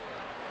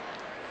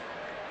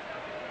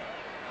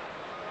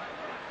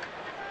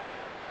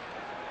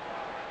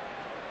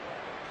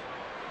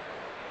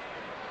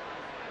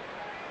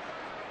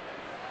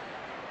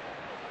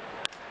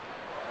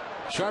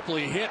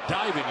 Sharply hit,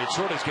 diving at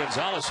short is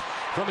Gonzalez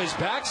from his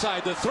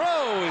backside. The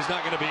throw is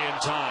not going to be in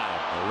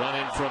time. A run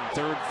in from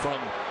third from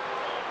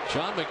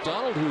John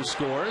McDonald, who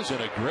scores, and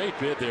a great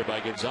bid there by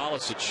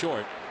Gonzalez at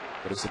short.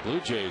 But it's the Blue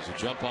Jays who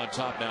jump on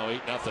top now,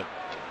 8-0.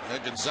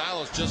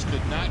 Gonzalez just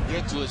could not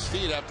get to his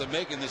feet after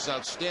making this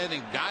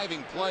outstanding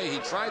diving play. He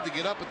tried to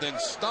get up but then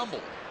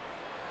stumbled.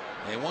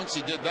 And once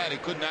he did that, he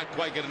could not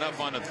quite get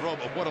enough on the throw.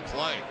 But what a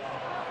play.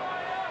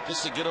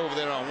 Just to get over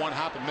there on one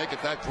hop and make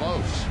it that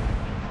close.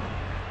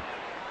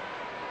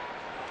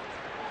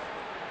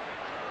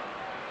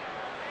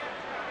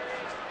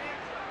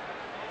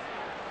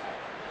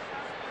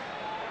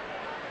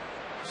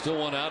 Still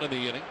one out in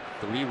the inning.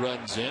 3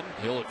 runs in.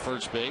 Hill at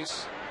first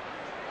base.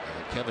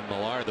 And Kevin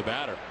Millar, the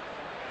batter.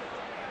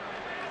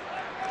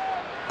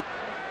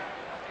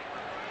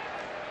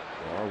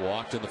 Millar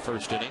walked in the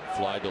first inning.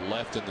 Fly to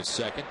left in the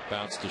second.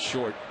 Bounced to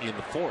short in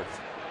the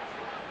fourth.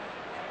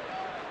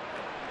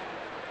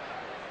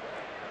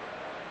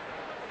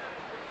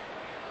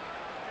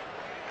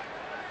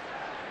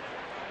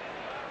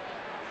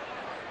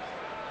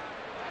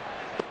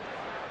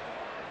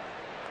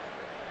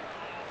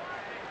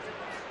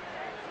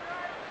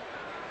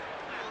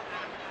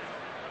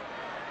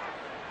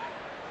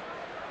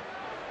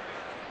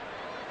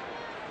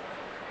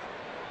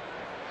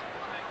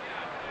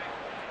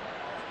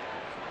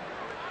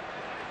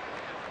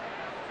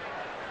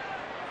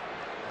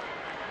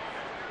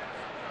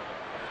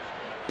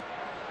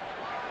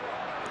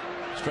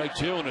 Strike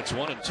 2, and it's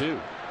 1-2.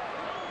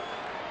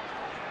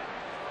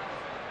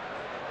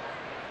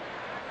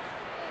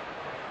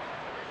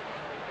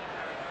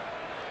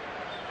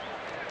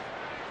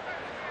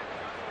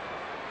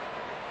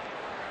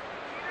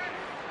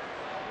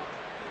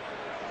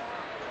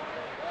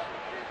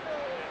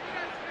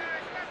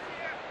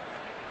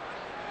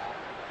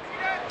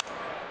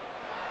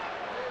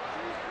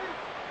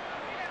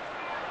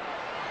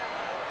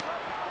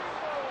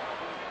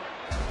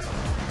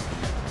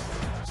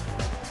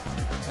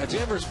 At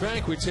Danvers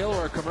Bank, we tailor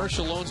our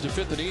commercial loans to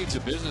fit the needs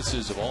of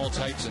businesses of all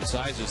types and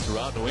sizes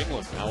throughout New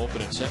England. Now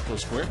open in Central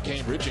Square,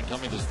 Cambridge, and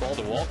coming this fall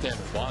to Waltham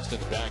and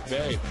Boston's Back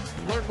Bay.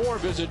 Learn more,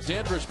 visit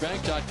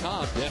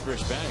danversbank.com.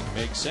 Danvers Bank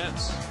makes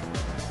sense.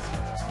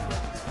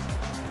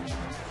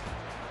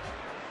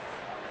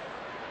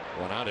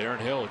 One out, Aaron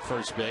Hill at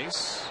first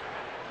base.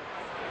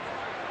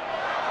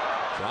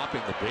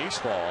 Dropping the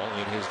baseball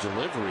in his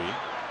delivery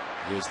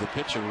is the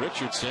pitcher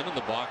Richardson, and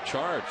the balk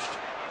charged.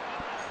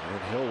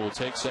 Aaron Hill will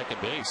take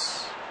second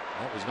base.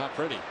 That was not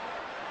pretty.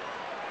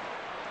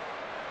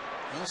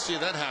 You don't see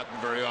that happen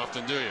very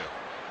often, do you?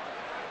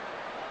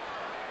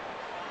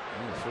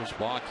 First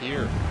block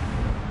here.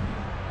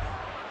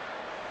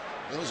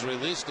 Bills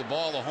released the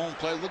ball. The home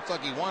plate looked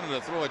like he wanted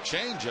to throw a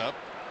changeup,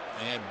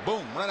 and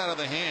boom, right out of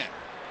the hand.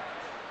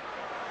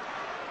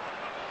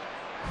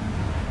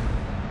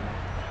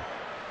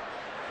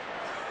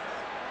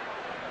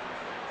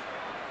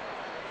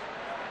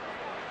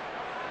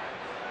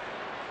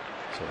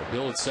 So the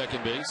Bill at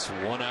second base,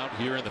 one out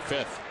here in the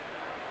fifth.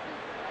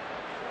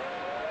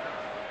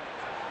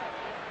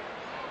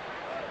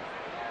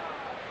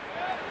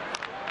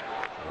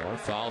 Moore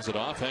fouls it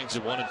off, hangs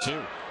it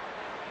 1-2.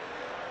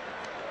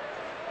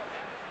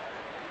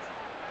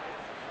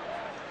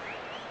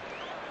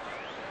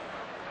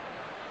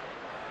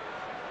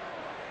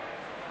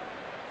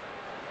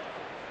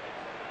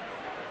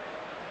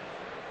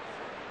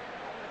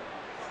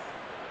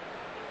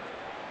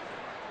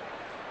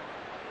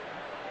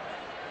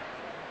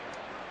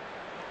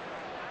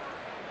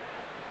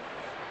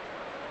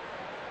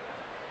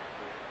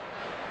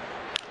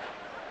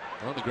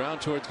 On the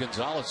ground towards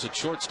Gonzalez at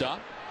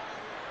shortstop.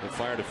 They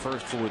fired at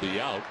first for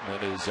the out.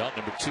 That is out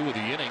number 2 of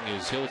the inning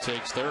as Hill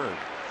takes third.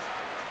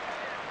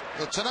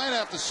 Well, tonight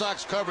after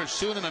Sox coverage,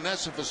 tune in on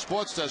SFA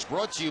Sports Desk,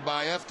 brought to you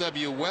by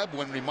FW Webb.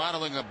 When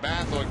remodeling a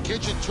bath or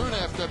kitchen, turn to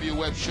FW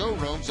Webb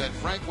showrooms at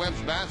Frank Webb's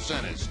Bath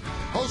Centers.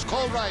 Host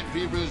Cole Wright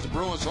previews the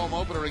Bruins home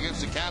opener against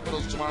the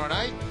Capitals tomorrow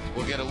night.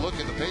 We'll get a look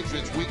at the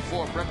Patriots' Week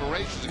 4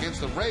 preparations against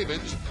the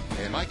Ravens.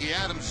 And Mikey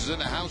Adams is in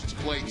the house to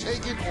play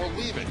Take It or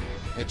Leave It.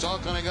 It's all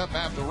coming up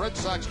after Red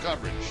Sox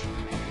coverage.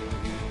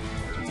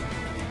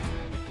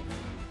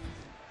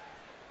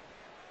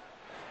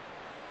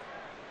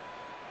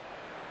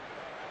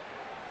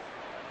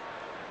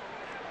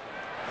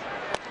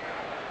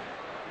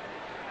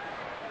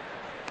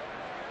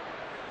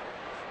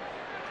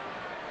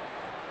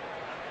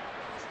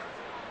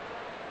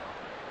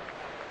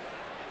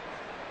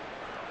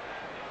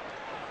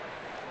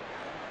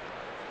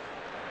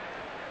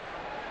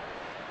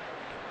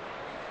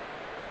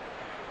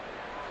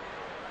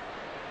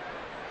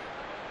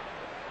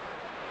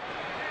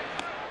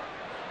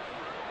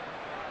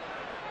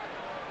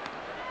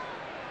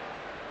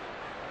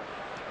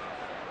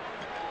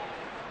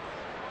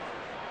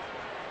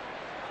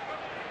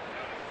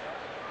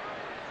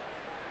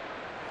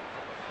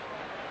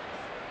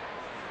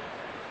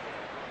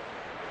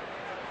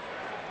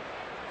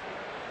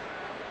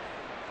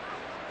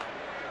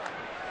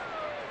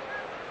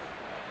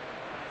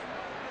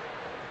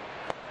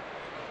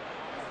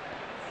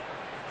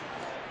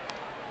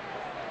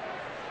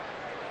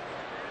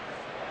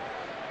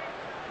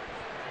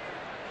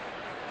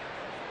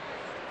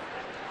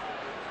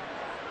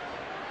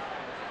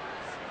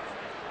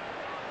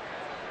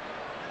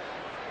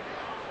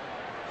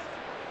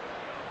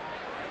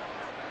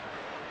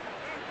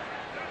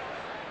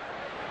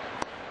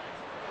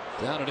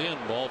 Down and in,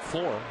 ball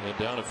 4, and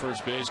down at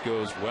first base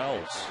goes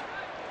Wells.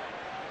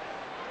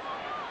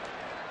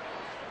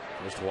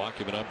 First walk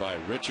given up by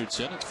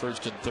Richardson. It's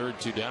first and third,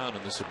 2 down,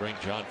 and this will bring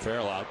John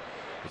Farrell out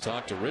to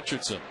talk to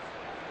Richardson.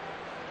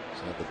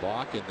 So the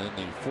balk and then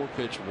the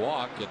 4-pitch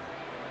walk, and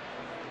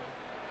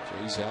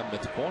Jays have him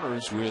at the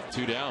corners with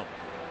 2 down.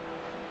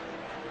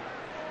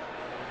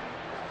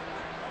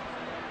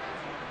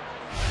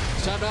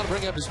 It's time now to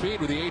bring up to speed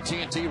with the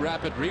AT&T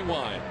Rapid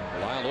Rewind.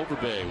 Lyle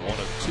Overbay, one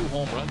of 2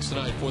 home runs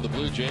tonight for the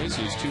Blue Jays.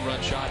 His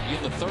 2-run shot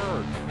in the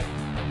third.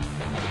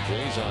 The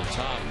Jays on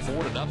top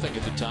 4-0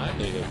 at the time.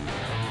 They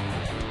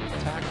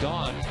have tacked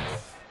on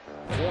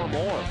 4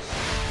 more.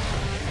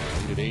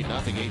 Lead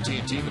at 8-0.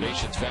 AT&T, the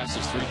nation's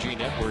fastest 3G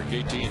network.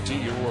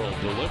 AT&T, your world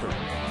delivered.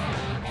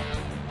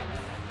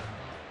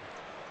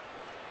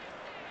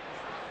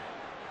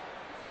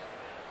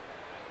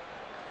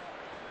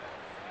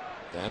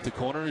 At the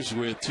corners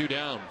with 2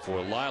 down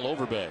for Lyle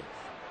Overbay.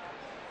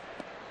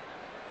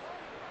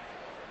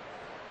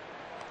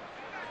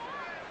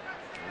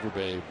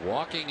 Overbay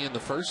walking in the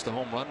first, the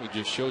home run we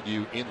just showed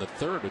you in the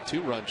third, a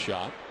 2-run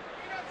shot,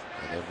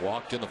 and then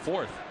walked in the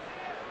fourth.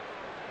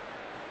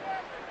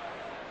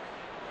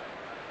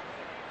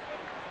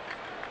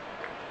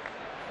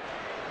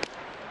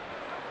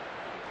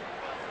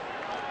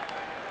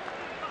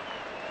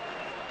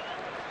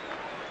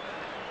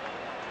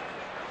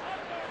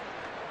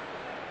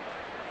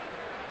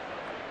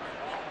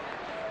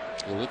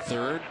 At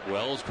third,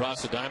 Wells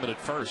crossed the diamond at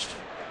first.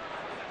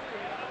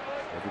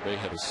 Overbay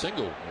had a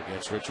single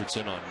against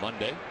Richardson on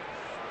Monday.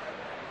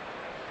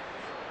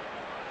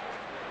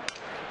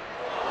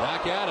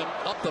 Back at him,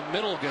 up the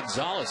middle.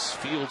 Gonzalez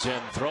fields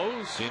and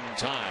throws in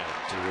time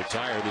to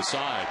retire the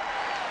side.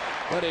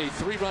 But a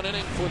 3-run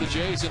inning for the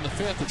Jays in the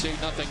fifth. It's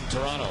 8-0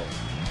 Toronto.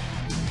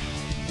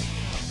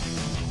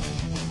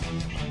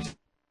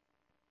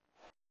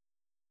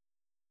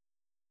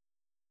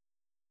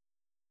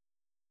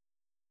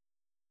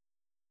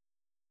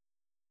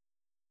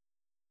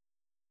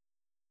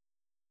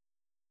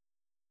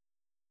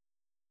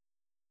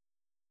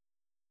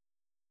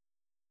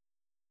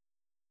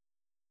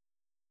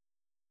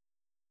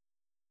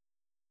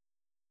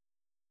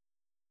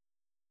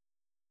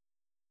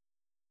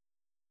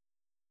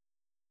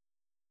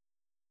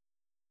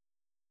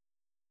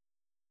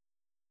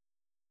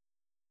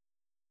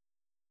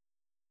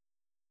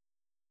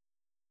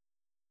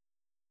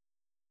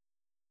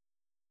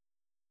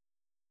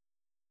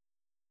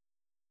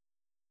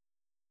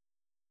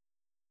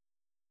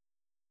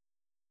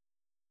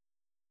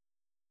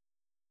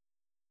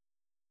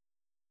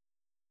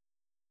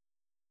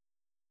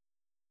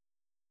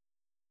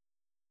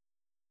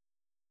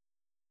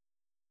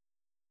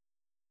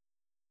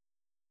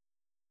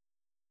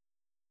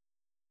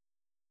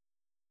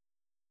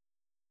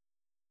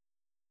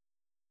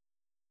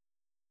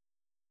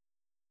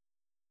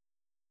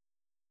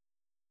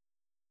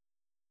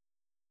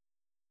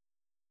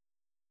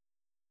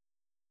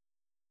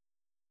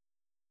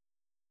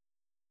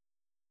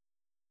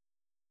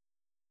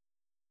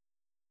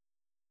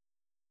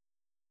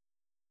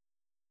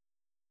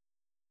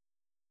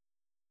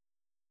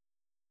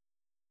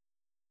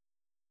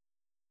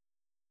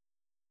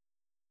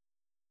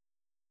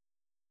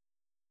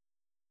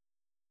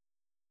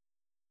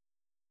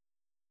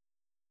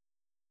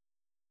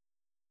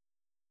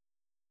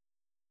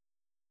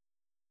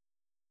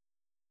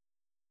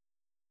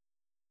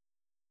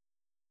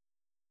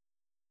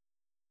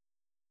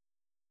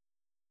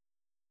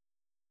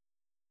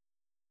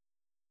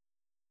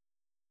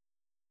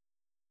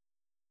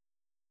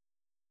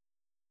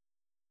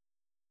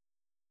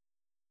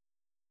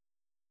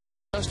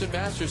 Justin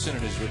Masterson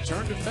and his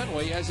return to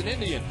Fenway as an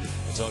Indian.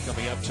 It's all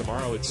coming up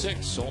tomorrow at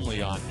 6,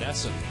 only on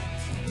NESN.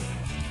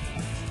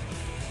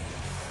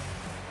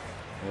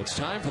 It's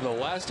time for the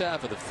last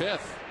half of the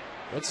 5th.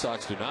 Red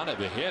Sox do not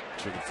have a hit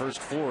through the first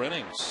 4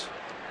 innings.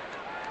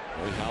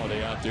 Roy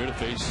Halladay out there to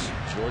face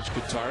George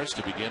Kottaras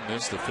to begin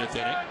this, the 5th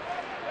inning.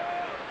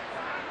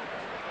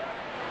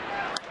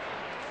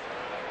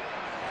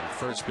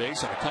 First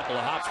base on a couple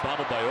of hops,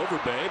 bobbled by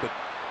Overbay, but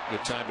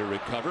good time to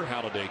recover.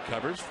 Halladay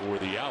covers for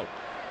the out.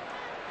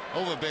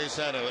 Overbay's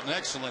had an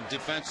excellent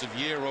defensive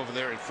year over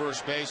there at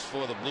first base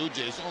for the Blue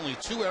Jays. Only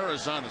 2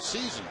 errors on the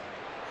season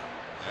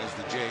as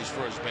the Jays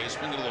first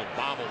baseman. Did a little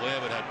bobble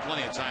there, but had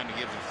plenty of time to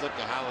give the flip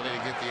to Halladay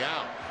to get the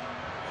out.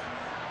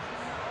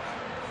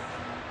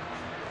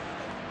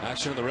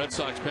 Action in the Red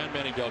Sox pen.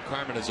 Manny Del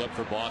Carmen is up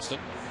for Boston.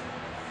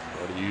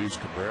 Going to use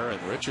Cabrera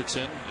and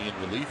Richardson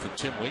in relief of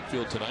Tim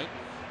Wakefield tonight.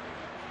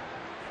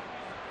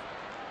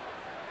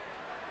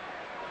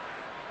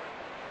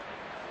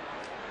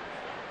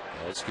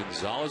 Alex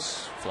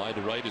Gonzalez fly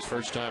to right his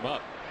first time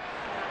up.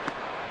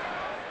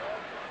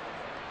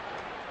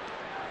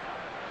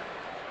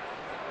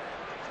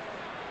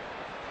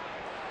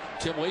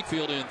 Tim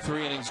Wakefield in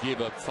 3 innings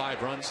gave up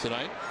 5 runs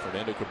tonight.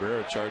 Fernando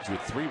Cabrera charged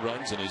with 3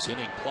 runs in his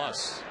inning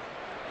plus.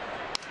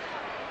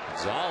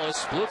 Gonzalez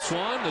splits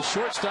one. The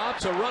shortstop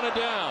to run it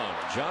down.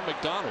 John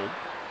McDonald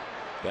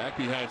back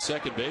behind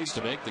second base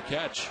to make the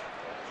catch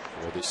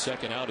for the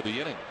second out of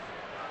the inning.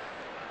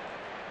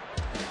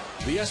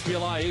 The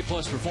SBLI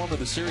A-plus performer of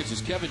the series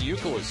is Kevin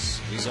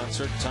Youkilis. These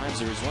uncertain times,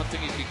 there is one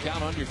thing you can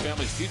count on: your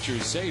family's future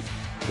is safe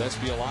with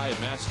SBLI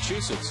of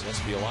Massachusetts.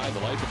 SBLI, the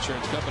life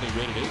insurance company,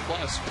 rated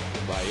A-plus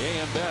by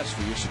AM Best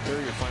for your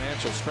superior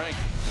financial strength.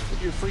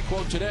 Get your free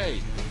quote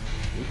today.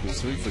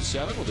 Youkilis 3 for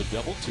 7 with a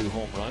double, 2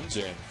 home runs,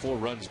 and 4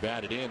 runs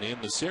batted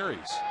in the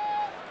series.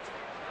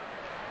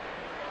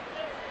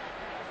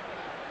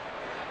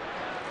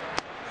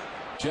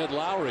 Jed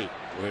Lowry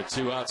with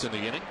 2 outs in the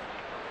inning.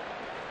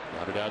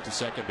 Routed out to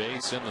second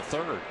base in the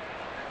 3rd.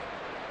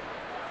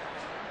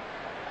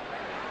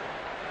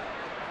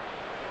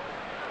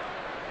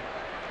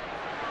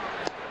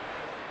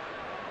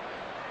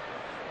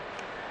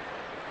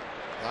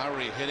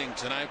 Lowry hitting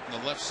tonight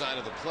from the left side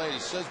of the plate. He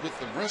says with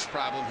the wrist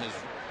problem, he's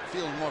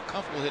feeling more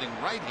comfortable hitting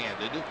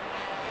right-handed.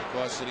 Of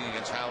course, sitting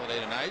against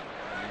Halladay tonight,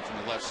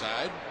 from the left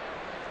side.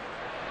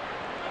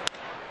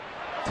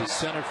 To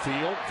center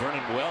field,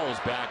 Vernon Wells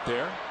back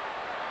there.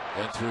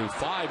 And through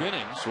 5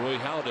 innings, Roy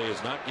Halladay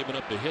has not given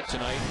up a hit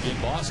tonight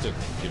in Boston.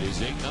 It is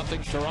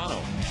 8-0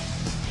 Toronto.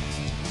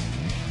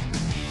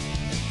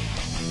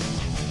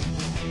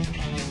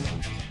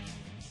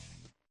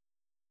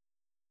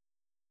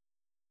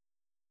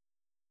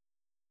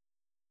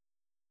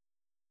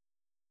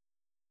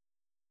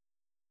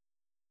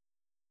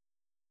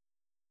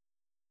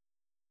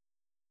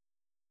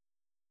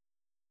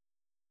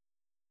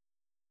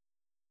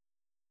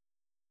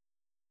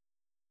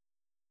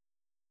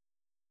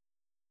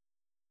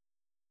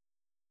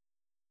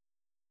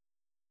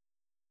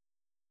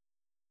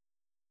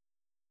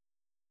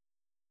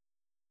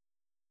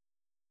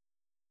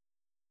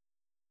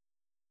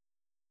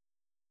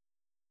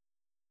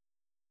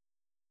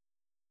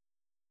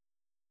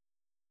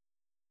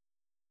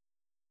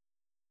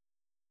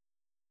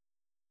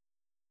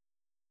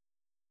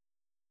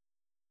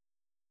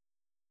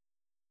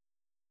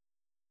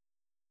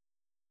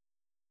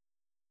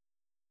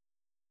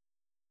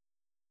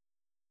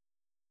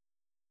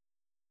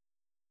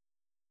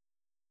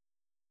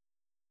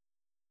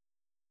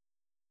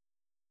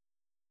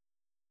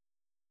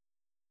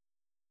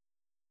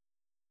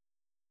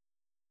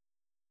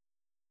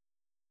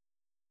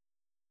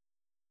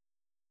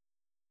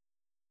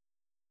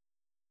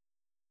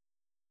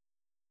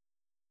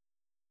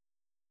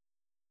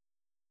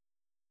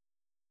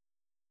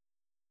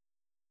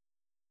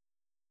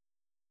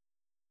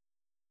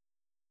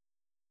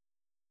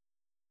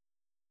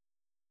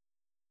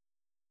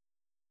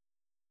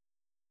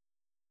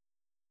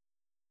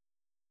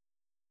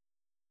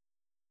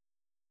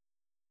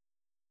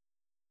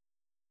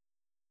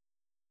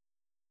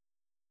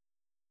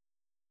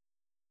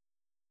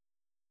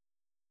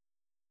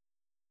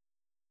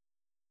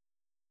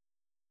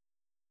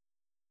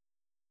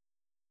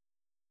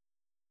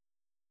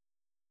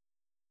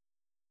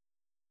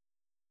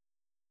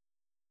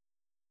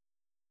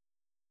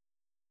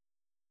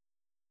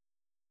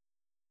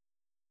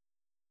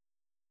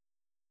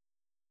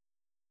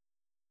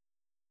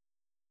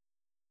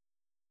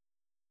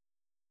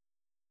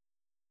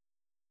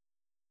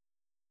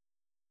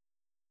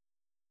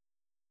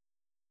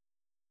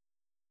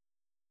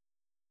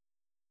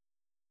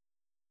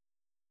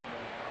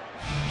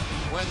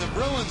 When the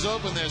Bruins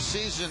open their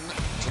season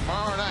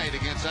tomorrow night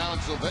against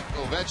Alex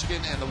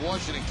Ovechkin and the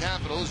Washington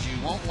Capitals, you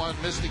won't want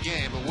to miss the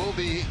game. But we'll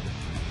be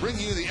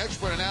bringing you the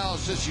expert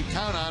analysis you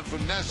count on from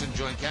NESN.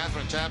 Join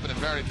Catherine Tappan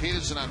and Barry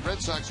Peterson on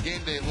Red Sox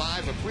Game Day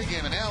Live, a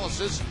pregame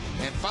analysis,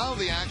 and follow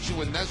the action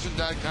with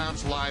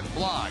NESN.com's live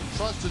blog.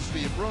 Trust us for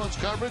your Bruins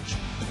coverage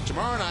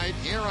tomorrow night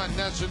here on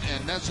NESN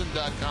and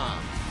NESN.com.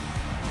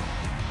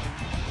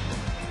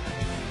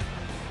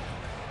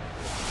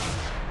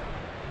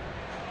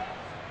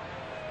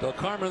 Del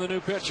Carmen, the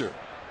new pitcher.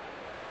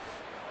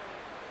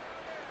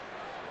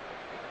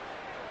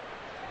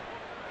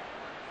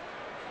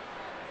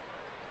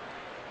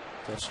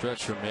 Tough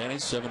stretch for Manny.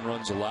 7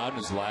 runs allowed in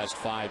his last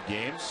 5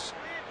 games.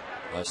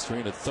 Last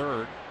 3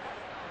 1/3.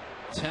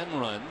 10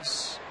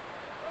 runs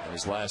in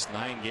his last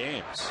 9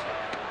 games.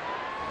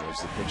 There's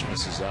the pitch,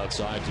 misses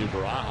outside to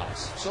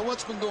Barajas. So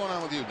what's been going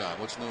on with you, Don?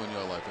 What's new in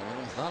your life?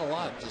 Not a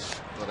lot. Just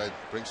thought I'd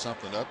bring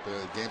something up.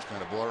 The game's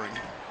kind of boring.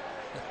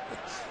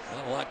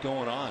 Not a lot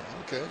going on.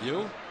 Okay.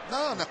 You?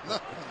 No,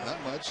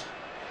 not much.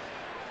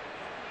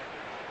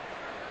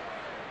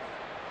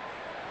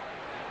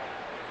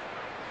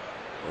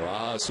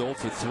 Barajas 0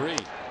 for 3.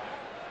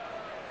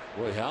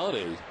 Boy,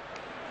 Halladay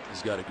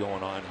has got it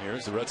going on here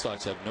as the Red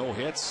Sox have no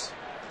hits.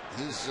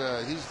 He's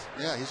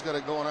got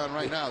it going on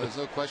right now. There's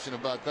no question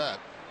about that.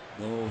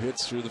 No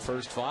hits through the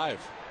first 5.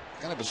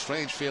 Kind of a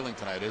strange feeling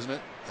tonight, isn't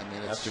it? I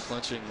mean, it's, after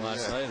clinching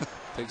last night, it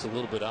takes a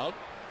little bit out.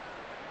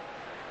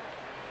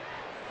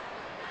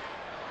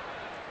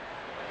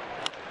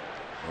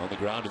 On the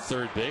ground at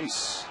third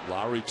base,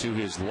 Lowry to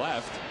his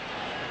left.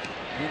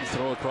 Didn't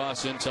throw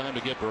across in time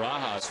to get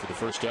Barajas for the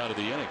first out of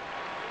the inning.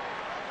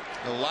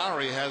 Now,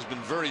 Lowry has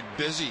been very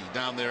busy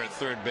down there at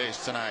third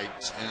base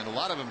tonight, and a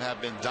lot of them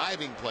have been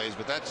diving plays,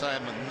 but that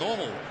time a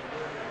normal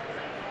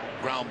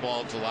ground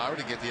ball to Lowry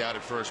to get the out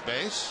at first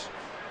base.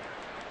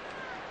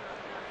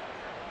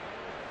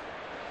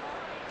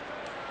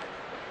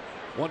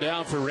 One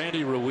down for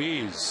Randy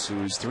Ruiz,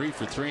 who's 3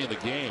 for 3 in the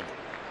game.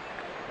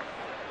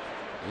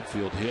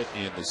 Infield hit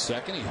in the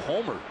second. He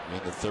homered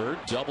in the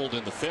third, doubled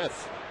in the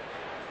fifth.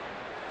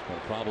 No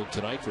problem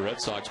tonight for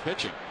Red Sox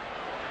pitching.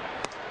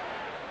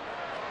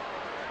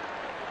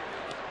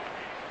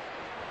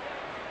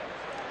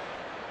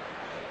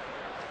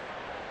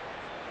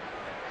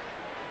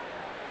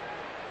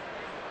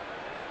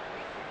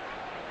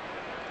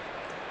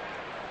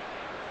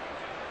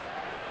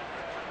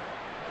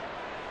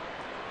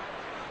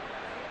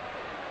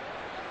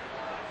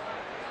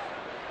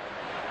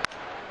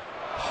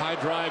 High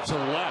drive to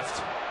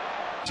left,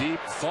 deep,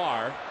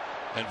 far,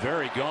 and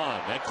very gone.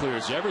 That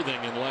clears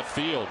everything in left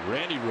field.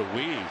 Randy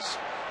Ruiz,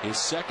 his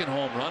second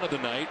home run of the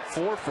night,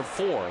 4 for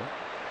 4.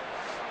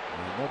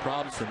 And no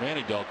problem for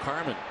Manny Del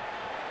Carmen.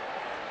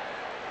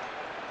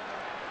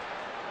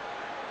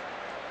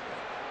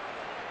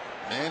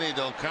 Manny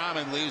Del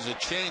Carmen leaves a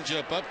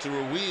changeup up to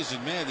Ruiz,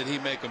 and man, did he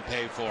make him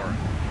pay for it.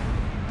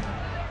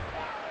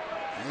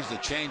 Here's the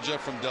changeup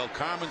from Del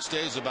Carmen,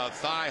 stays about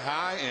thigh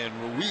high,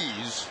 and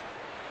Ruiz,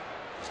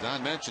 as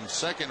Don mentioned,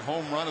 second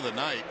home run of the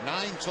night.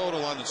 9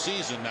 total on the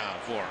season now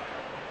for him.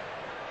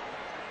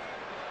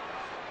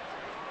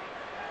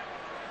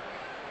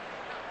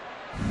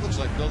 Looks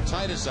like Bill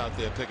Titus out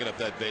there picking up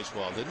that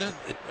baseball, didn't it?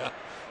 Yeah,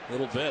 a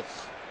little bit.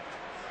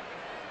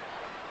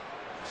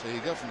 So he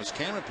got from his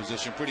camera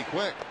position pretty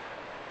quick.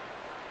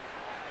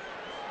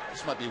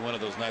 This might be one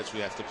of those nights we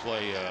have to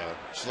play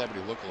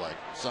celebrity lookalike.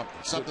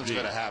 Something's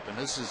going to happen.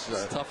 This is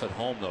it's tough at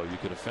home, though. You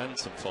could offend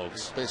some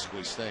folks.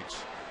 Basically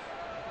stinks.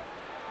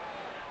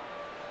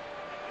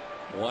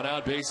 1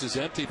 out, base is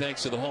empty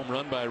thanks to the home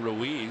run by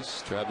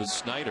Ruiz. Travis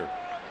Snyder.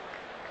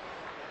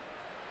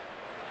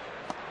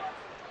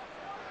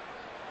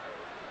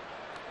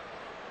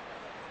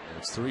 And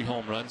it's 3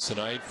 home runs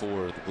tonight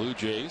for the Blue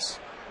Jays.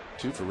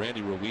 2 for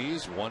Randy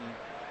Ruiz, 1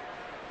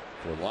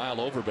 for Lyle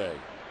Overbay.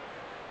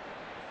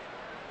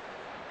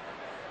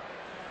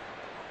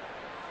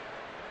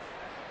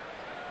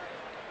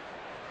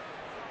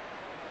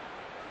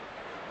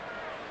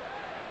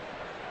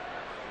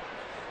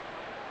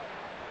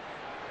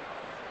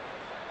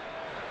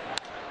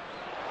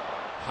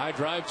 High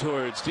drive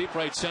towards deep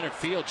right center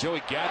field.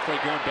 Joey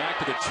Gathright going back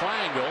to the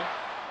triangle.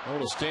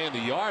 Able to stay in the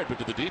yard, but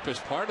to the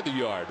deepest part of the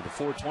yard, the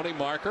 420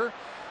 marker.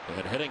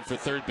 And heading for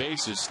third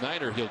base is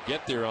Snyder. He'll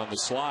get there on the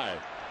slide.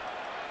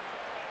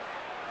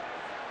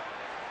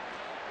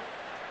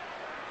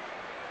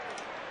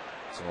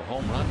 So a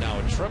home run, now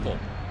a triple.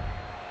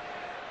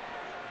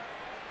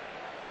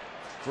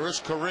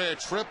 First career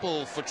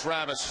triple for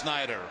Travis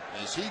Snyder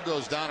as he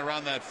goes down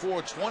around that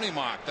 420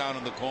 mark down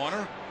in the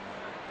corner.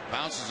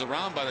 Bounces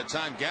around. By the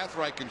time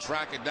Gathright can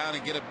track it down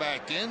and get it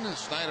back in,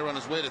 Snyder on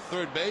his way to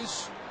third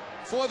base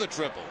for the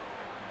triple.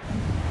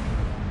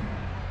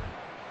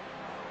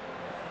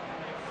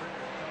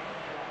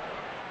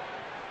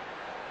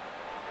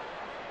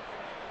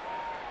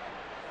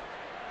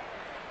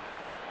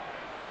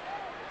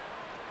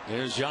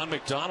 There's John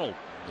McDonald.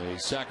 A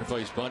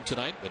sacrifice bunt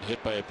tonight, but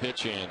hit by a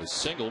pitch and a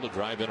single to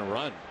drive in a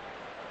run.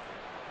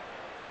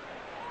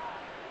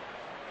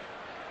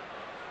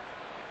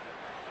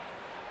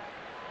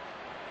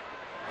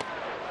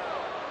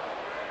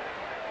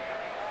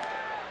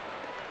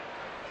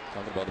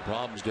 Talking about the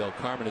problems Del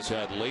Carmen has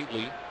had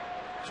lately.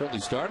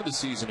 Certainly started the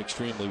season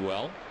extremely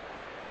well.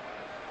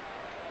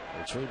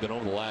 It's really been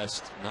over the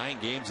last 9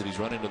 games that he's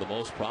run into the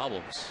most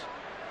problems.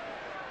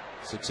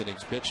 6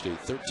 innings pitched, a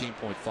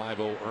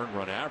 13.50 earned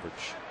run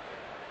average.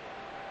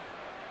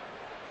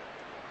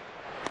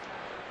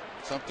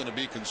 Something to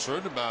be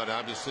concerned about,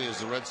 obviously,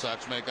 as the Red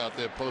Sox make out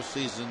their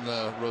postseason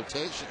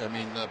rotation.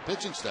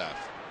 Pitching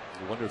staff.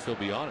 I wonder if he'll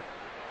be on it.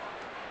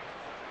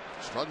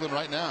 Struggling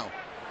right now.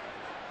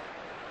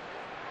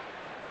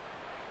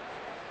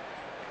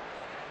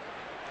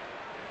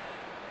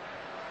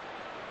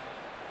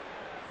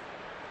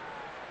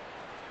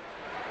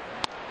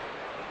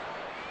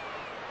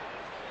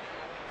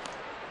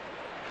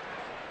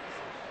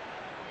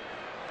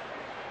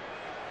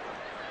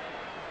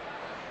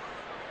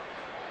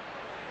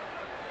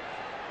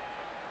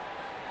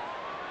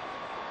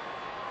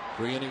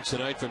 Three innings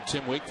tonight from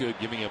Tim Wakefield,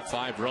 giving up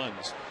 5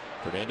 runs.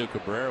 Fernando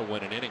Cabrera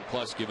went an inning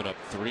plus, giving up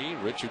 3.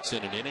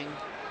 Richardson an inning,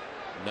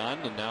 none,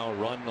 and now a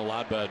run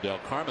allowed by Del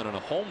Carmen on a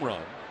home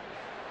run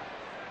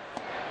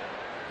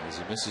as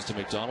he misses to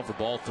McDonald for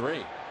ball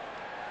 3.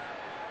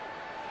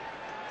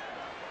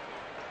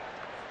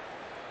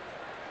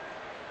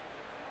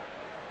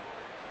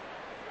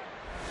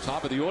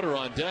 Top of the order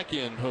on deck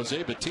in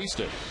Jose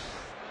Bautista.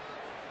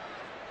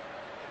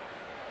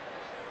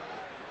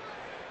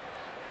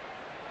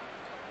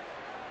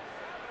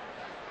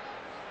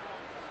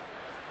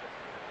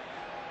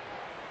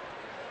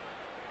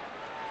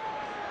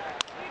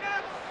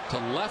 To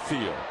left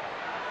field,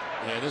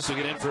 and this will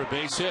get in for a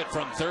base hit.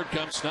 From third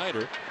comes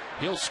Snyder.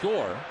 He'll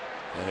score,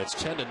 and it's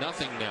 10-0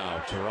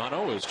 now.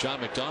 Toronto, as John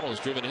McDonald has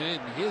driven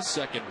in his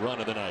second run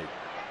of the night.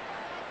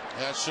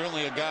 That's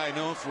certainly a guy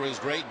known for his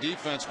great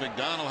defense.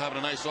 McDonald having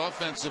a nice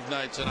offensive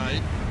night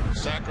tonight.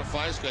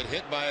 Sacrifice, got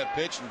hit by a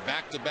pitch, and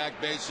back-to-back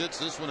base hits.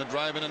 This one to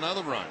drive in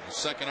another run. His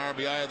second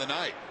RBI of the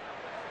night.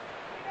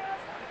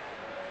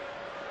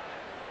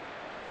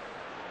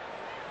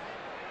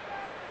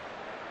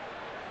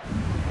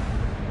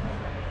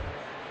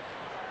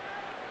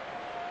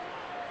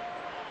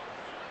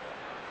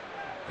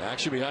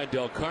 Action behind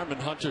Del Carmen.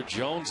 Hunter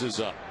Jones is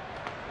up.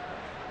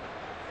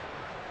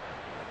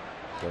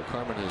 Del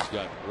Carmen has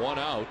got 1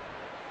 out.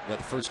 Got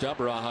the first out.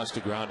 Barajas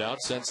to ground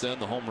out. Since then,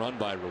 the home run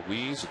by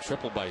Ruiz, a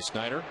triple by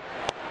Snyder.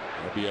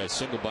 That'll be a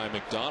single by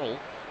McDonald.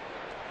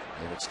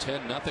 And it's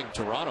 10-0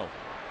 Toronto.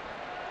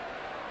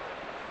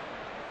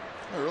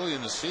 Early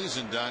in the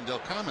season, Don, Del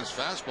Carmen's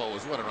fastball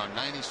was around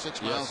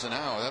 96 miles an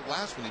hour. That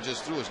last one he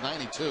just threw was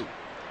 92.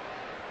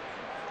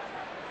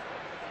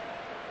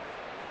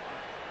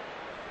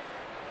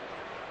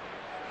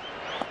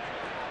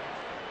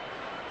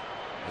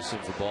 Listen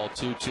for ball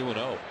 2,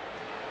 2-0.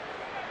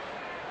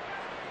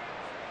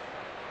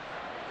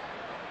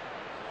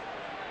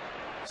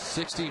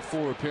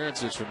 "64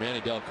 appearances for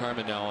Manny Del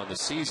Carmen now on the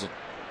season.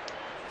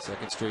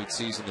 Second straight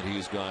season that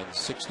he's gone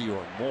 60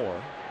 or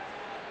more.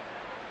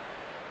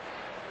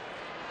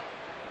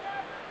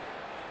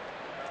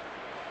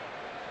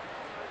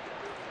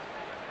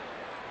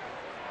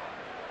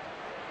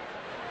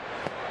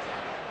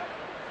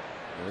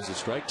 There's a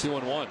strike,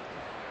 2-1.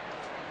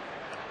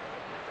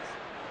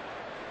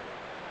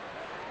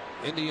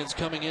 Indians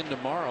coming in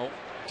tomorrow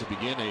to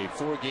begin a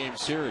 4-game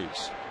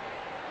series.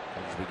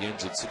 It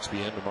begins at 6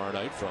 p.m. tomorrow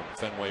night from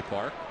Fenway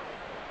Park.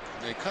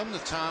 They come to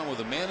town with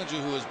a manager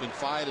who has been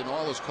fired in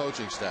all his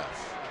coaching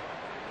staff.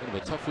 Kind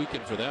of a tough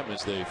weekend for them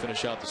as they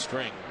finish out the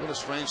string. What a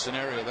strange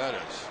scenario that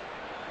is.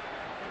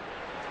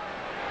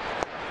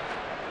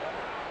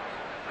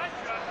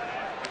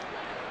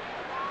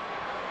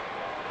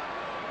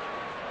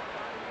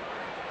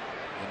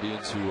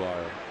 Indians, who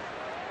are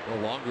no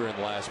longer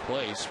in last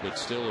place, but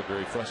still a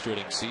very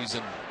frustrating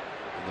season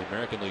in the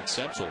American League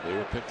Central. They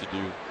were picked to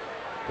do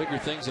bigger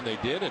things than they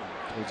did, and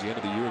towards the end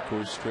of the year, of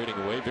course, trading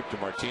away Victor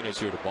Martinez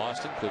here to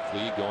Boston. Cliff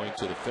Lee going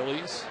to the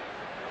Phillies.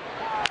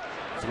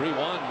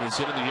 3-1 is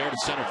hit in the air to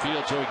center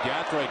field. Joey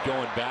Gathright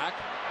going back.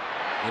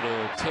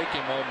 It'll take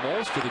him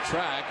almost to the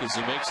track as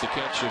he makes the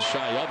catch just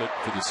shy of it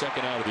for the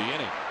second out of the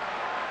inning.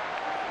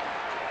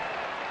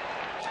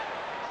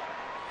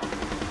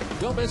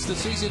 Don't miss the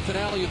season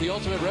finale of the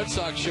Ultimate Red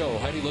Sox Show.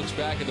 Heidi looks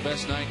back at the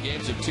best 9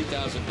 games of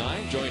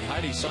 2009. Join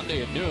Heidi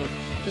Sunday at noon,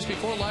 just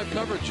before live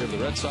coverage of the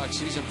Red Sox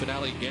season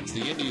finale against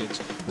the Indians,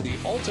 for the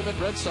Ultimate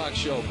Red Sox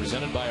Show,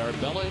 presented by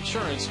Arbella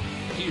Insurance,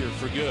 here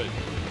for good.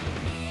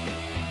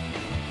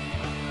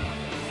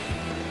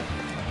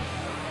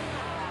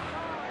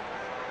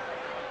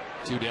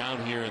 Two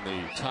down here in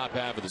the top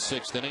half of the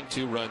 6th inning.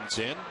 2 runs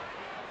in.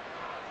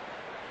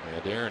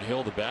 And Aaron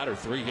Hill, the batter,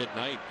 3-hit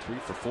night, 3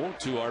 for 4,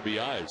 2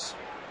 RBIs.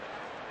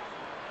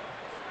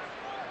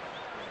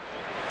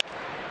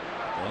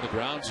 On the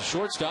ground to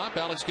shortstop.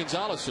 Alex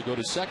Gonzalez will go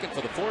to second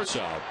for the force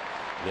out.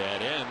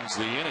 That ends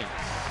the inning.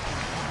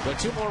 But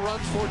 2 more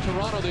runs for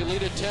Toronto. They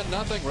lead at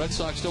 10-0. Red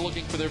Sox still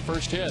looking for their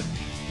first hit.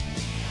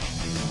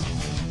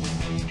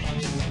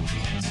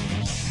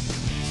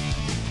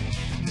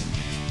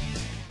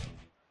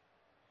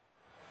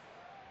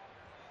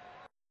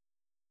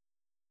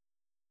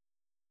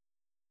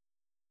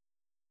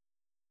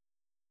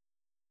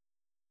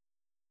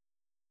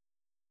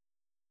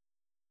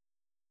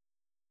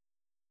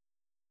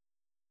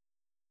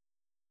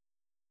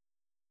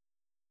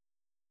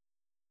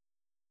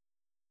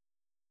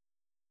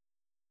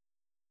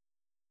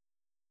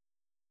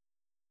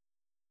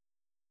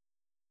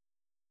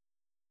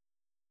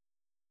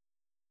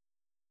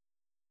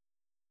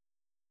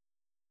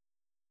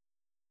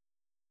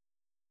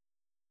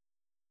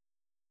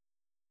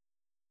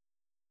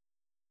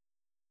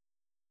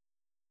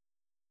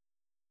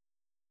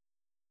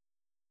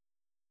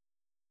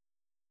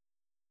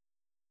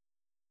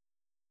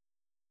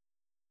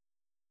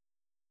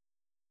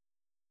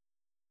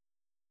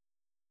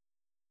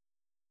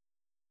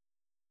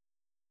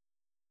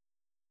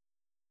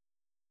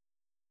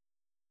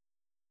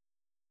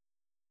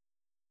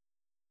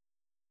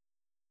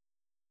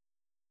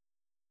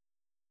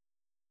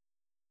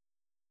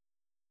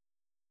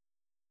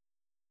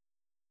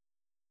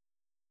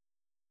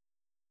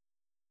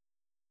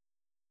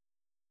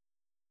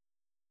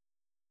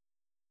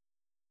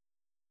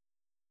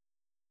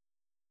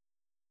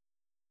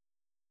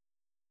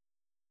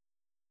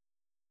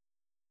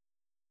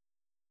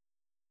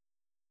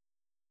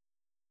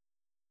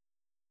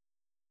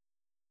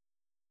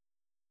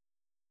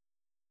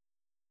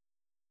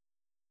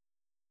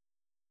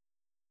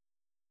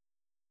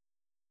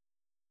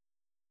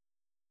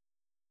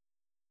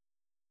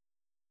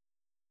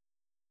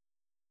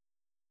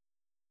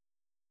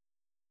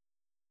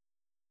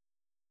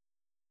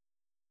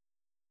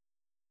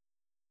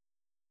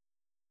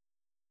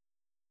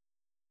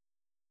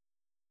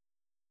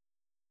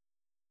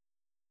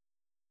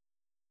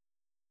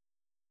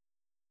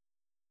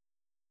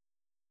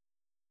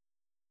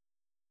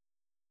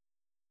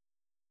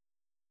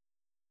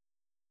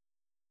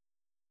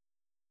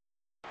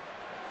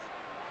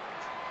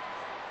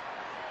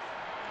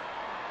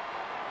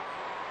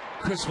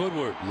 Chris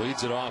Woodward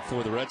leads it off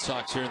for the Red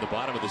Sox here in the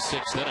bottom of the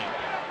 6th inning.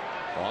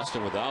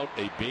 Boston without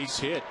a base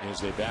hit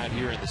as they bat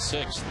here in the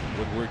 6th.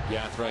 Woodward,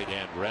 Gathright,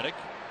 and Reddick.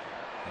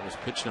 That was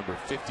pitch number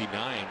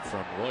 59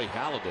 from Roy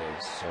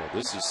Halladay. So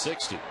this is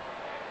 60.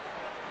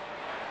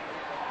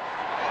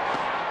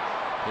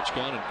 Pitch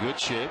gun in good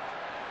shape.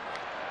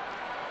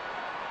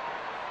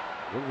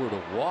 Woodward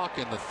a walk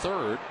in the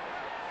 3rd.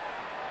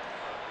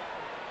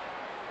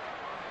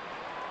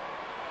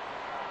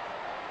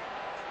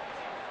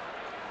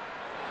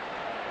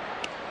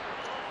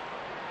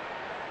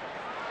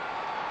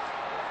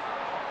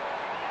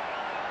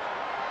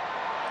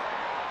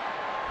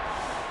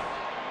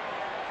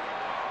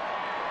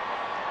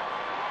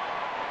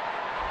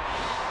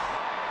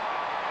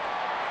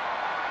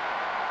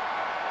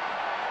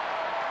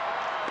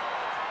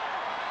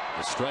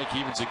 The strike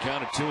evens the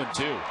count at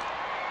 2-2.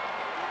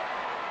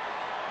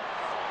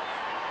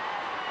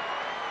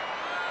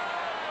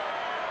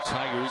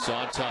 Tigers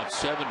on top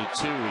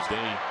 7-2 as they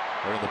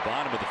are in the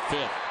bottom of the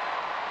 5th.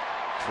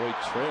 Detroit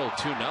trailed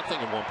 2-0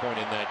 at one point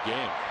in that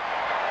game.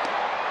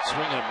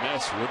 Swing and a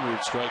miss.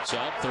 Woodward strikes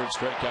out. 3rd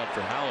strikeout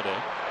for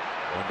Halladay.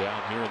 One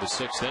down here in the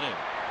 6th inning.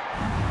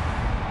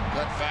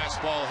 Cut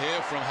fastball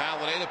here from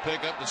Halladay to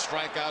pick up the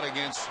strikeout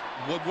against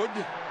Woodward.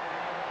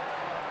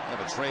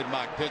 Have a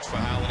trademark pitch for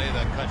Halladay,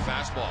 that cut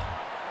fastball.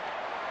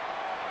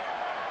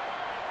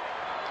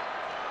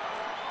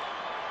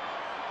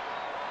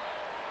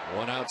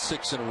 One out,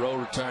 6 in a row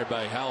retired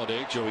by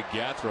Halladay. Joey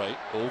Gathright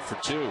 0 for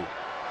 2.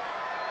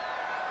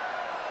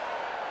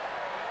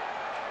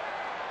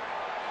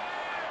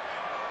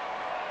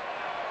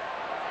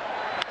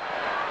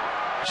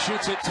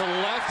 Shoots it to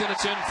left and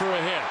it's in for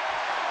a hit.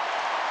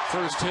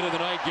 First hit of the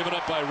night given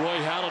up by Roy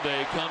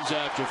Halladay comes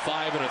after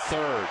 5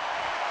 1/3.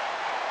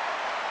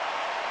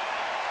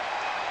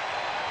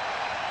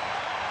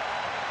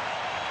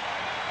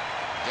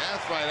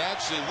 Gathright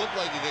actually looked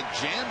like he got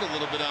jammed a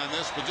little bit on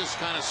this, but just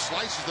kind of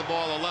slices the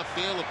ball to left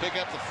field to pick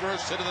up the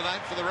first hit of the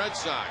night for the Red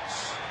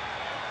Sox.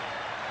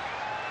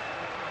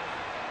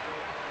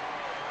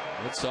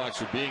 Red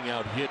Sox are being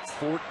out hit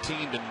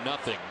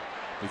 14-0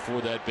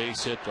 before that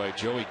base hit by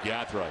Joey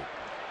Gathright.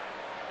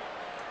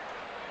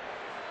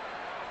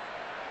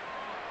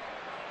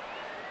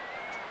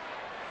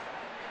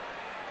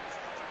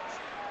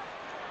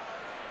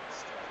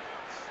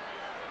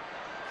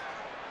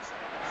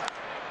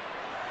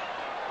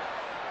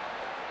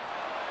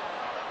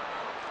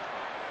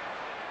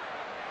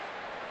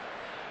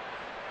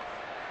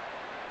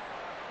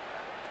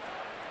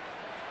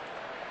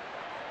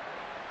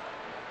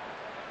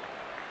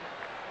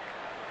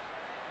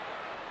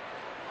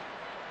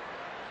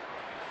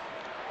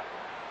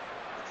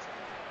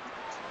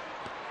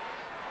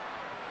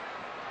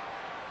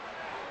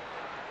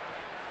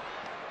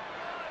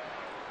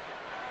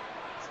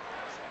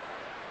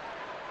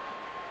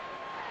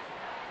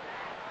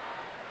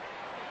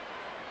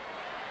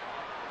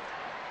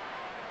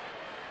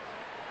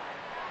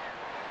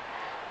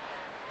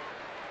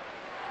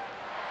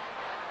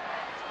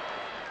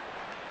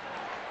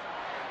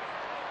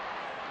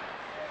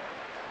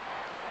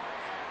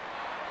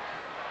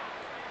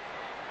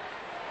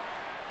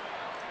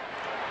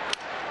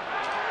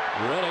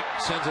 Reddick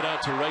sends it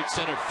out to right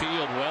center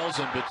field. Wells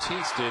and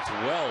Batista. It's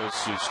Wells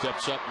who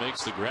steps up,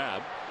 makes the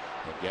grab.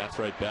 And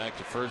Gathright back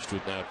to first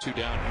with now 2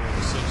 down here in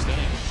the 6th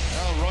inning.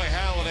 Well, Roy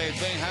Halladay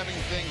having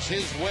things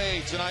his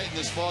way tonight in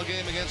this ball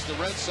game against the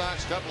Red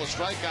Sox. Couple of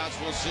strikeouts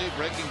we'll see.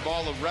 Breaking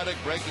ball of Reddick,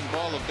 breaking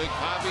ball of Big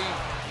Poppy.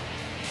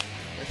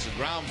 It's a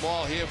ground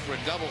ball here for a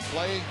double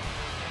play.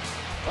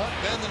 But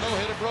then the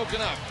no-hitter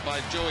broken up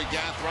by Joey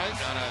Gathright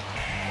on a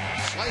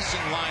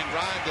slicing line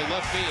drive to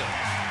left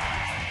field.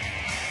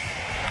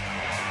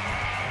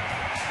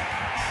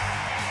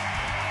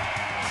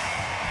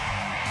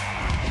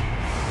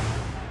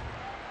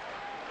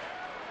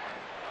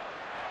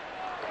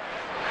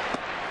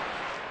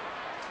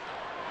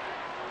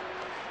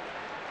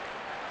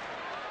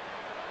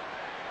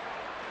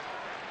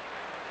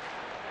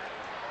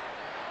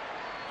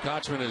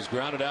 Kochman is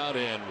grounded out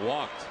and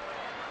walked.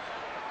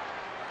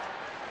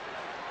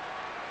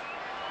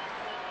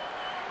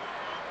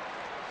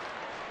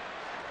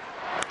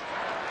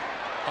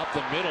 Up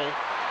the middle,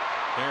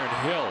 Aaron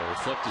Hill will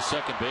flip to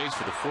second base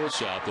for the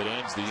force out that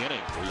ends the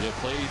inning. We have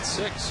played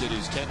 6. It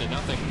is 10-0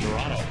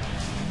 Toronto.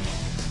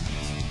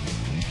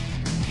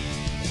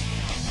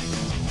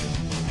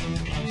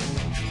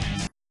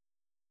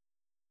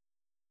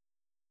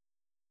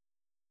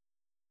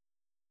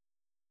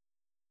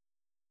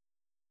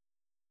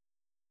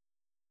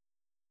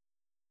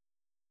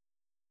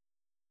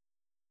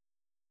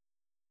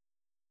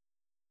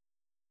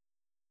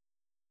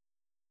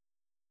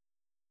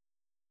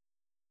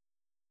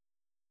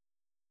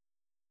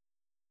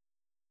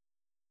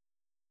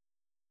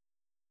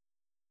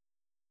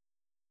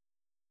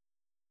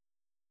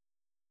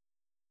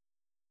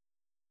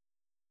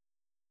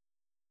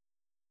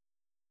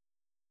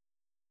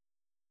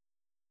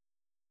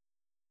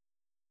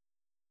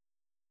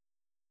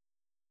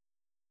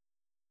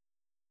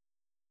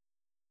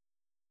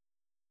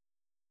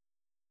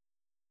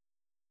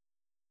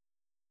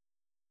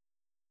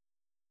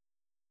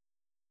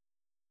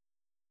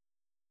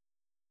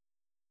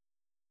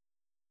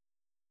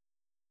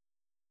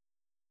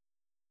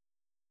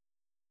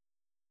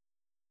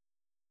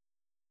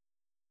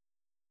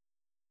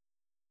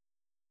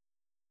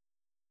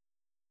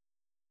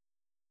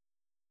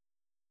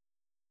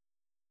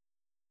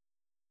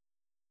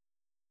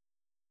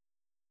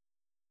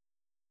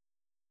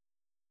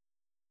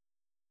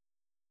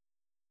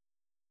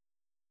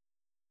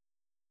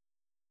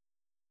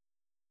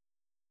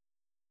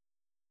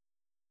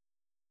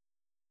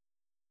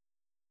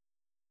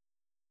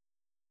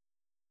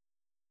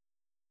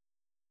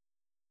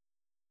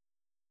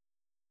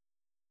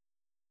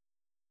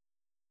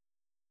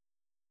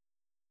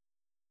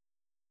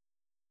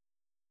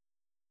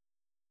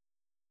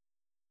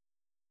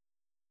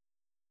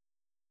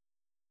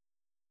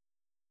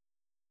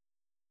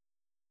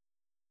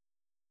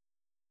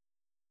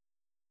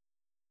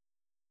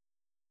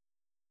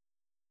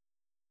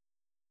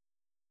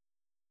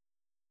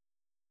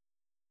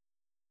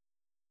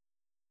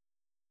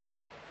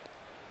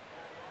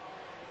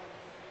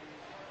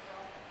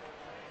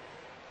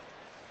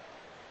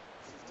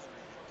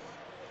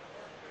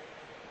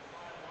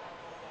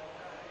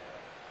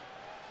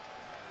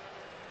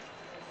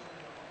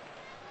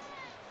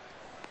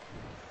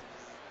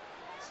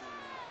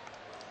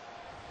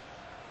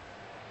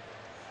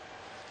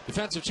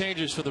 Defensive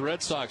changes for the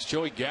Red Sox.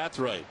 Joey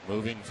Gathright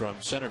moving from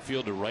center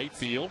field to right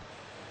field.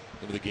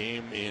 Into the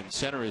game in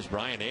center is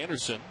Brian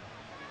Anderson.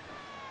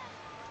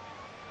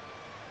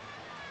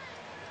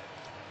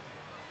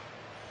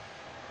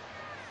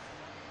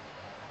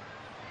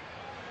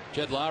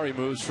 Jed Lowry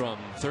moves from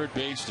third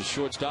base to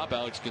shortstop.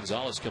 Alex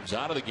Gonzalez comes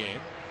out of the game.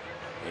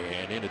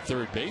 And in at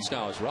third base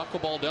now is Rocco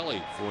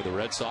Baldelli for the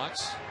Red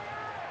Sox.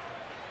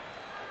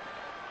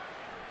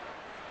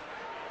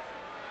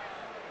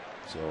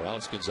 So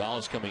Alex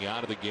Gonzalez coming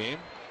out of the game.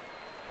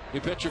 New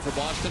pitcher for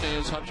Boston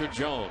is Hunter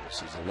Jones.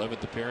 His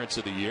 11th appearance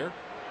of the year.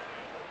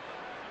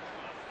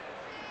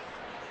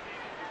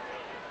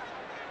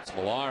 It's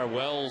Millar,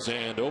 Wells,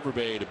 and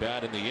Overbay to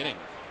bat in the inning.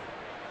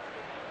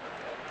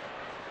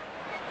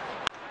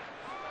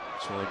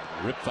 So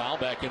rip foul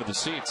back into the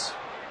seats.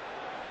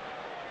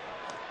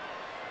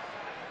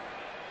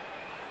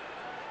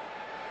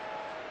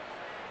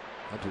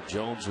 Hunter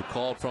Jones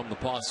recalled from the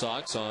Paw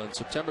Sox on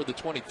September the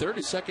 23rd,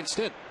 his second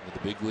stint with the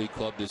big league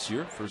club this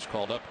year. First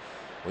called up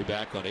way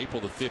back on April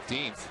the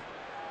 15th.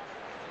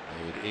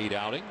 Made 8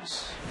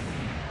 outings,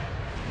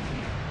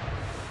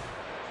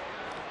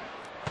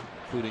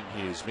 including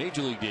his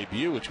major league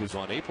debut, which was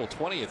on April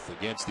 20th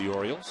against the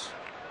Orioles.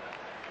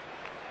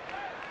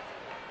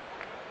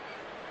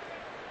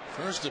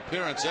 First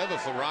appearance ever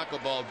for Rocco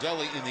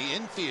Baldelli in the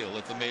infield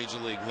at the major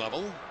league level.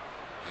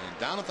 And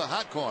down at the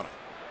hot corner.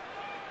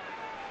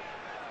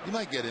 You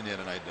might get in here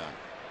tonight, Don.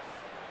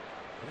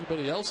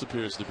 Everybody else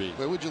appears to be.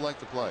 Where would you like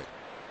to play?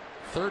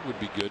 Third would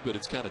be good, but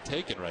it's kind of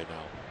taken right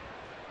now.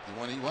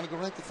 You want to go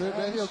right to third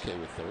base? I'd be okay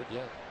with third,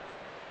 yeah.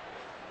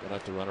 Don't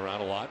have to run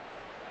around a lot.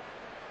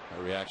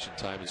 My reaction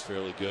time is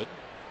fairly good.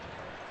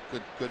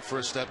 Good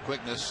first step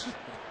quickness.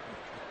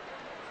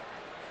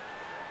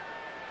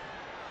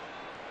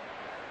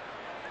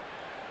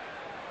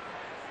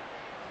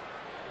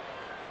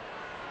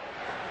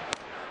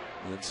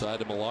 Inside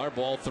to Millar,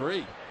 ball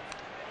 3.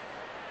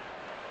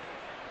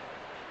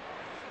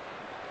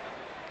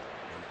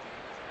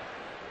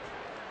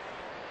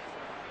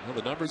 Well,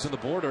 the numbers on the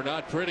board are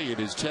not pretty. It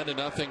is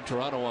 10-0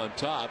 Toronto on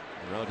top.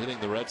 They're out hitting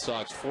the Red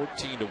Sox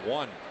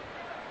 14-1.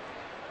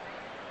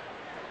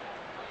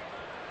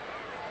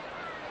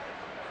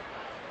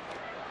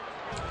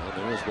 And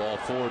there's ball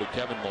 4 to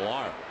Kevin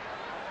Millar.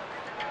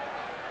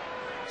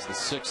 It's the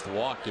 6th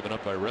walk given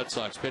up by Red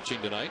Sox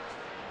pitching tonight.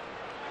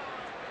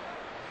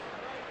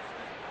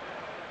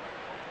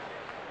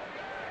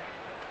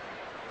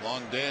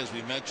 Long day, as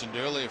we mentioned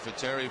earlier, for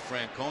Terry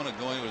Francona,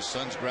 going to his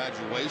son's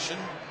graduation.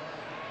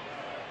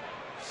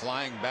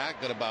 Flying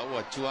back, got about,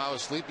 what, 2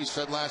 hours sleep, he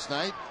said last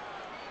night?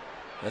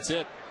 That's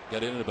it.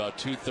 Got in at about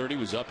 2:30,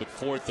 was up at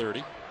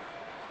 4:30.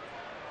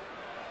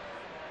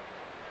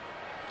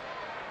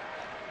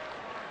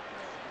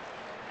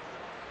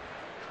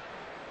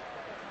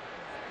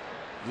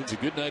 Needs a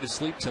good night of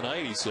sleep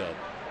tonight, he said.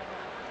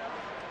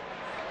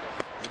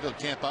 Maybe he'll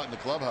camp out in the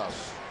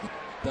clubhouse.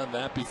 Done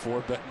that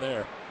before, been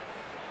there.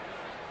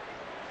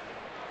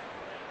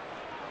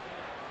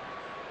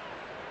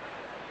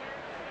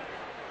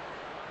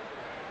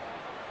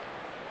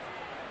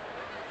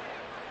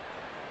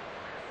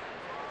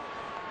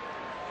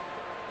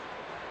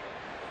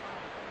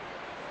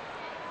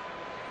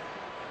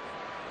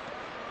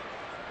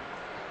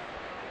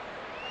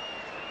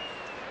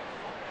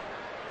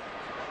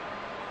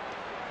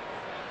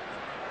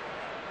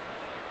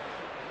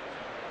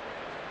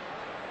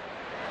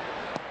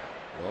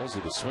 Wells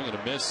with a swing and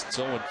a miss. It's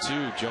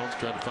 0-2. Jones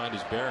trying to find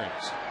his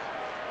bearings.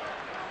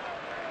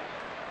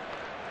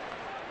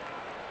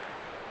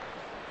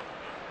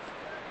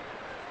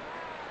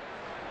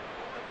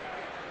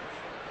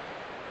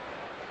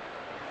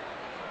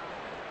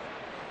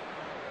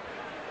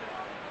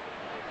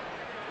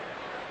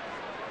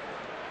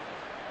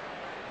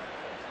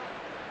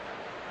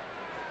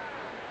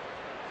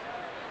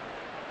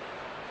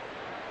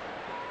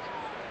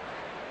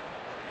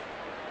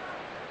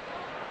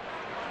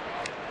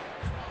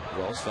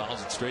 Wells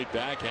fouls it straight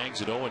back,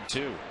 hangs at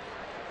 0-2.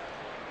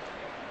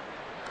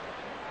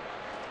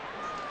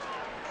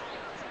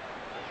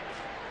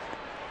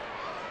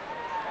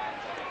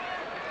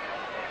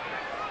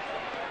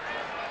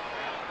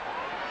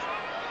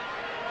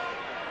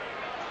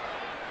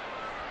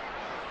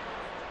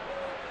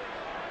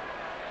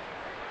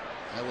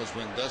 That was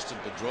when Dustin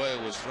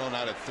Pedroia was thrown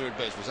out at third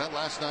base. Was that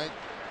last night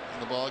in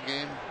the ball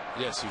game?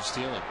 Yes, he was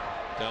stealing.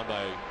 Down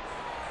by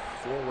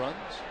 4 runs.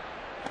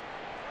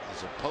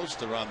 There's a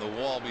poster on the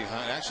wall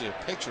behind, actually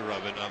a picture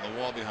of it on the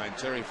wall behind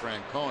Terry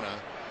Francona.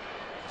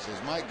 It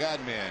says, "My God,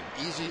 man,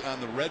 easy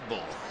on the Red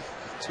Bull."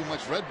 Too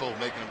much Red Bull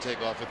making him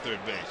take off at third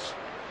base.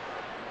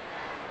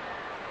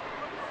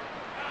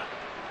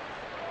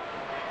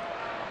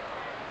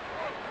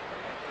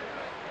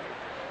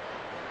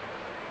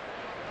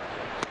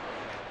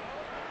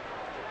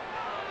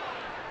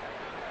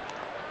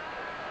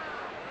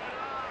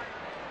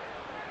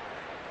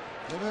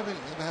 You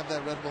ever have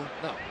that Red Bull?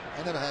 No.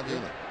 I never have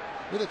either.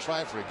 We'd have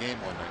tried for a game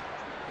one night.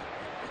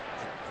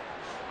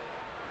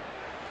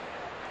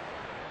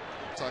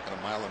 I'm talking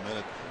a mile a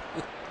minute.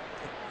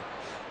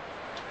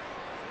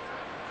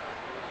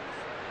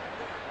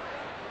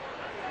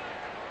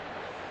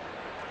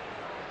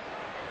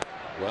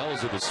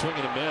 Wells with a swing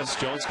and a miss.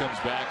 Jones comes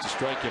back to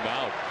strike him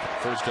out.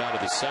 First out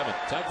of the 7th.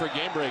 Time for a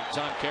game break.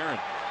 Tom Caron,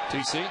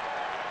 TC.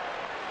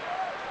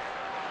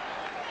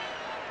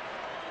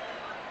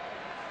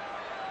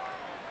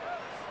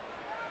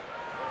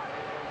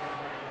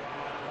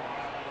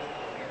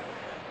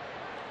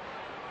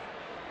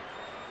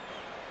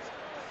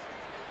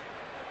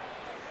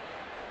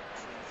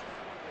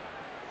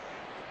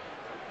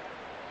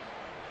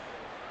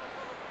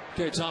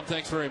 Okay, Tom,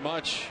 thanks very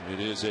much.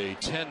 It is a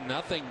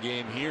 10-0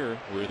 game here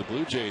where the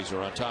Blue Jays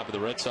are on top of the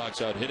Red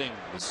Sox, out hitting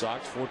the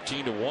Sox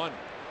 14-1.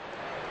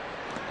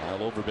 Kyle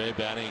Overbay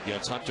batting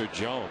against Hunter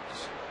Jones.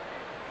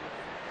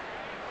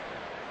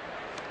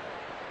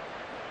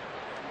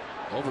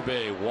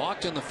 Overbay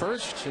walked in the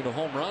first, hit a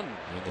home run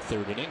in the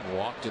 3rd inning,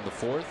 walked in the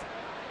 4th,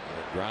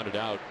 and grounded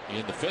out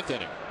in the 5th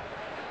inning.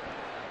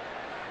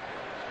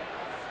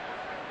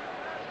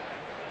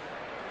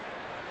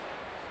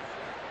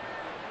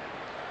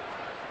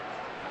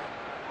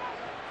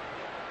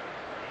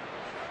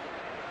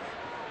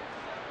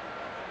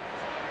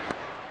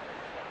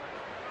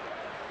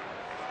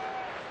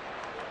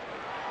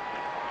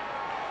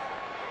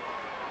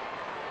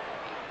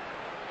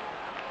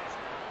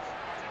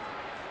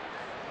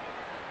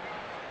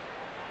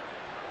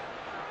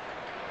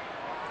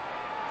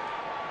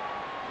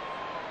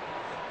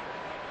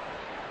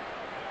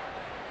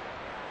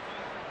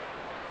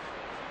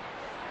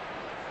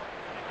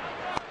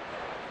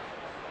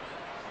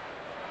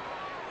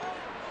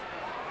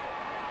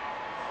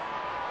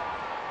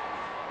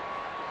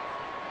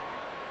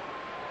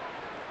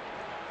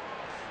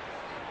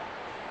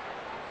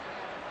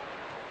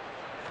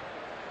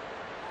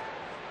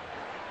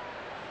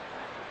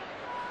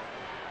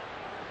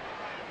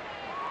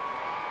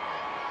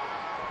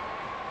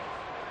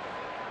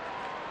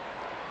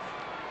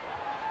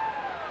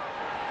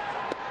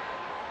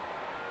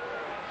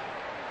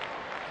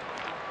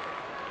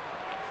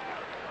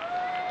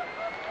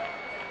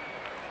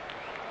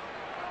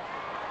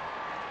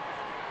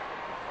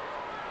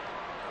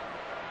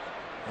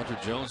 Hunter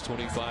Jones,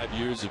 25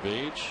 years of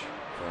age,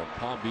 from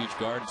Palm Beach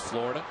Gardens,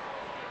 Florida.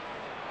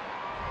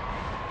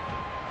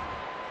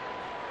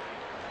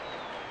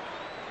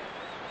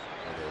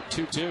 And a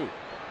 2-2.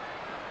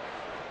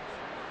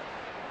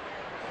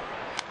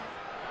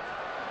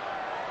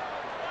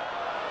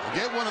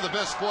 Get one of the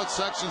best sports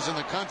sections in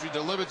the country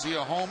delivered to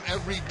your home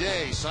every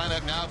day. Sign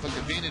up now for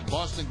convenient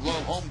Boston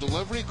Globe home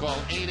delivery. Call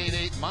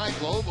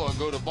 888-MY-GLOBE or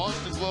go to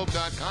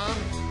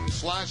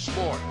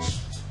bostonglobe.com/sports.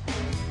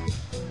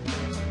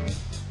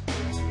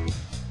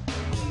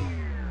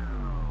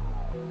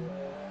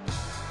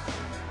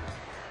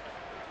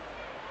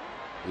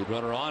 Lead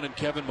runner on, and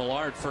Kevin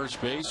Millard, first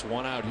base,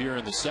 1 out here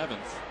in the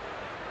 7th.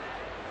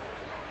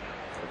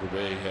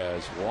 Overbay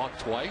has walked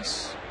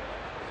twice,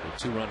 a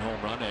 2-run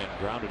home run, and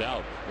grounded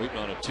out, waiting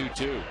on a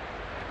 2-2.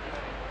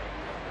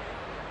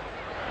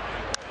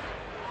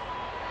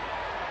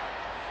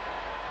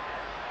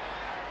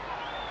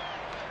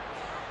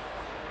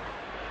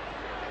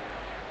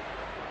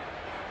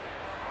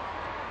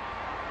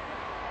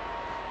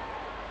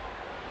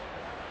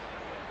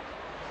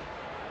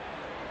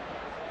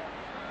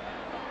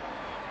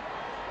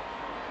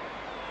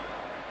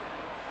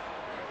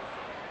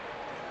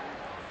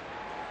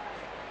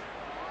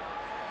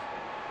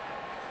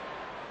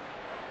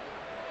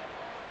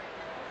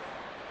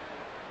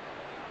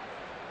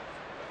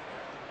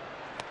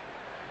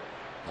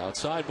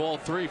 Outside, ball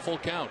 3, full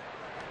count.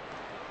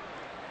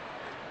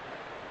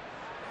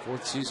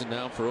 4th season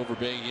now for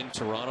Overbay in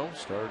Toronto.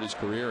 Started his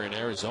career in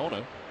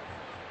Arizona.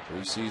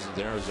 3 seasons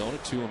in Arizona,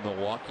 2 in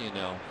Milwaukee, and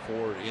now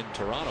 4 in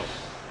Toronto.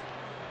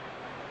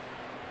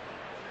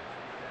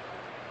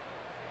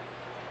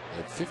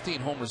 Had 15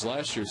 homers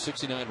last year,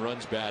 69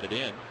 runs batted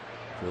in.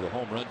 For the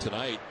home run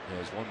tonight,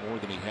 has 1 more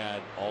than he had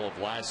all of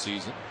last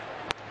season.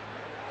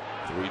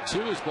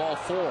 3-2 is ball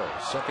 4.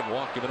 Second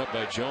walk given up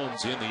by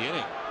Jones in the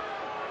inning.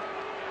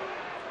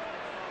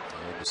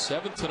 And the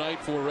 7th tonight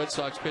for Red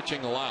Sox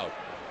pitching allowed.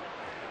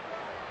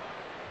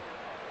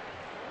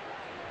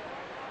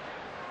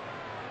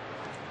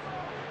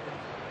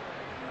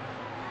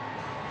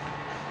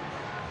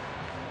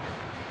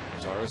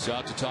 Torres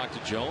out to talk to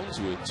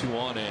Jones with 2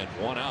 on and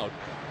 1 out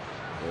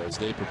as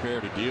they prepare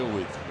to deal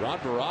with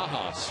Rod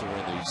Barajas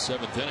in the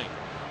 7th inning.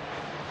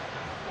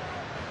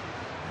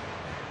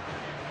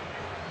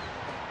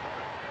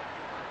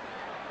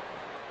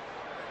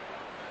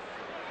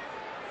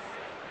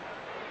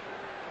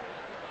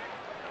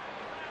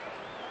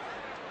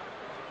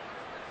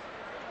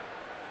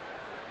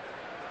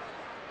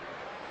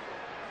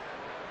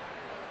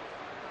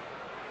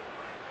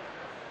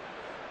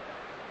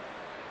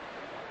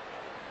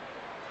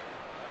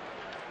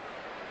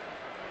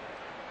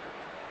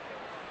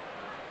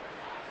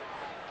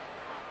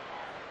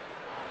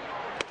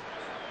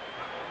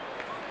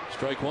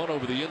 Strike 1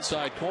 over the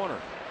inside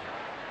corner.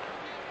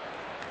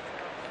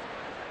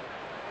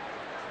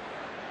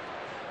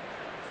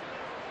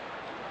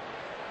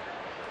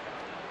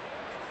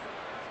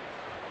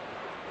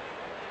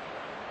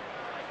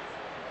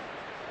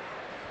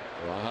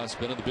 Barajas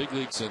been in the big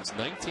league since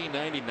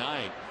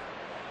 1999.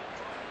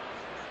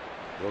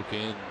 Broke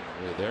in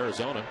with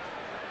Arizona.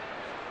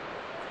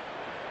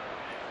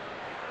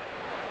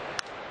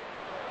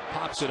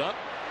 Pops it up.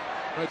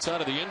 Right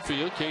side of the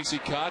infield. Casey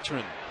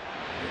Kochman.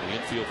 The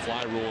infield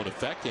fly rule in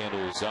effect.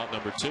 Handles out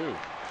number 2.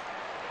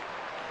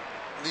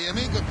 The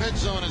Amica Pitch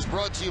Zone is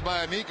brought to you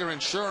by Amica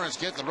Insurance.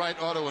 Get the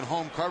right auto and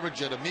home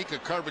coverage at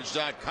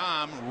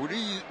amicacoverage.com.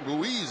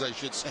 Ruiz, I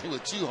should say,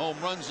 with 2 home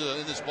runs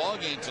in this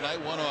ballgame tonight.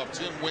 One off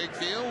Tim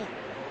Wakefield.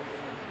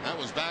 That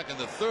was back in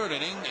the 3rd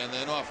inning. And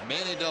then off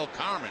Manny Del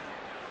Carmen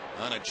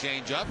on a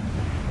changeup.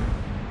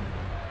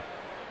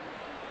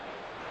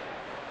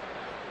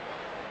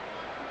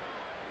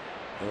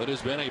 Well, it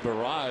has been a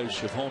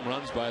barrage of home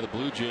runs by the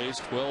Blue Jays.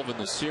 12 in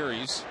the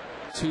series.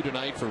 2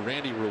 tonight for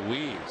Randy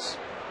Ruiz.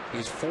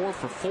 He's 4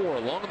 for 4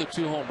 along with the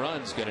 2 home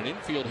runs. Got an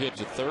infield hit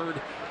to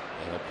third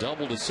and a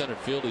double to center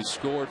field. He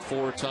scored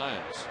 4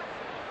 times.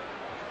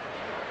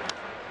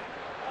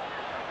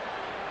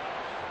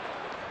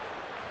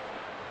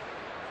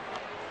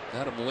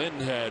 Adam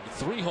Lind had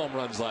 3 home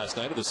runs last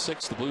night, of the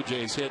 6th the Blue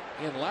Jays hit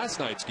in last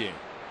night's game.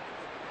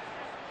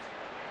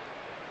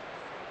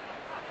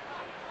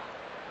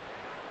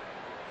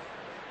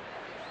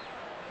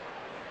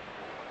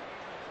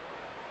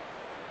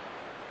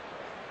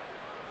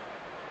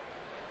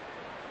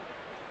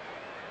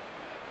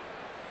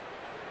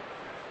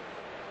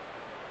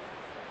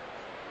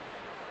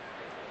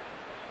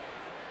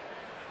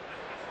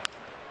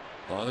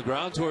 On the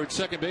ground toward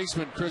second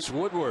baseman Chris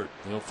Woodward.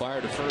 He'll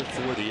fire to first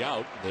for the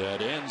out.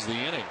 That ends the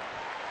inning.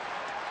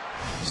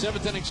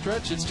 7th inning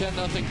stretch. It's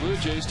 10-0 Blue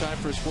Jays. Time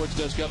for a Sports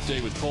Desk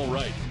update with Cole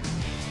Wright.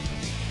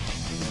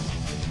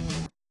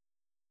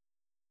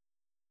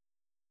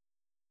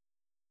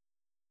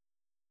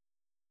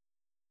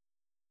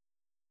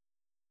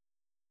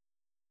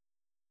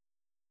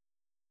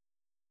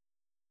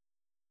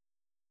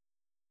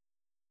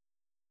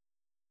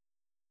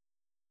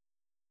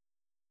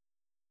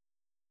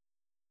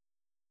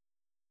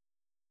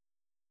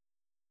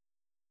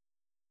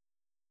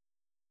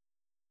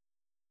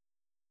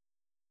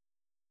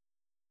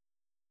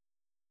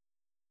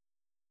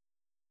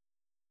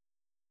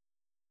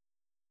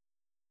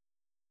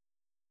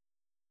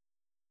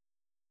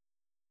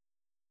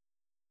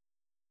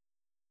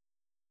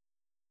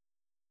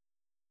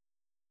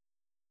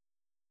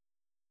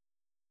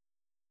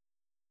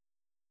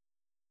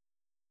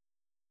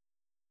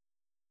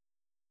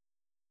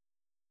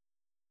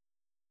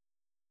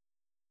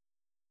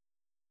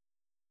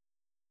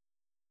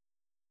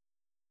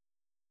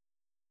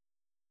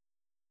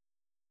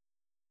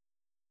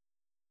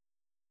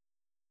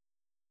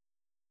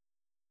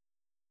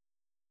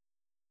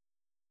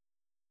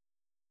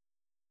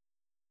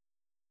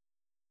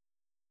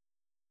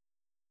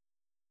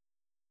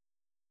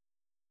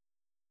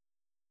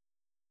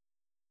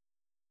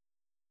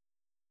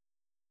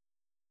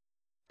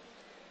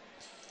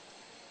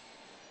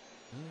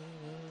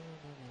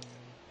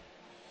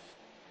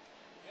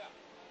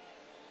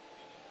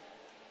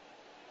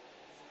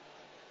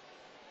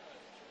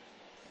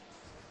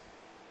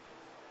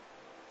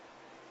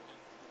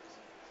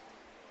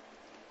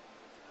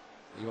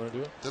 You want to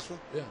do it? This one?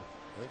 Yeah,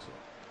 I think so.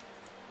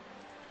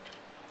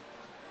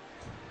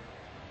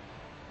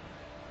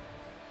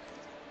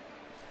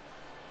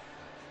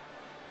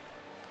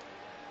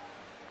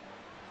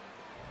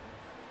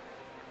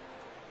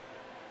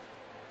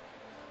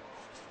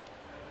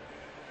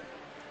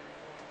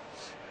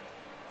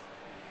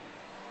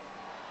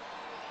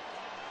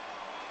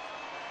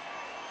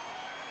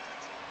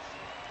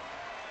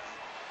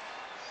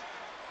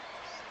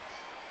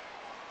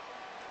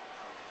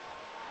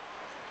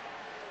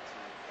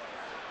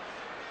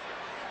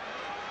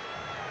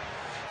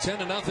 Ten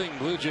to nothing.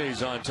 Blue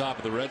Jays on top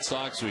of the Red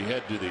Sox. We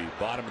head to the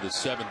bottom of the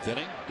 7th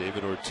inning.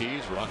 David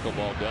Ortiz, Rocco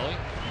Baldelli,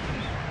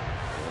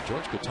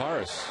 George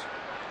Gutaris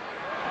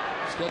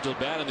scheduled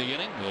bat in the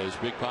inning as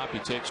Big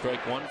Papi takes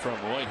strike 1 from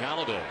Roy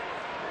Halladay.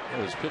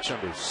 That was pitch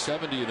number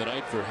 70 of the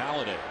night for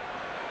Halladay.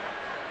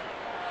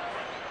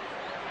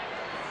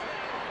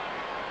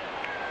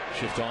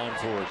 Shift on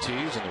for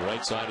Ortiz on the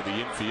right side of the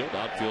infield.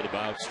 Outfield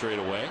about straight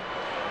away.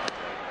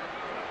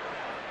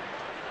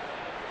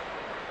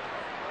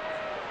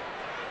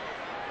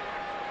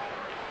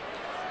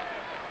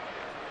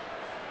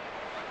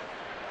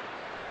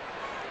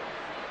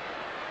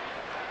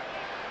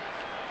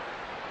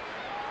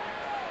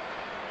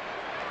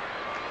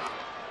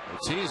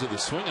 Ortiz with a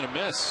swing and a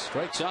miss.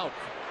 Strikes out.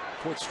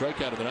 4th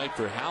strikeout of the night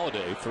for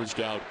Halladay. First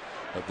out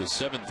of the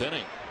 7th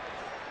inning.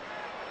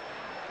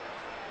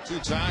 2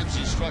 times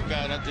he struck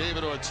out at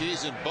David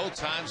Ortiz, and both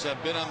times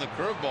have been on the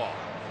curveball.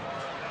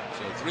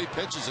 So 3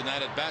 pitches in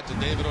that at bat to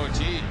David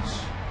Ortiz.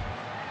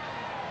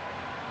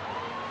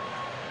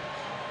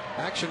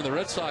 Action in the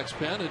Red Sox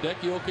pen.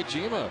 Hideki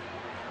Okajima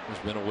has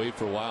been away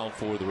for a while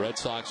for the Red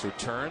Sox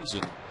returns,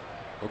 and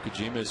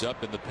Okajima is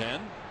up in the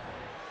pen.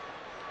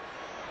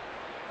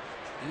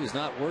 He has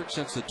not worked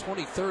since the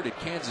 23rd at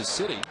Kansas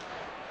City.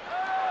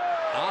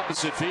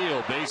 Opposite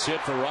field, base hit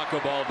for Rocco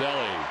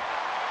Baldelli.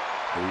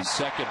 The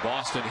 2nd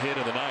Boston hit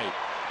of the night.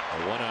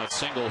 A one-out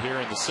single here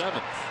in the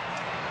 7th.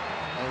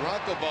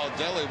 Rocco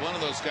Baldelli, one of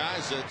those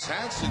guys that's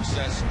had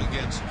success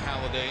against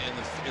Halladay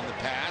in the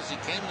past. He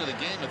came into the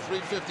game a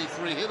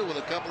 .353 hitter with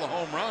a couple of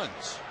home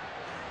runs.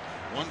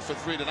 1 for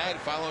 3 tonight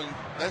following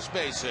this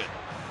base hit.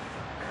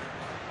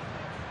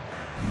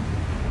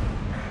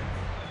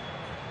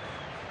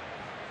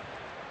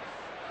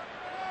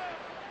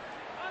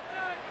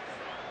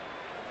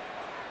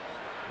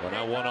 One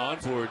out, one on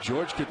for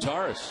George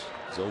Kataris.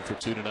 He's 0 for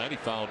 2 tonight. He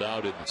fouled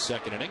out in the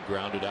 2nd inning,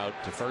 grounded out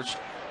to first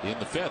in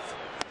the 5th.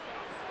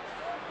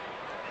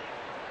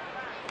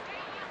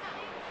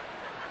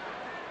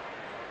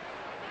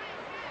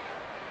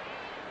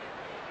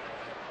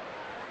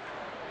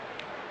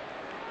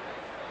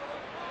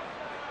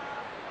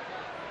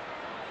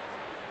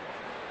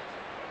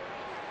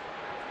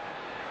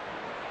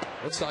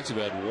 Red Sox have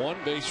had one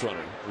base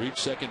runner reach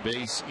second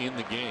base in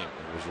the game.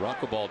 It was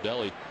Rocco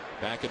Baldelli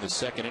back in the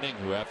 2nd inning,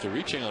 who, after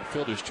reaching on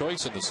fielder's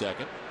choice in the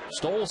 2nd,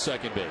 stole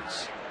second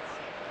base.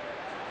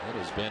 That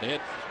has been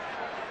it.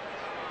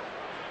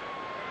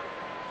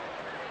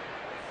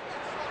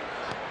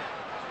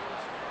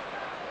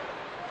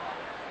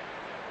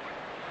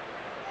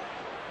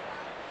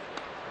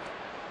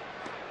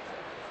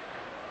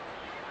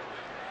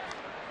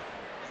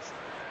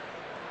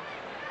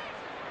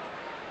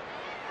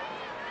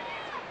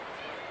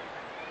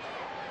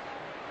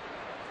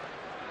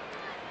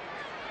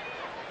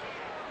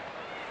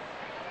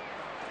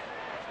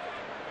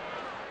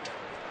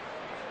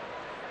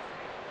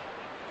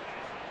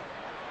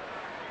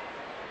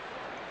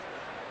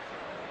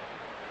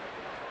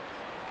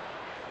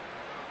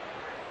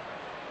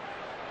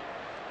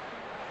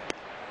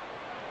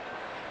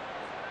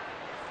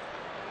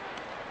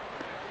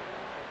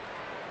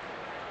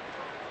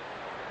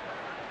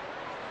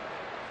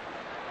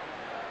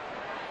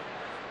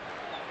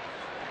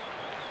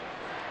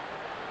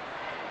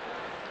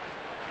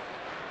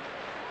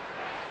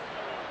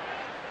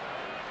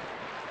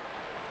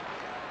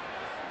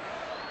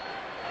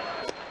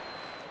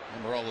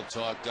 Remember all the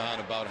talk, Don,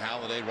 about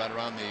Halladay right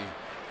around the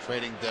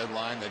trading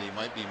deadline, that he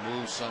might be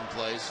moved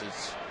someplace.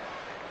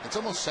 It's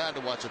almost sad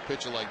to watch a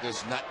pitcher like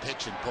this not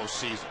pitch in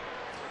postseason.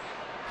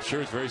 Sure,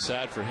 it's very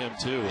sad for him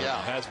too. Yeah.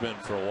 It has been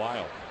for a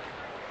while.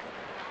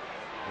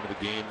 One of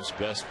the game's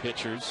best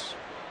pitchers.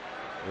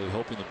 Really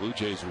hoping the Blue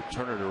Jays would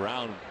turn it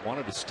around.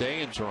 Wanted to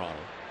stay in Toronto.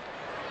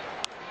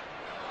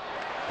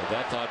 But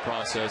that thought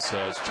process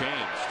has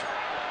changed.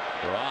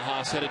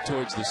 Barajas headed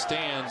towards the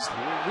stands,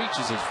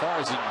 reaches as far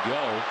as he can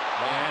go,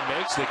 and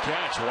makes the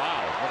catch.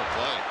 Wow, What a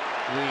play.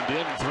 leaned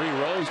in 3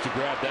 rows to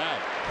grab that.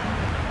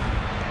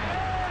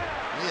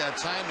 He had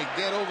time to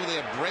get over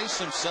there, brace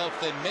himself,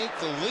 then make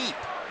the leap.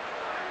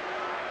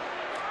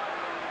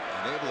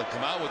 And able to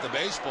come out with the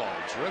baseball.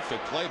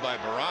 Terrific play by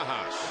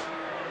Barajas.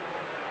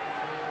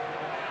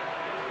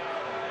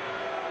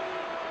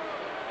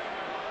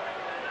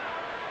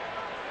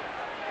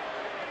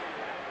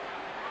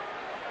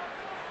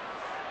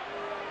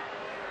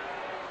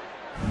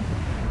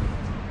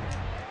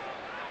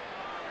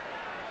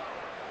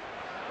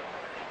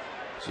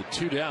 So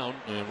 2 down,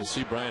 and we'll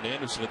see Brian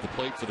Anderson at the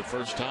plate for the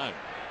first time.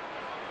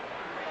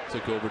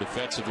 Took over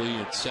defensively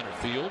in center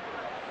field.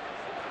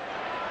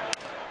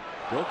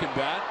 Broken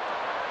bat.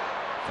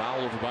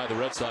 Foul over by the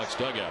Red Sox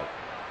dugout.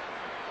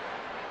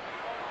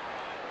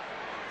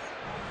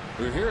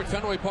 We're here at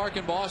Fenway Park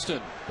in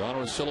Boston. Don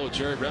Orsillo,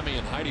 Jared Remy,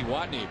 and Heidi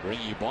Watney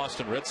bringing you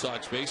Boston Red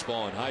Sox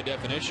baseball in high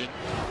definition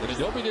in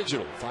Adobe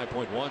Digital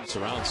 5.1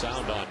 surround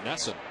sound on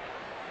Nesson.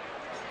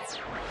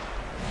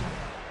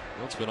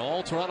 Well, it's been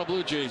all Toronto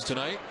Blue Jays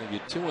tonight. They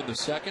get 2 in the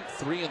 2nd,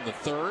 3 in the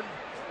 3rd,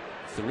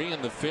 3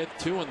 in the 5th,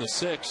 2 in the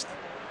 6th.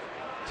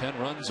 10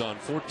 runs on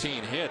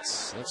 14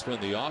 hits. That's been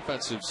the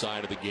offensive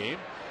side of the game.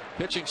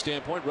 Pitching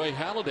standpoint, Ray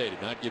Halladay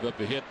did not give up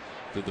a hit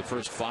through the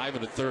first 5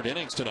 and a third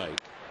innings tonight.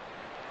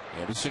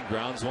 Anderson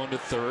grounds 1 to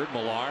 3rd.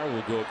 Millar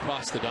will go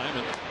across the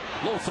diamond.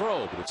 Low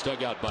throw, but it's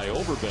dug out by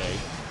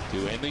Overbay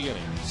to end the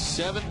inning.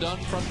 7 done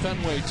from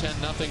Fenway,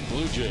 10-0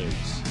 Blue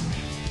Jays.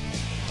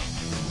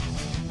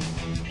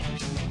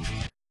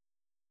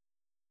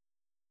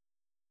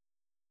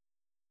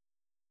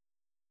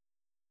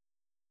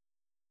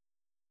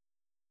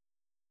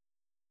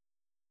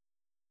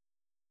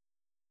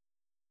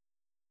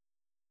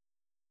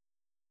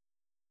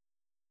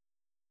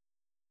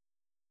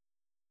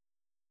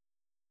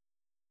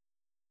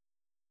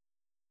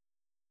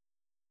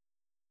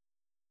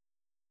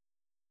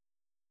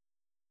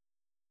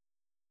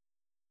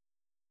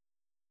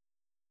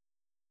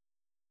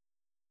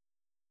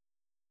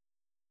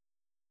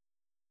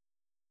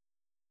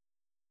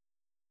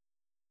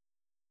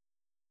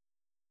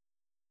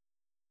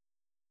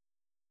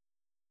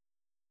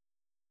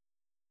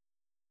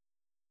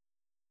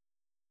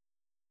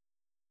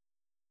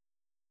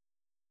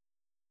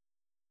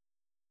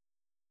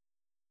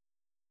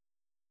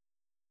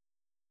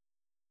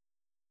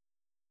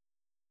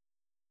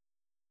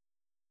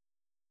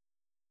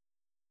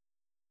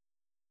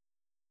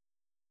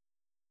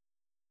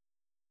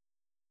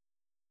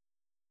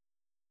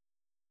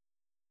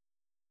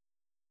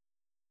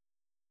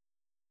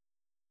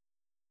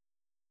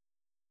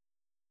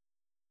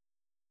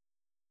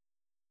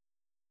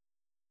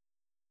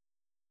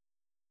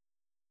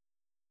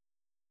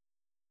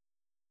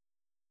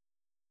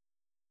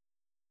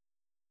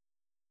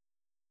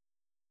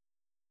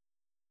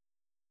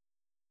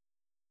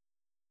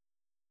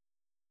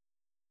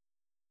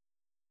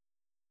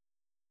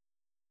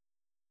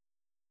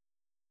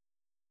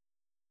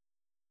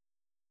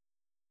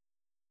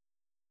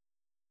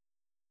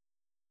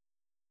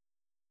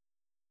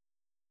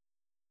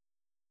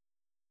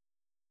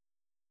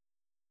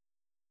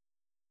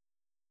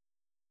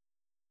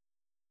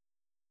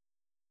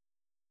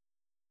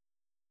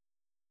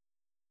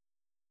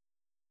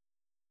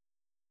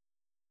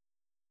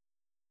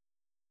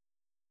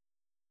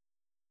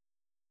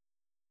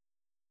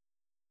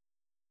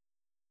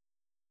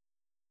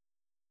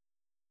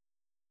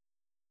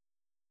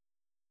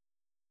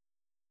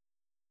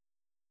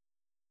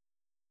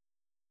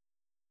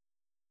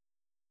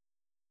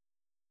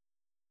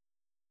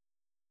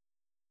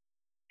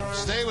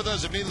 with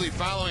us immediately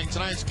following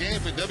tonight's game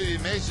for W.B.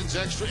 Mason's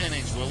Extra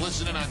Innings. We'll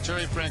listen in on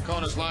Terry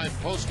Francona's live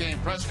post-game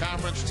press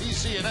conference.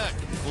 TC and Eck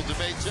will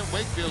debate Tim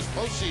Wakefield's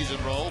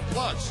postseason role.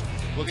 Plus,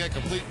 we'll get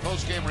complete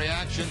post-game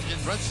reaction in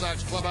Red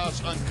Sox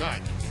Clubhouse Uncut.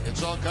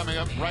 It's all coming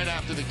up right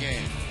after the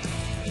game.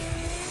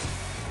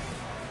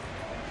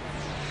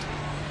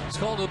 This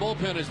call to the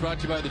bullpen is brought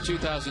to you by the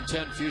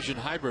 2010 Fusion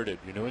Hybrid at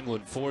your New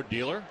England Ford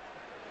dealer.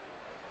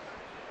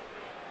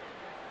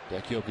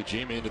 Hideki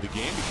Okajima into the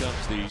game,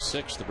 becomes the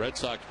 6th Red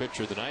Sox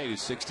pitcher of the night, his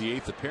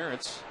 68th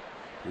appearance,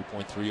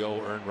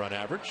 3.30 earned run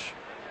average.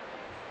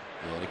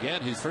 And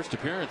again, his first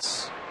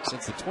appearance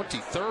since the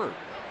 23rd.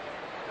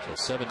 So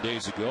 7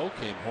 days ago,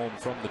 came home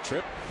from the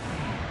trip.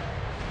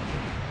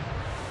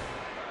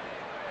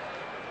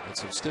 Had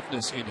some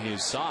stiffness in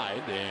his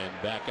side and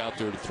back out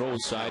there to throw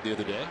his side the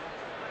other day.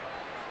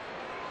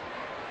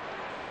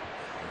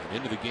 And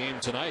into the game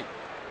tonight.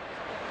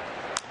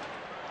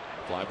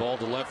 Fly ball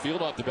to left field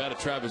off the bat of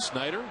Travis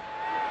Snyder.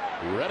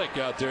 Reddick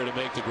out there to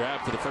make the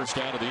grab for the first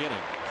out of the inning.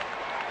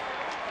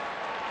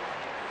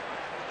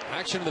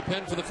 Action in the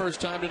pen for the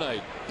first time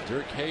tonight.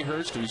 Dirk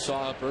Hayhurst, who we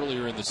saw up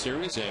earlier in the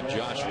series, and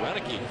Josh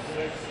Reddick.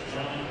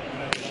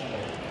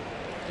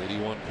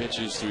 81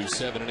 pitches through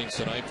 7 innings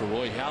tonight for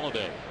Roy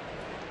Halladay.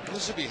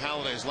 This would be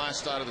Halladay's last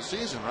start of the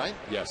season, right?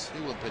 Yes. He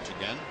will pitch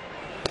again.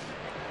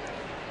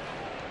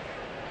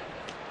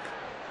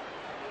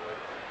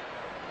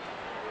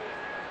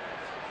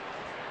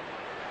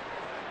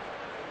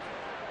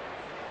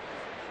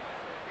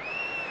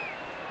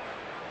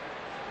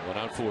 One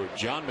out for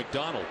John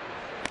McDonald.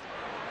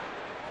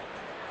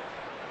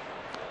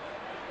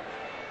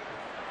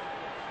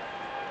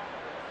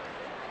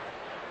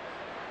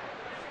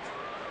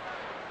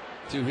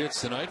 Two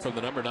hits tonight from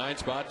the number 9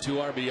 spot, 2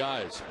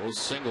 RBIs, both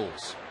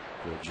singles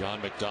for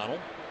John McDonald.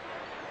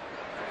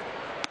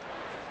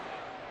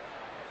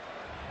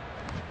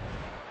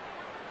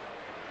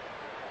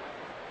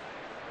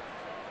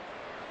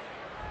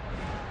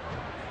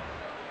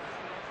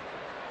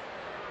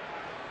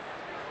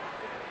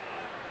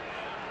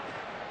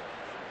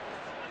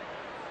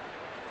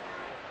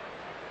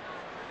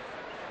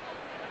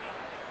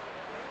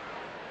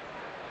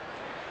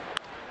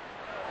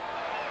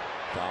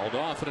 Fouled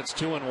off, and it's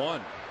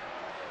 2-1.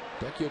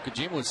 Hideki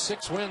Okajima with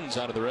 6 wins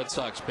out of the Red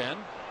Sox pen.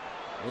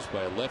 Most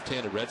by a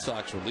left-handed Red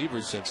Sox reliever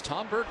since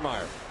Tom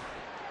Bergmeyer.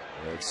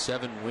 He had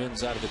 7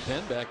 wins out of the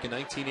pen back in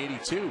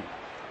 1982.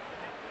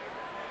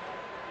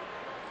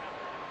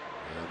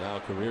 And now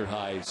career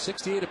high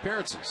 68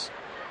 appearances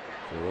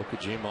for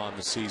Okajima on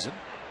the season.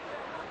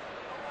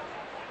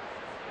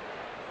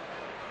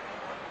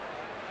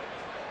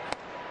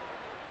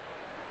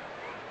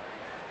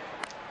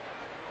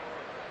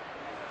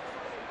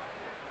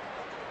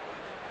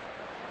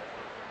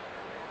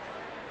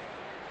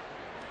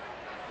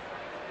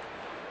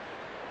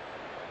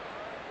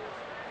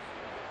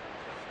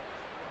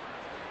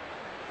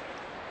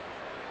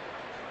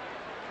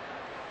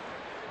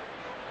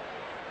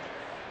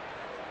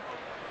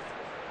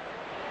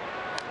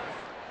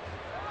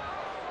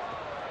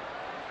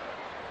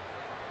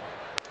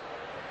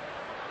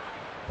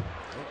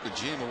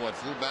 Okajima,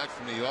 flew back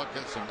from New York,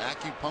 got some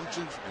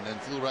acupuncture, and then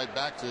flew right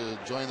back to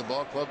join the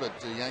ball club at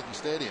Yankee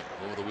Stadium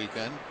over the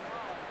weekend.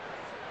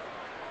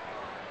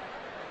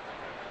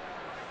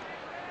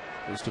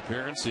 First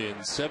appearance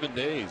in 7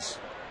 days.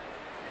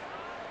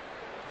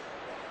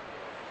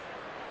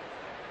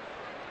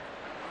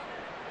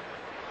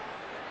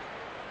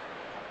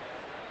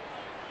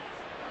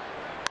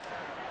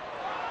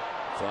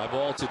 Fly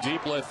ball to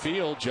deep left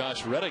field.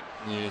 Josh Reddick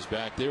is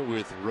back there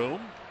with room.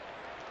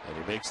 And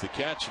he makes the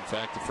catch. In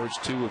fact, the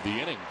first 2 of the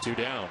inning, 2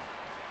 down.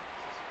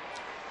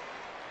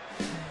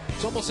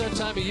 It's almost that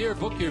time of year.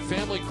 Book your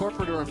family,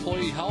 corporate, or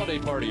employee holiday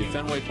party at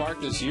Fenway Park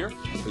this year.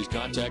 Please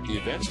contact the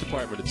events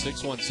department at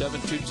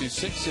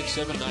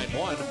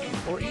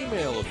 617-226-6791 or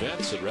email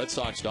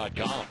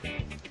events@redsox.com.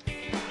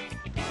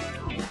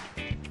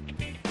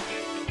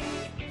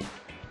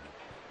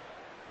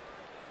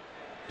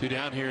 2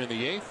 down here in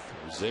the 8th.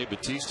 Jose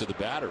Bautista, the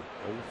batter,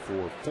 0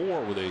 for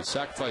 4 with a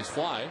sacrifice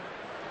fly.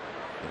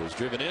 It has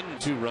driven in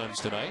 2 runs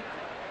tonight.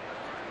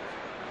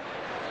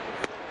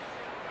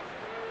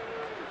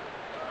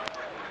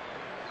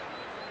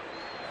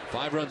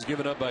 Five runs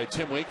given up by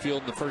Tim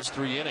Wakefield in the first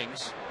 3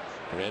 innings.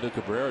 Fernando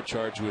Cabrera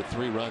charged with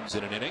 3 runs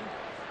in an inning.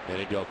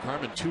 Manny Del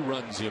Carmen 2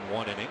 runs in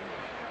 1 inning.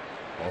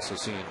 Also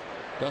seen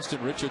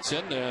Dustin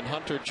Richardson and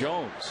Hunter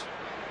Jones.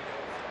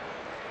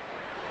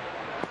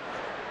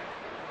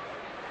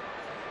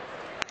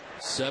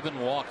 Seven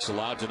walks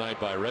allowed tonight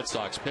by Red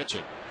Sox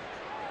pitching,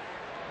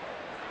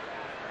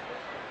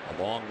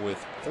 along with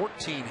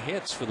 14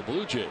 hits for the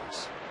Blue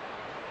Jays.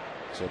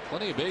 So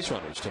plenty of base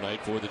runners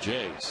tonight for the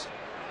Jays.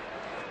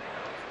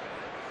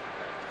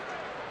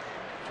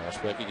 Josh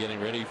Beckey getting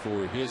ready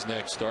for his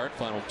next start.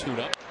 Final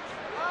tune-up.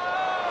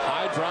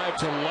 High drive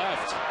to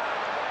left.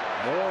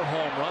 More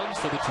home runs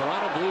for the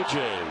Toronto Blue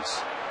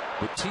Jays.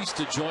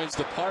 Bautista joins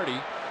the party.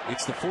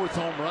 It's the 4th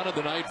home run of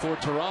the night for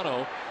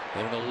Toronto,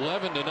 and an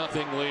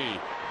 11-0 lead.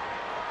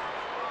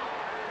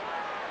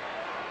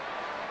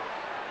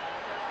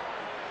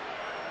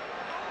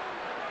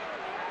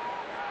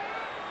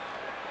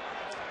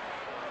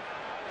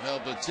 Well,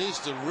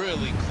 Batista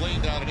really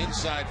cleaned out an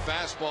inside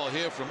fastball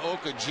here from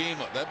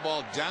Okajima. That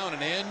ball down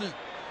and in,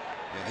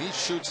 and he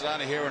shoots it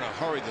out of here in a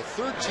hurry. The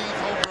 13th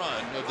home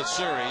run of the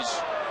series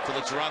for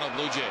the Toronto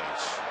Blue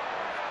Jays.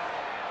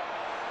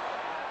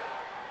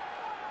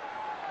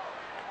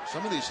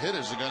 Some of these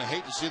hitters are going to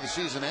hate to see the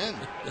season end.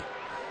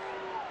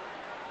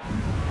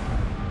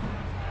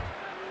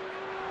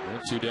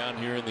 1-2 down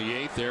here in the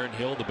 8th. Aaron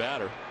Hill, the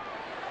batter.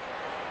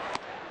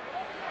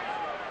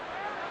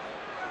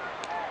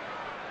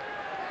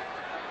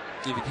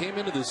 If you came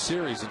into this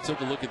series and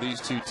took a look at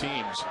these two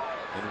teams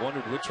and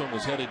wondered which one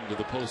was headed into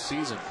the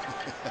postseason,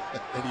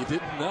 and you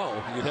didn't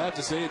know, you'd have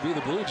to say it'd be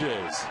the Blue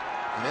Jays.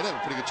 And they'd have a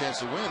pretty good chance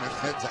to win.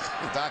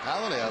 Doc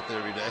Holliday out there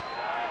every day.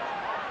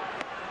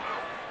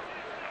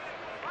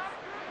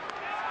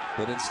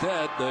 But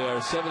instead, they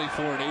are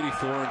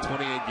 74-84 and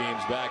 28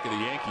 games back of the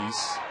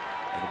Yankees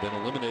and have been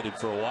eliminated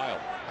for a while.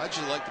 How'd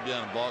you like to be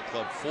on a ball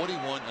club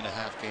 41 and a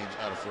half games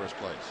out of first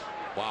place?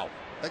 Wow.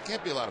 That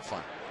can't be a lot of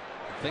fun.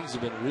 Things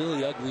have been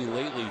really ugly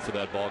lately for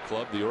that ball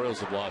club. The Orioles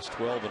have lost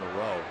 12 in a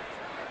row.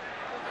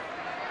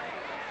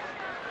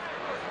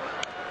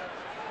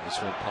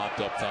 This one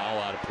popped up foul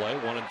out of play.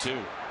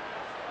 1-2.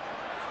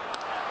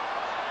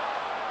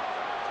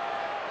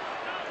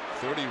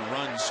 30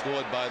 runs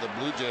scored by the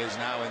Blue Jays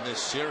now in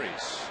this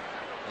series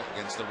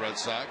against the Red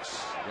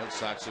Sox. Red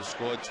Sox have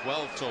scored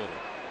 12 total.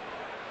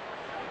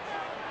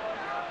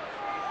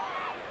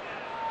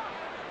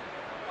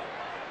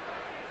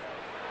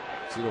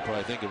 Zito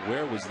probably thinking,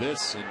 where was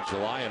this in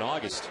July and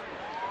August?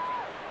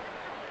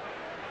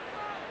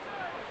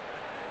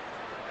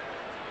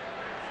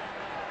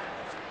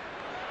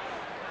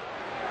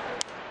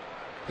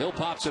 Hill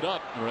pops it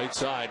up right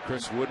side.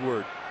 Chris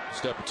Woodward,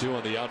 step or two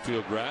on the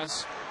outfield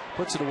grass,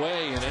 puts it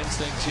away and ends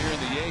things here in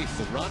the 8th.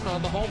 The run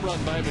on the home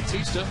run by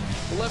Batista.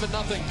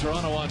 11-0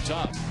 Toronto on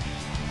top.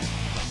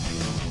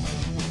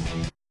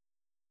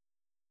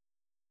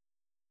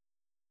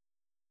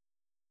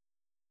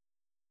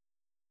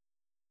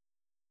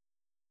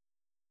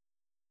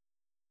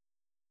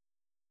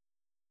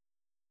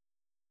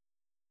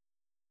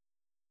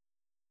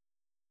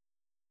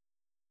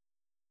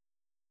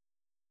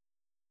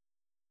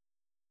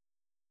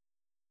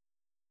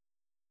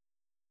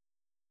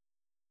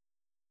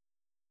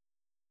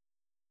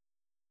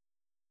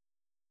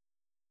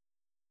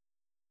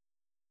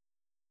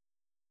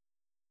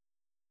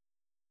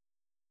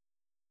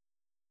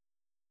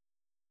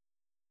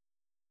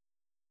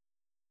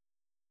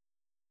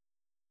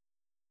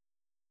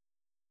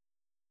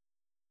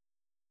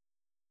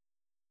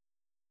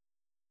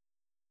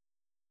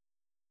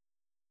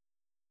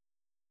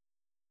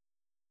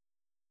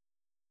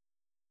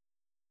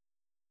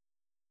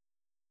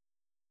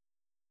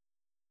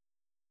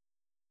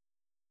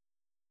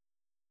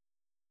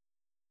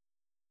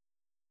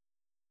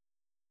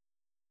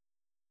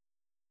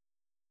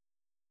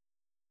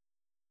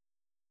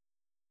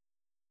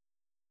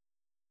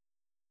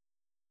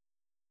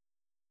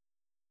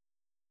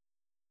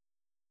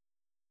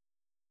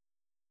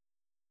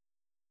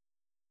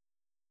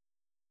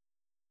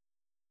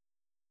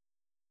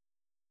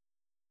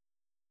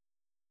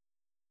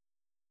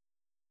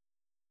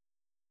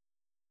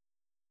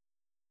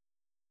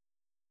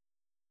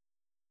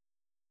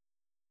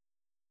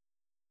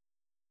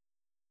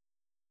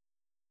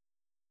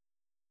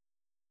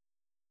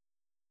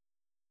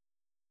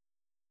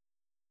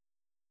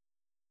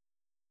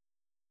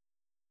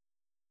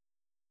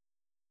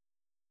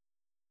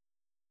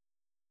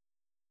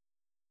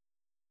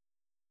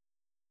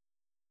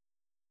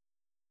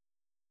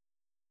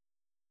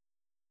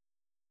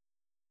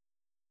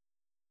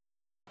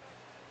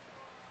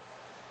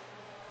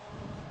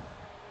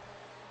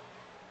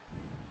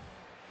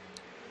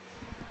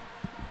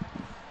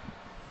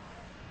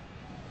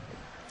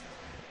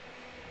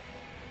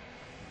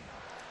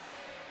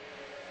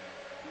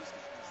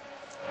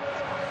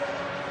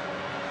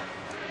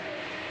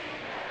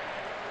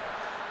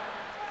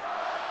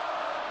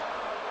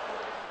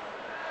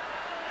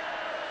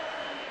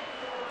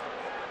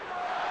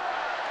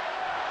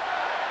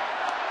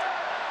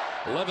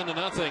 Eleven to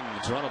nothing.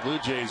 The Toronto Blue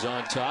Jays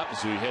on top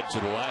as we head to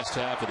the last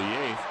half of the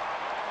 8th.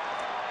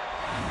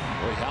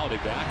 Roy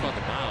Halladay back on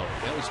the mound.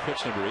 That was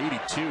pitch number 82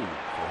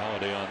 for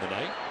Halladay on the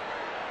night.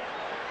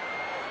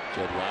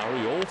 Jed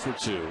Lowry 0 for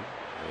 2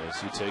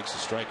 as he takes a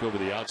strike over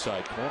the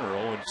outside corner.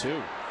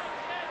 0-2.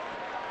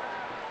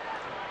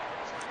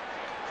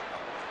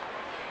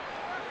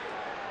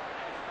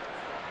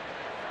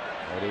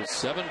 Well,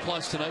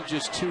 7+ tonight,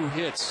 just 2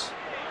 hits.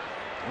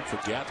 One for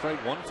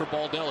Gathright, one for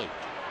Baldelli.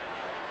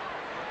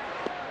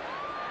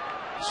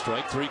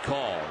 Strike 3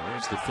 call.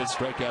 There's the 5th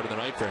strikeout of the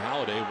night for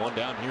Halladay. One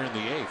down here in the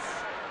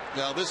 8th.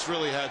 Now this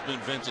really has been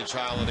vintage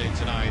Halladay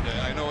tonight.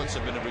 I know it's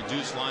been a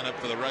reduced lineup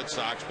for the Red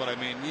Sox, but I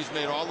mean he's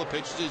made all the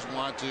pitches he's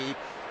wanted to.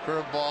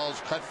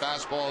 Curveballs, cut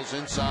fastballs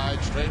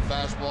inside, straight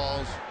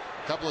fastballs,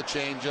 a couple of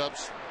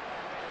changeups.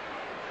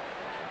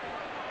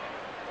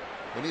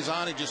 When he's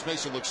on, he just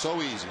makes it look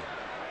so easy.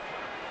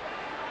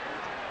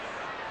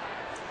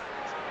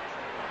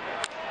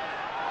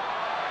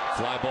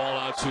 Fly ball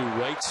out to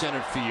right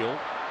center field.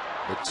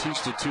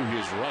 Batista to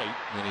his right,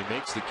 and he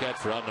makes the catch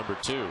for out number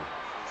 2. Time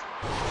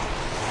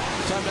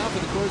now for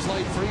the Coors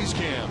Light freeze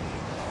cam.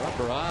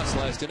 Barras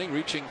last inning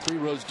reaching 3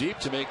 rows deep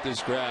to make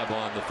this grab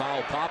on the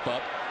foul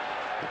pop-up.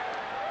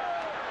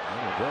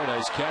 A very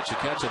nice catch, a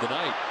catch of the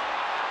night.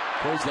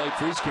 Coors Light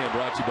freeze cam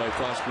brought to you by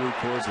Frost Brewed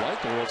Coors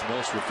Light, the world's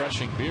most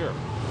refreshing beer.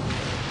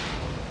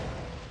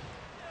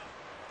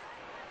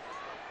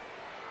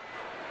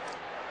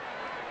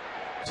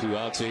 Two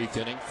outs, 8th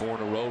inning, 4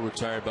 in a row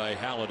retired by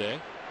Halladay.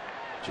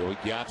 Joey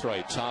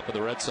Gathright, top of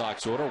the Red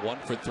Sox order, 1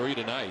 for 3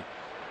 tonight.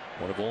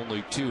 One of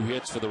only 2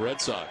 hits for the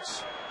Red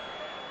Sox.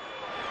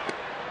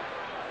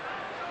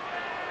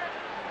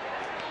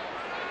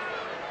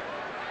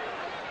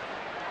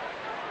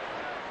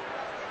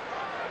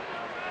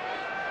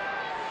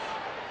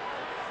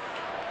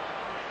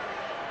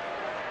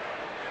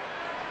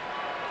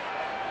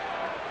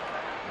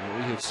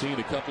 We have seen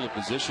a couple of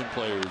position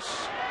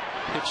players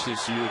pitch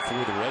this year for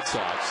the Red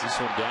Sox. This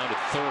one down to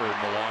third.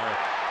 Millar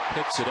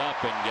picks it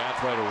up, and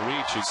Gathright will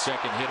reach his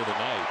 2nd hit of the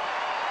night.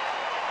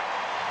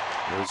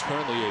 There's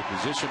currently a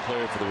position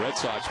player for the Red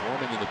Sox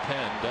warming in the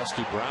pen,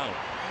 Dusty Brown.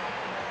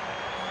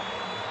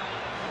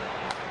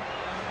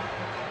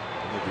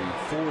 One of the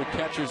 4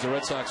 catchers the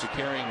Red Sox are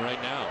carrying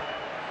right now.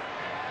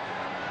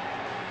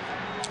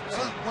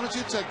 Why don't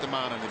you take the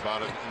mound in the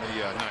 9th?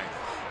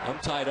 I'm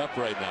tied up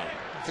right now.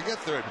 Forget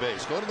third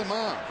base. Go to the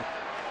mound.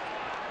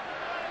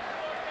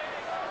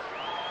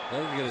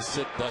 I'm going to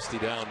sit Dusty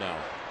down now.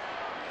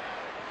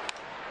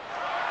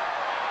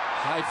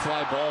 High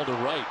fly ball to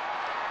right.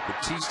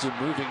 Batista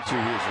moving to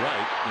his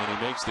right, and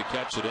he makes the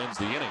catch that ends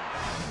the inning.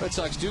 Red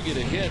Sox do get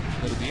a hit,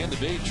 but at the end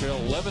of 8, trail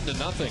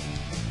 11-0.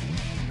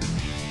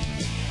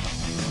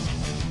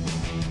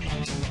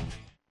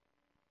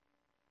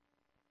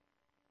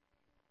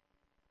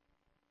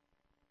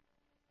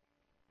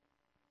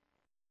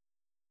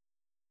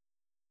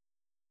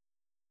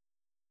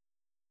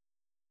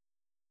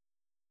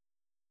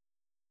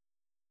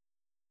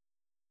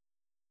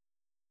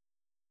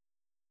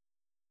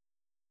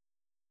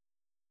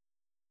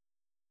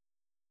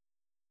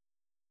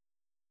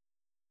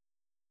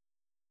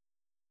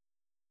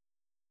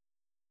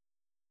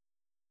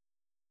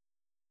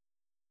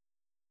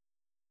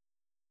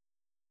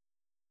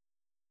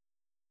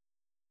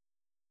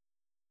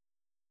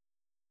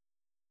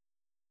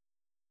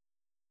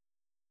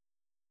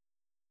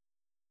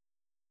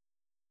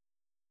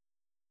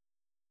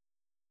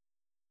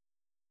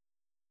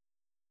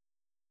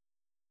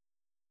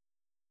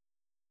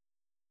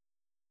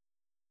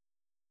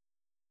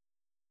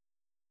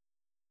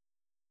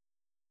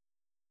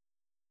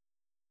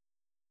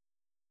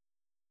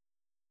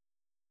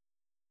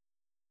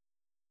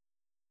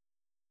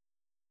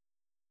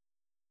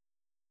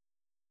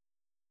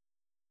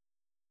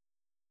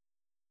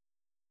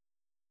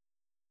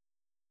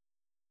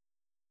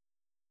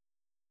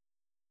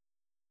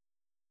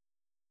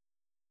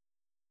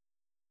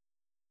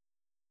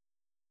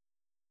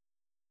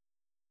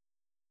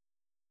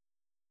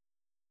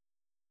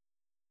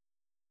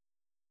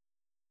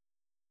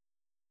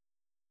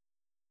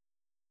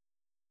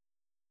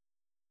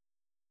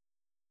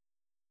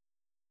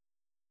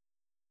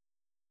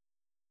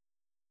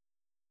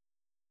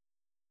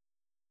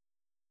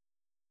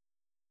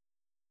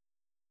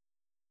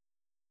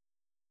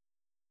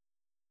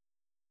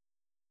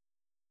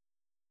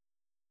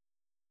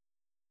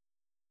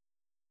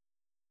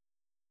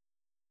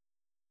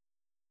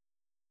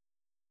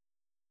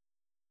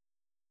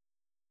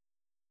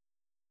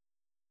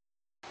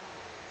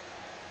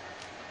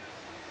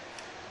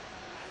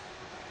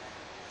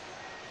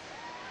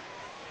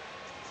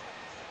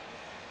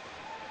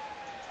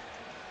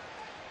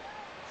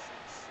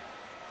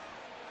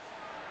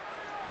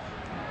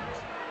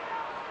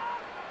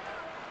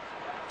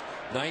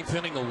 Ninth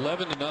inning,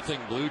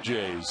 11-0 Blue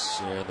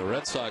Jays, and the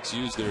Red Sox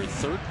used their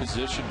 3rd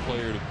position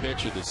player to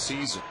pitch of the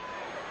season.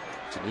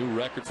 It's a new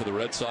record for the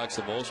Red Sox.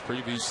 The most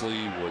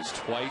previously was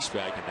twice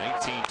back in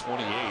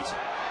 1928.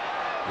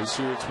 This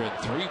year it's been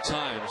 3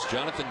 times.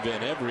 Jonathan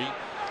Van Every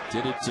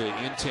did it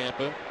in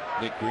Tampa.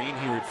 Nick Green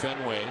here at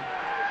Fenway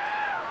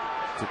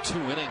for 2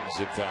 innings,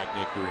 in fact,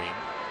 Nick Green.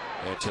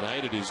 And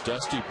tonight it is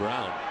Dusty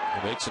Brown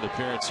who makes an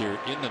appearance here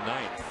in the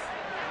 9th.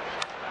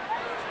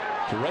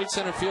 To right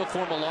center field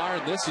for Millar,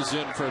 and this is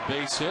in for a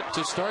base hit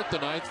to start the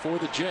 9th for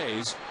the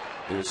Jays.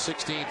 Their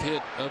 16th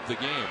hit of the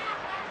game.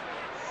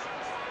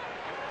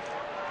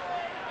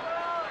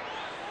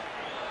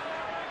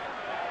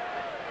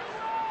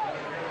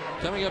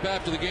 Coming up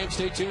after the game,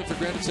 stay tuned for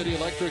Granite City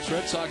Electric's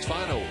Red Sox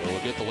Final, where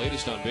we'll get the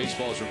latest on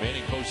baseball's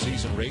remaining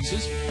postseason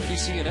races.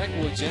 PC and Eck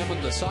will examine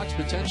the Sox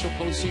potential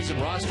postseason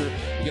roster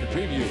and get a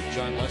preview of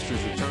John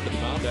Lester's return to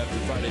the mound after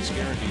Friday's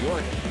scare in New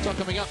York. It's all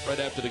coming up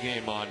right after the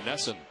game on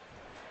NESN.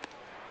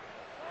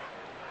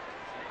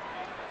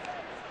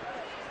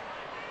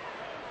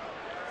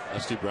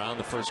 Dusty Brown,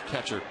 the first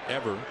catcher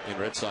ever in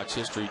Red Sox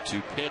history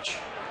to pitch.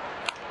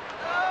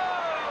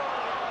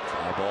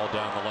 Fly ball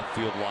down the left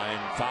field line,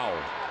 foul.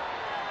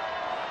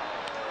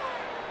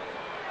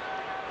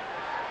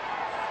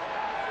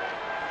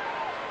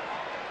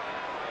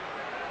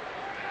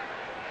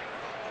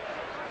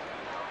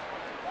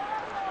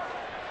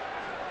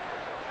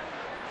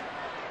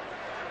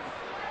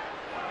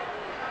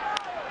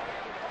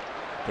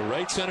 The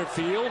right center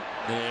field,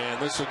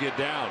 and this will get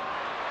down.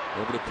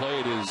 Over to play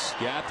it is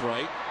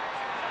Gathright.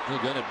 He'll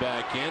gun it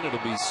back in. It'll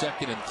be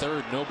second and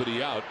third,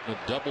 nobody out. A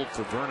double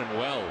for Vernon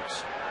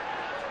Wells.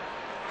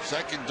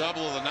 Second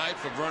double of the night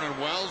for Vernon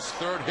Wells.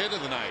 Third hit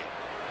of the night.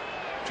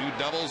 2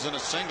 doubles and a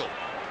single.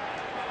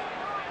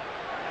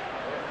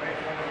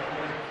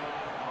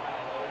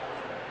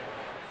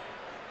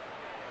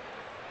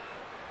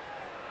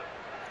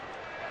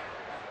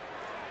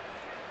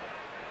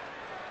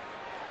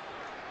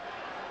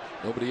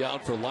 Nobody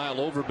out for Lyle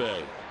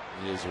Overbay.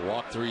 He has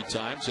walked 3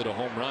 times, hit a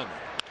home run.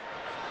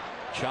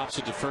 Chops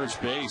it to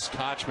first base.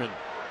 Kochman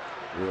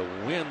will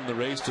win the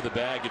race to the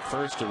bag at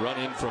first to run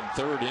in from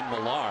third in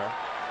Millar.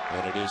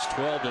 And it is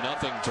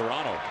 12-0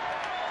 Toronto.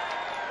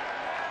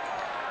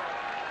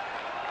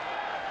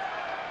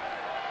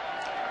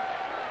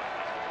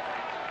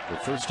 The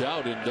first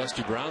out in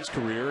Dusty Brown's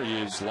career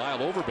is Lyle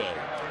Overbay.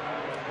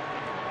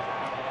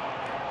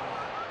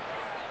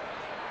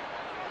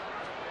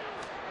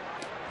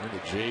 And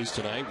the Jays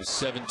tonight with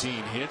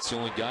 17 hits. The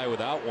only guy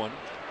without one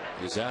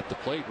is at the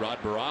plate, Rod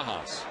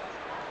Barajas.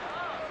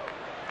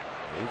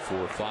 0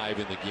 for 5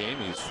 in the game.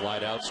 He's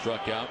flied out,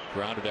 struck out,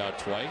 grounded out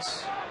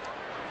twice.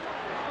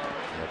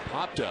 And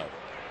popped up.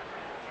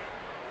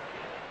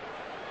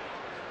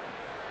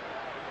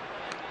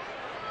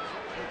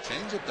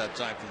 Change it that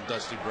time from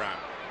Dusty Brown.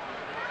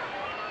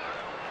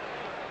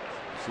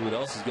 See what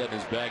else he's got in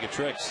his bag of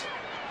tricks.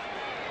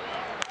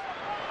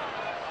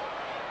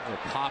 A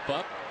pop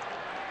up.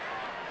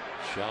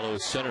 Shallow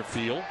center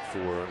field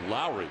for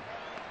Lowry.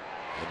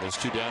 And there's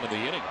 2 down in the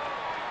inning.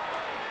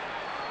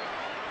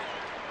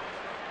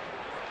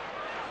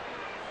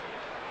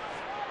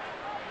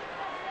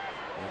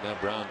 And now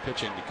Brown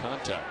pitching to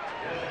contact.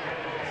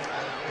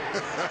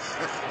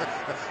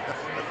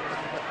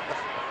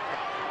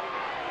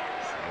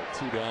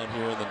 So 2 down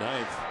here in the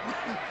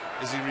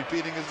 9th. Is he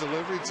repeating his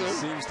delivery too?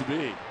 Seems to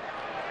be.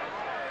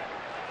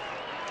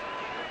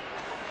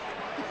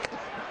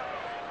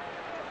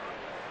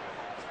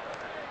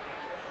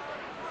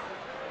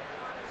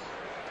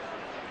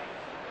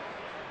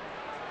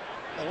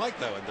 I like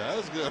that one, that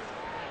was good.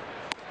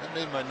 That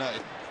made my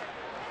night.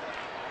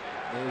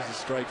 There's a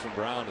strike from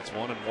Brown. It's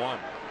 1-1.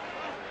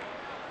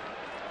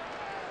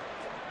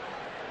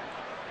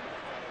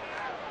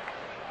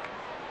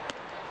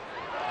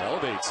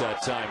 Elevates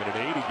that time, and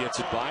at 80 gets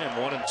it by him.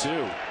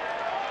 1-2.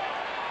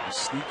 He's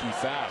sneaky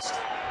fast.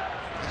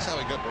 That's how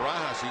he got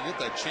Barajas. You get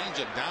that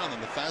changeup down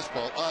and the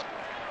fastball up.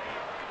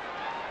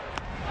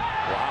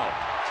 Wow.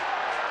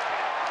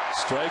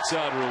 Strikes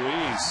out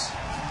Ruiz.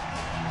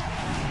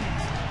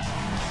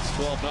 It's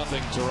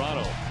 12-0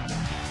 Toronto.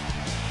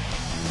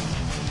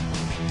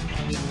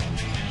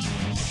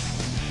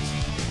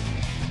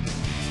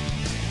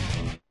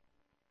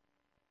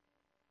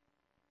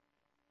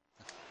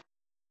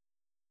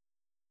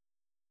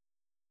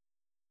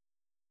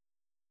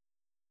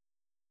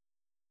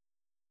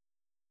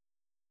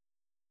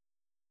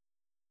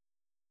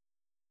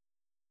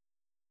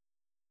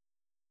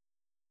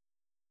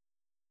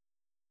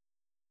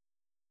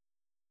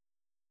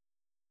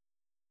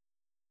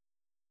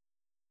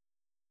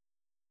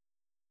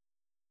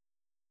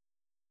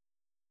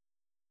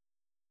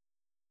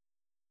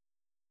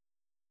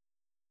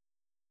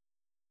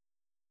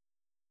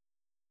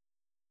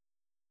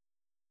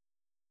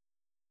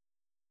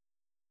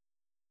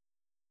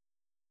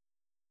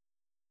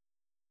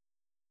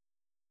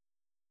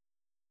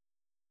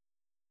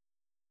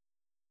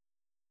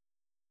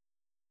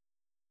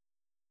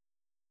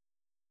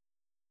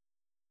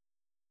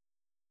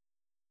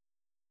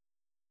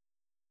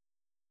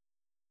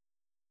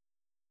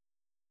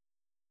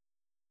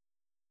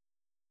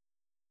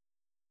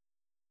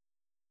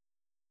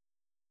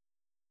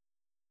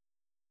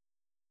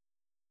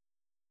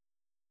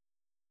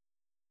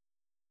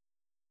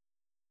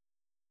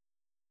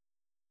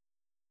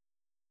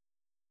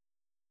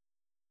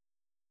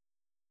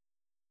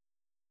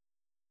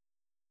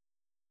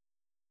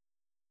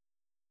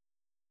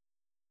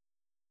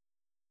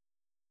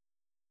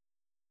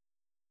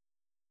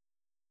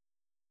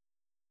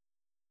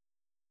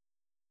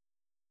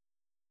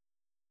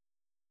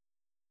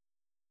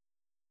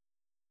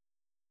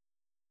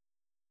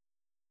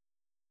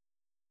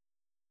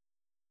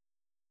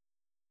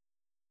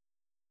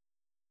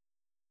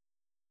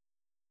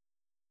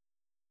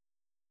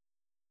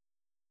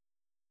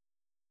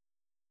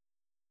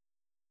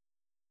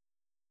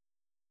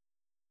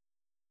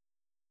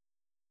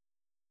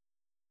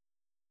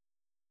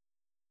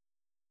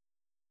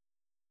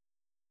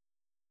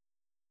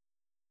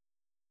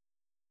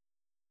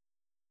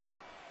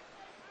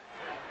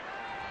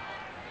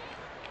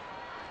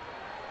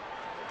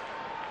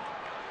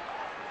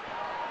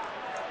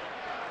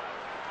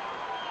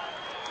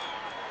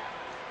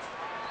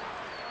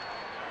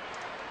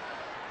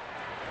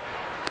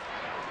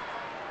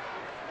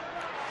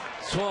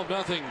 It's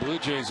 12-0 Blue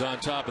Jays on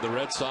top of the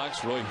Red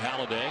Sox. Roy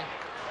Halladay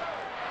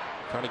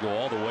trying to go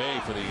all the way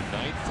for the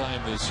 9th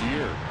time this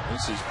year.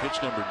 This is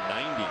pitch number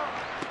 90.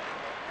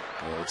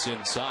 Well, it's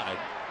inside.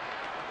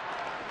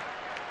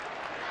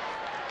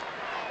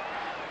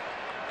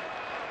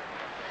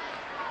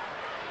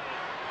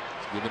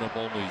 giving up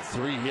only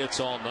 3 hits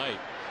all night.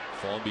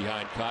 Falling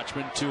behind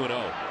Kochman,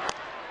 2-0.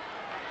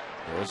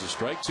 There's a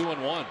strike,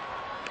 2-1.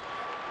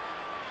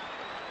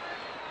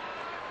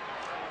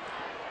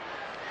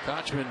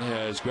 Kochman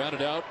has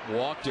grounded out,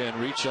 walked, and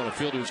reached on a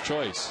fielder's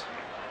choice.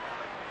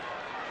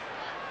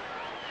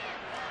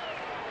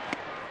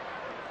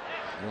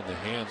 On the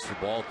hands for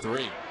ball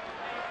 3.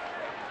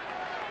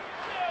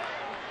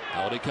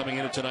 Holiday coming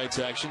into tonight's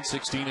action,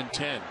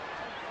 16-10.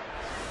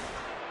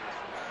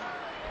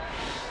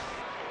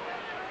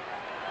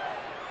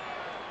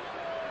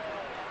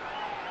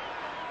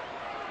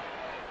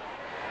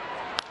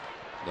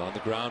 On the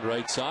ground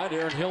right side,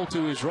 Aaron Hill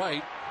to his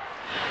right.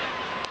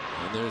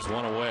 And there's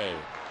one away.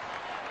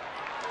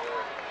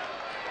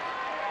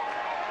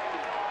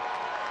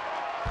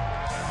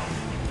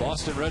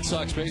 Boston Red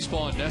Sox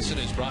baseball in Nesson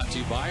is brought to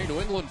you by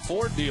New England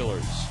Ford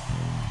Dealers,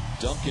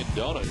 Dunkin'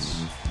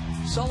 Donuts,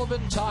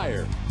 Sullivan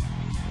Tire,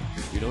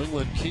 your New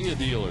England Kia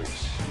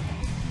Dealers,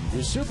 the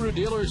Subaru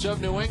Dealers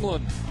of New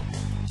England,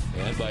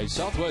 and by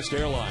Southwest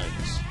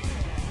Airlines.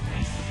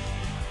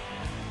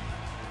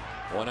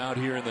 One out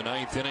here in the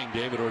 9th inning.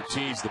 David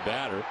Ortiz, the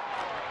batter.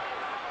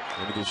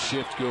 Into the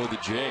shift go the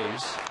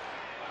Jays.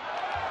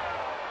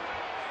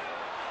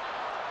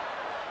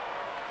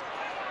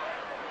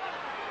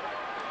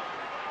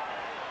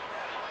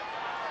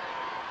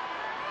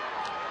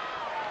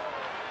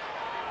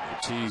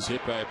 Ortiz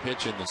hit by a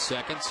pitch in the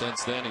 2nd.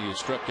 Since then, he has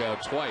struck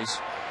out twice,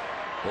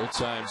 both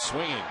times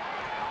swinging.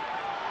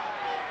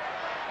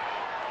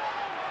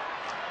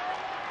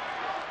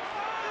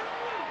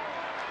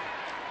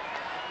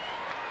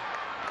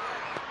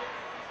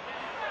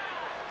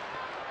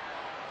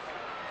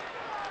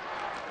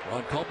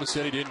 Ron Culpa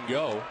said he didn't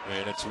go,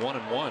 and it's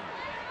 1-1.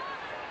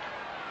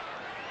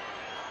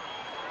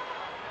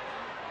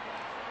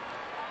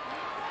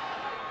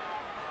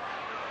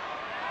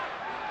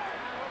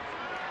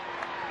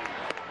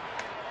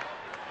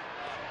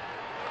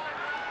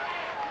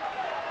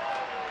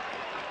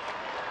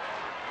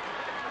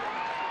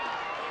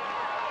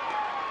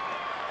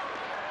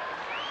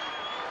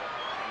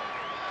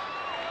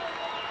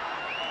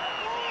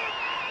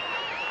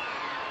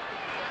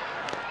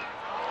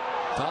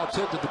 Foul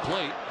tipped at the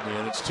plate,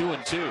 and it's 2-2.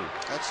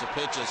 That's the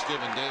pitch that's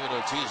given David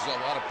Ortiz a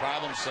lot of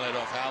problems tonight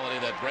off Halladay,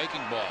 that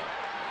breaking ball.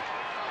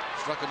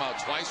 Struck him out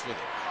twice with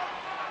it.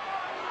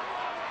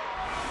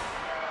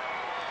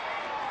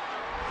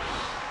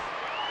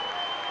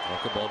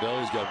 Rocco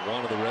Baldelli's got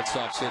one of the Red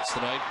Sox hits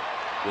tonight.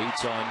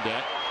 Waits on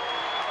deck.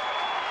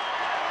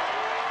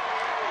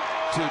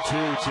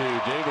 2-2 to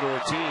David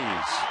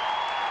Ortiz.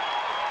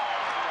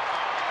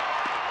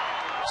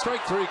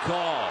 Strike 3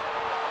 call.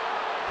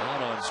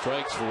 Down on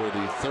strikes for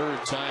the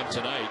 3rd time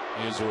tonight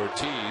is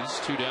Ortiz.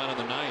 2 down in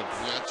the 9th.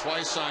 Yeah,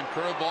 twice on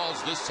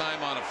curveballs, this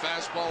time on a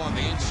fastball on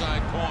the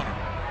inside corner.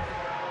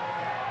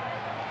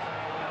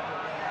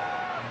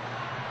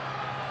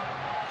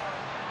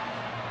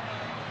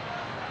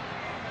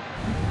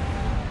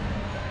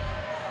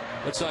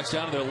 Red Sox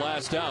down to their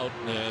last out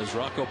as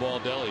Rocco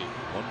Baldelli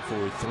 1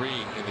 for 3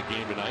 in the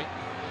game tonight.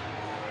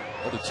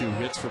 Other 2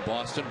 hits for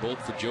Boston,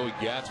 both for Joey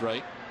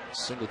Gathright.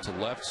 Single to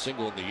left,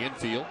 single in the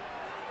infield.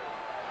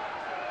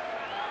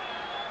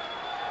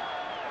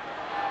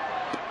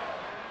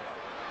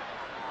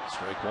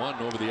 Strike 1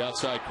 over the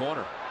outside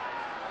corner.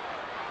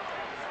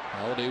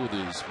 Halladay with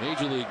his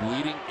major league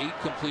leading 8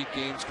 complete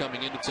games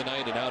coming into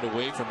tonight and out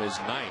away from his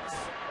 9th.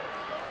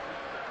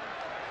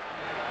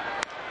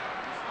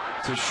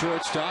 To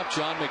shortstop,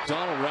 John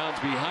McDonald rounds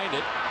behind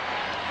it.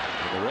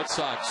 And the Red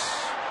Sox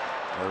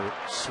are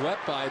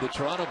swept by the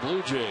Toronto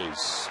Blue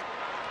Jays.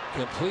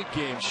 Complete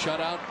game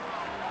shutout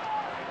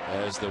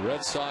as the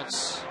Red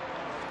Sox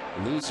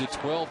lose it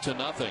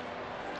 12-0.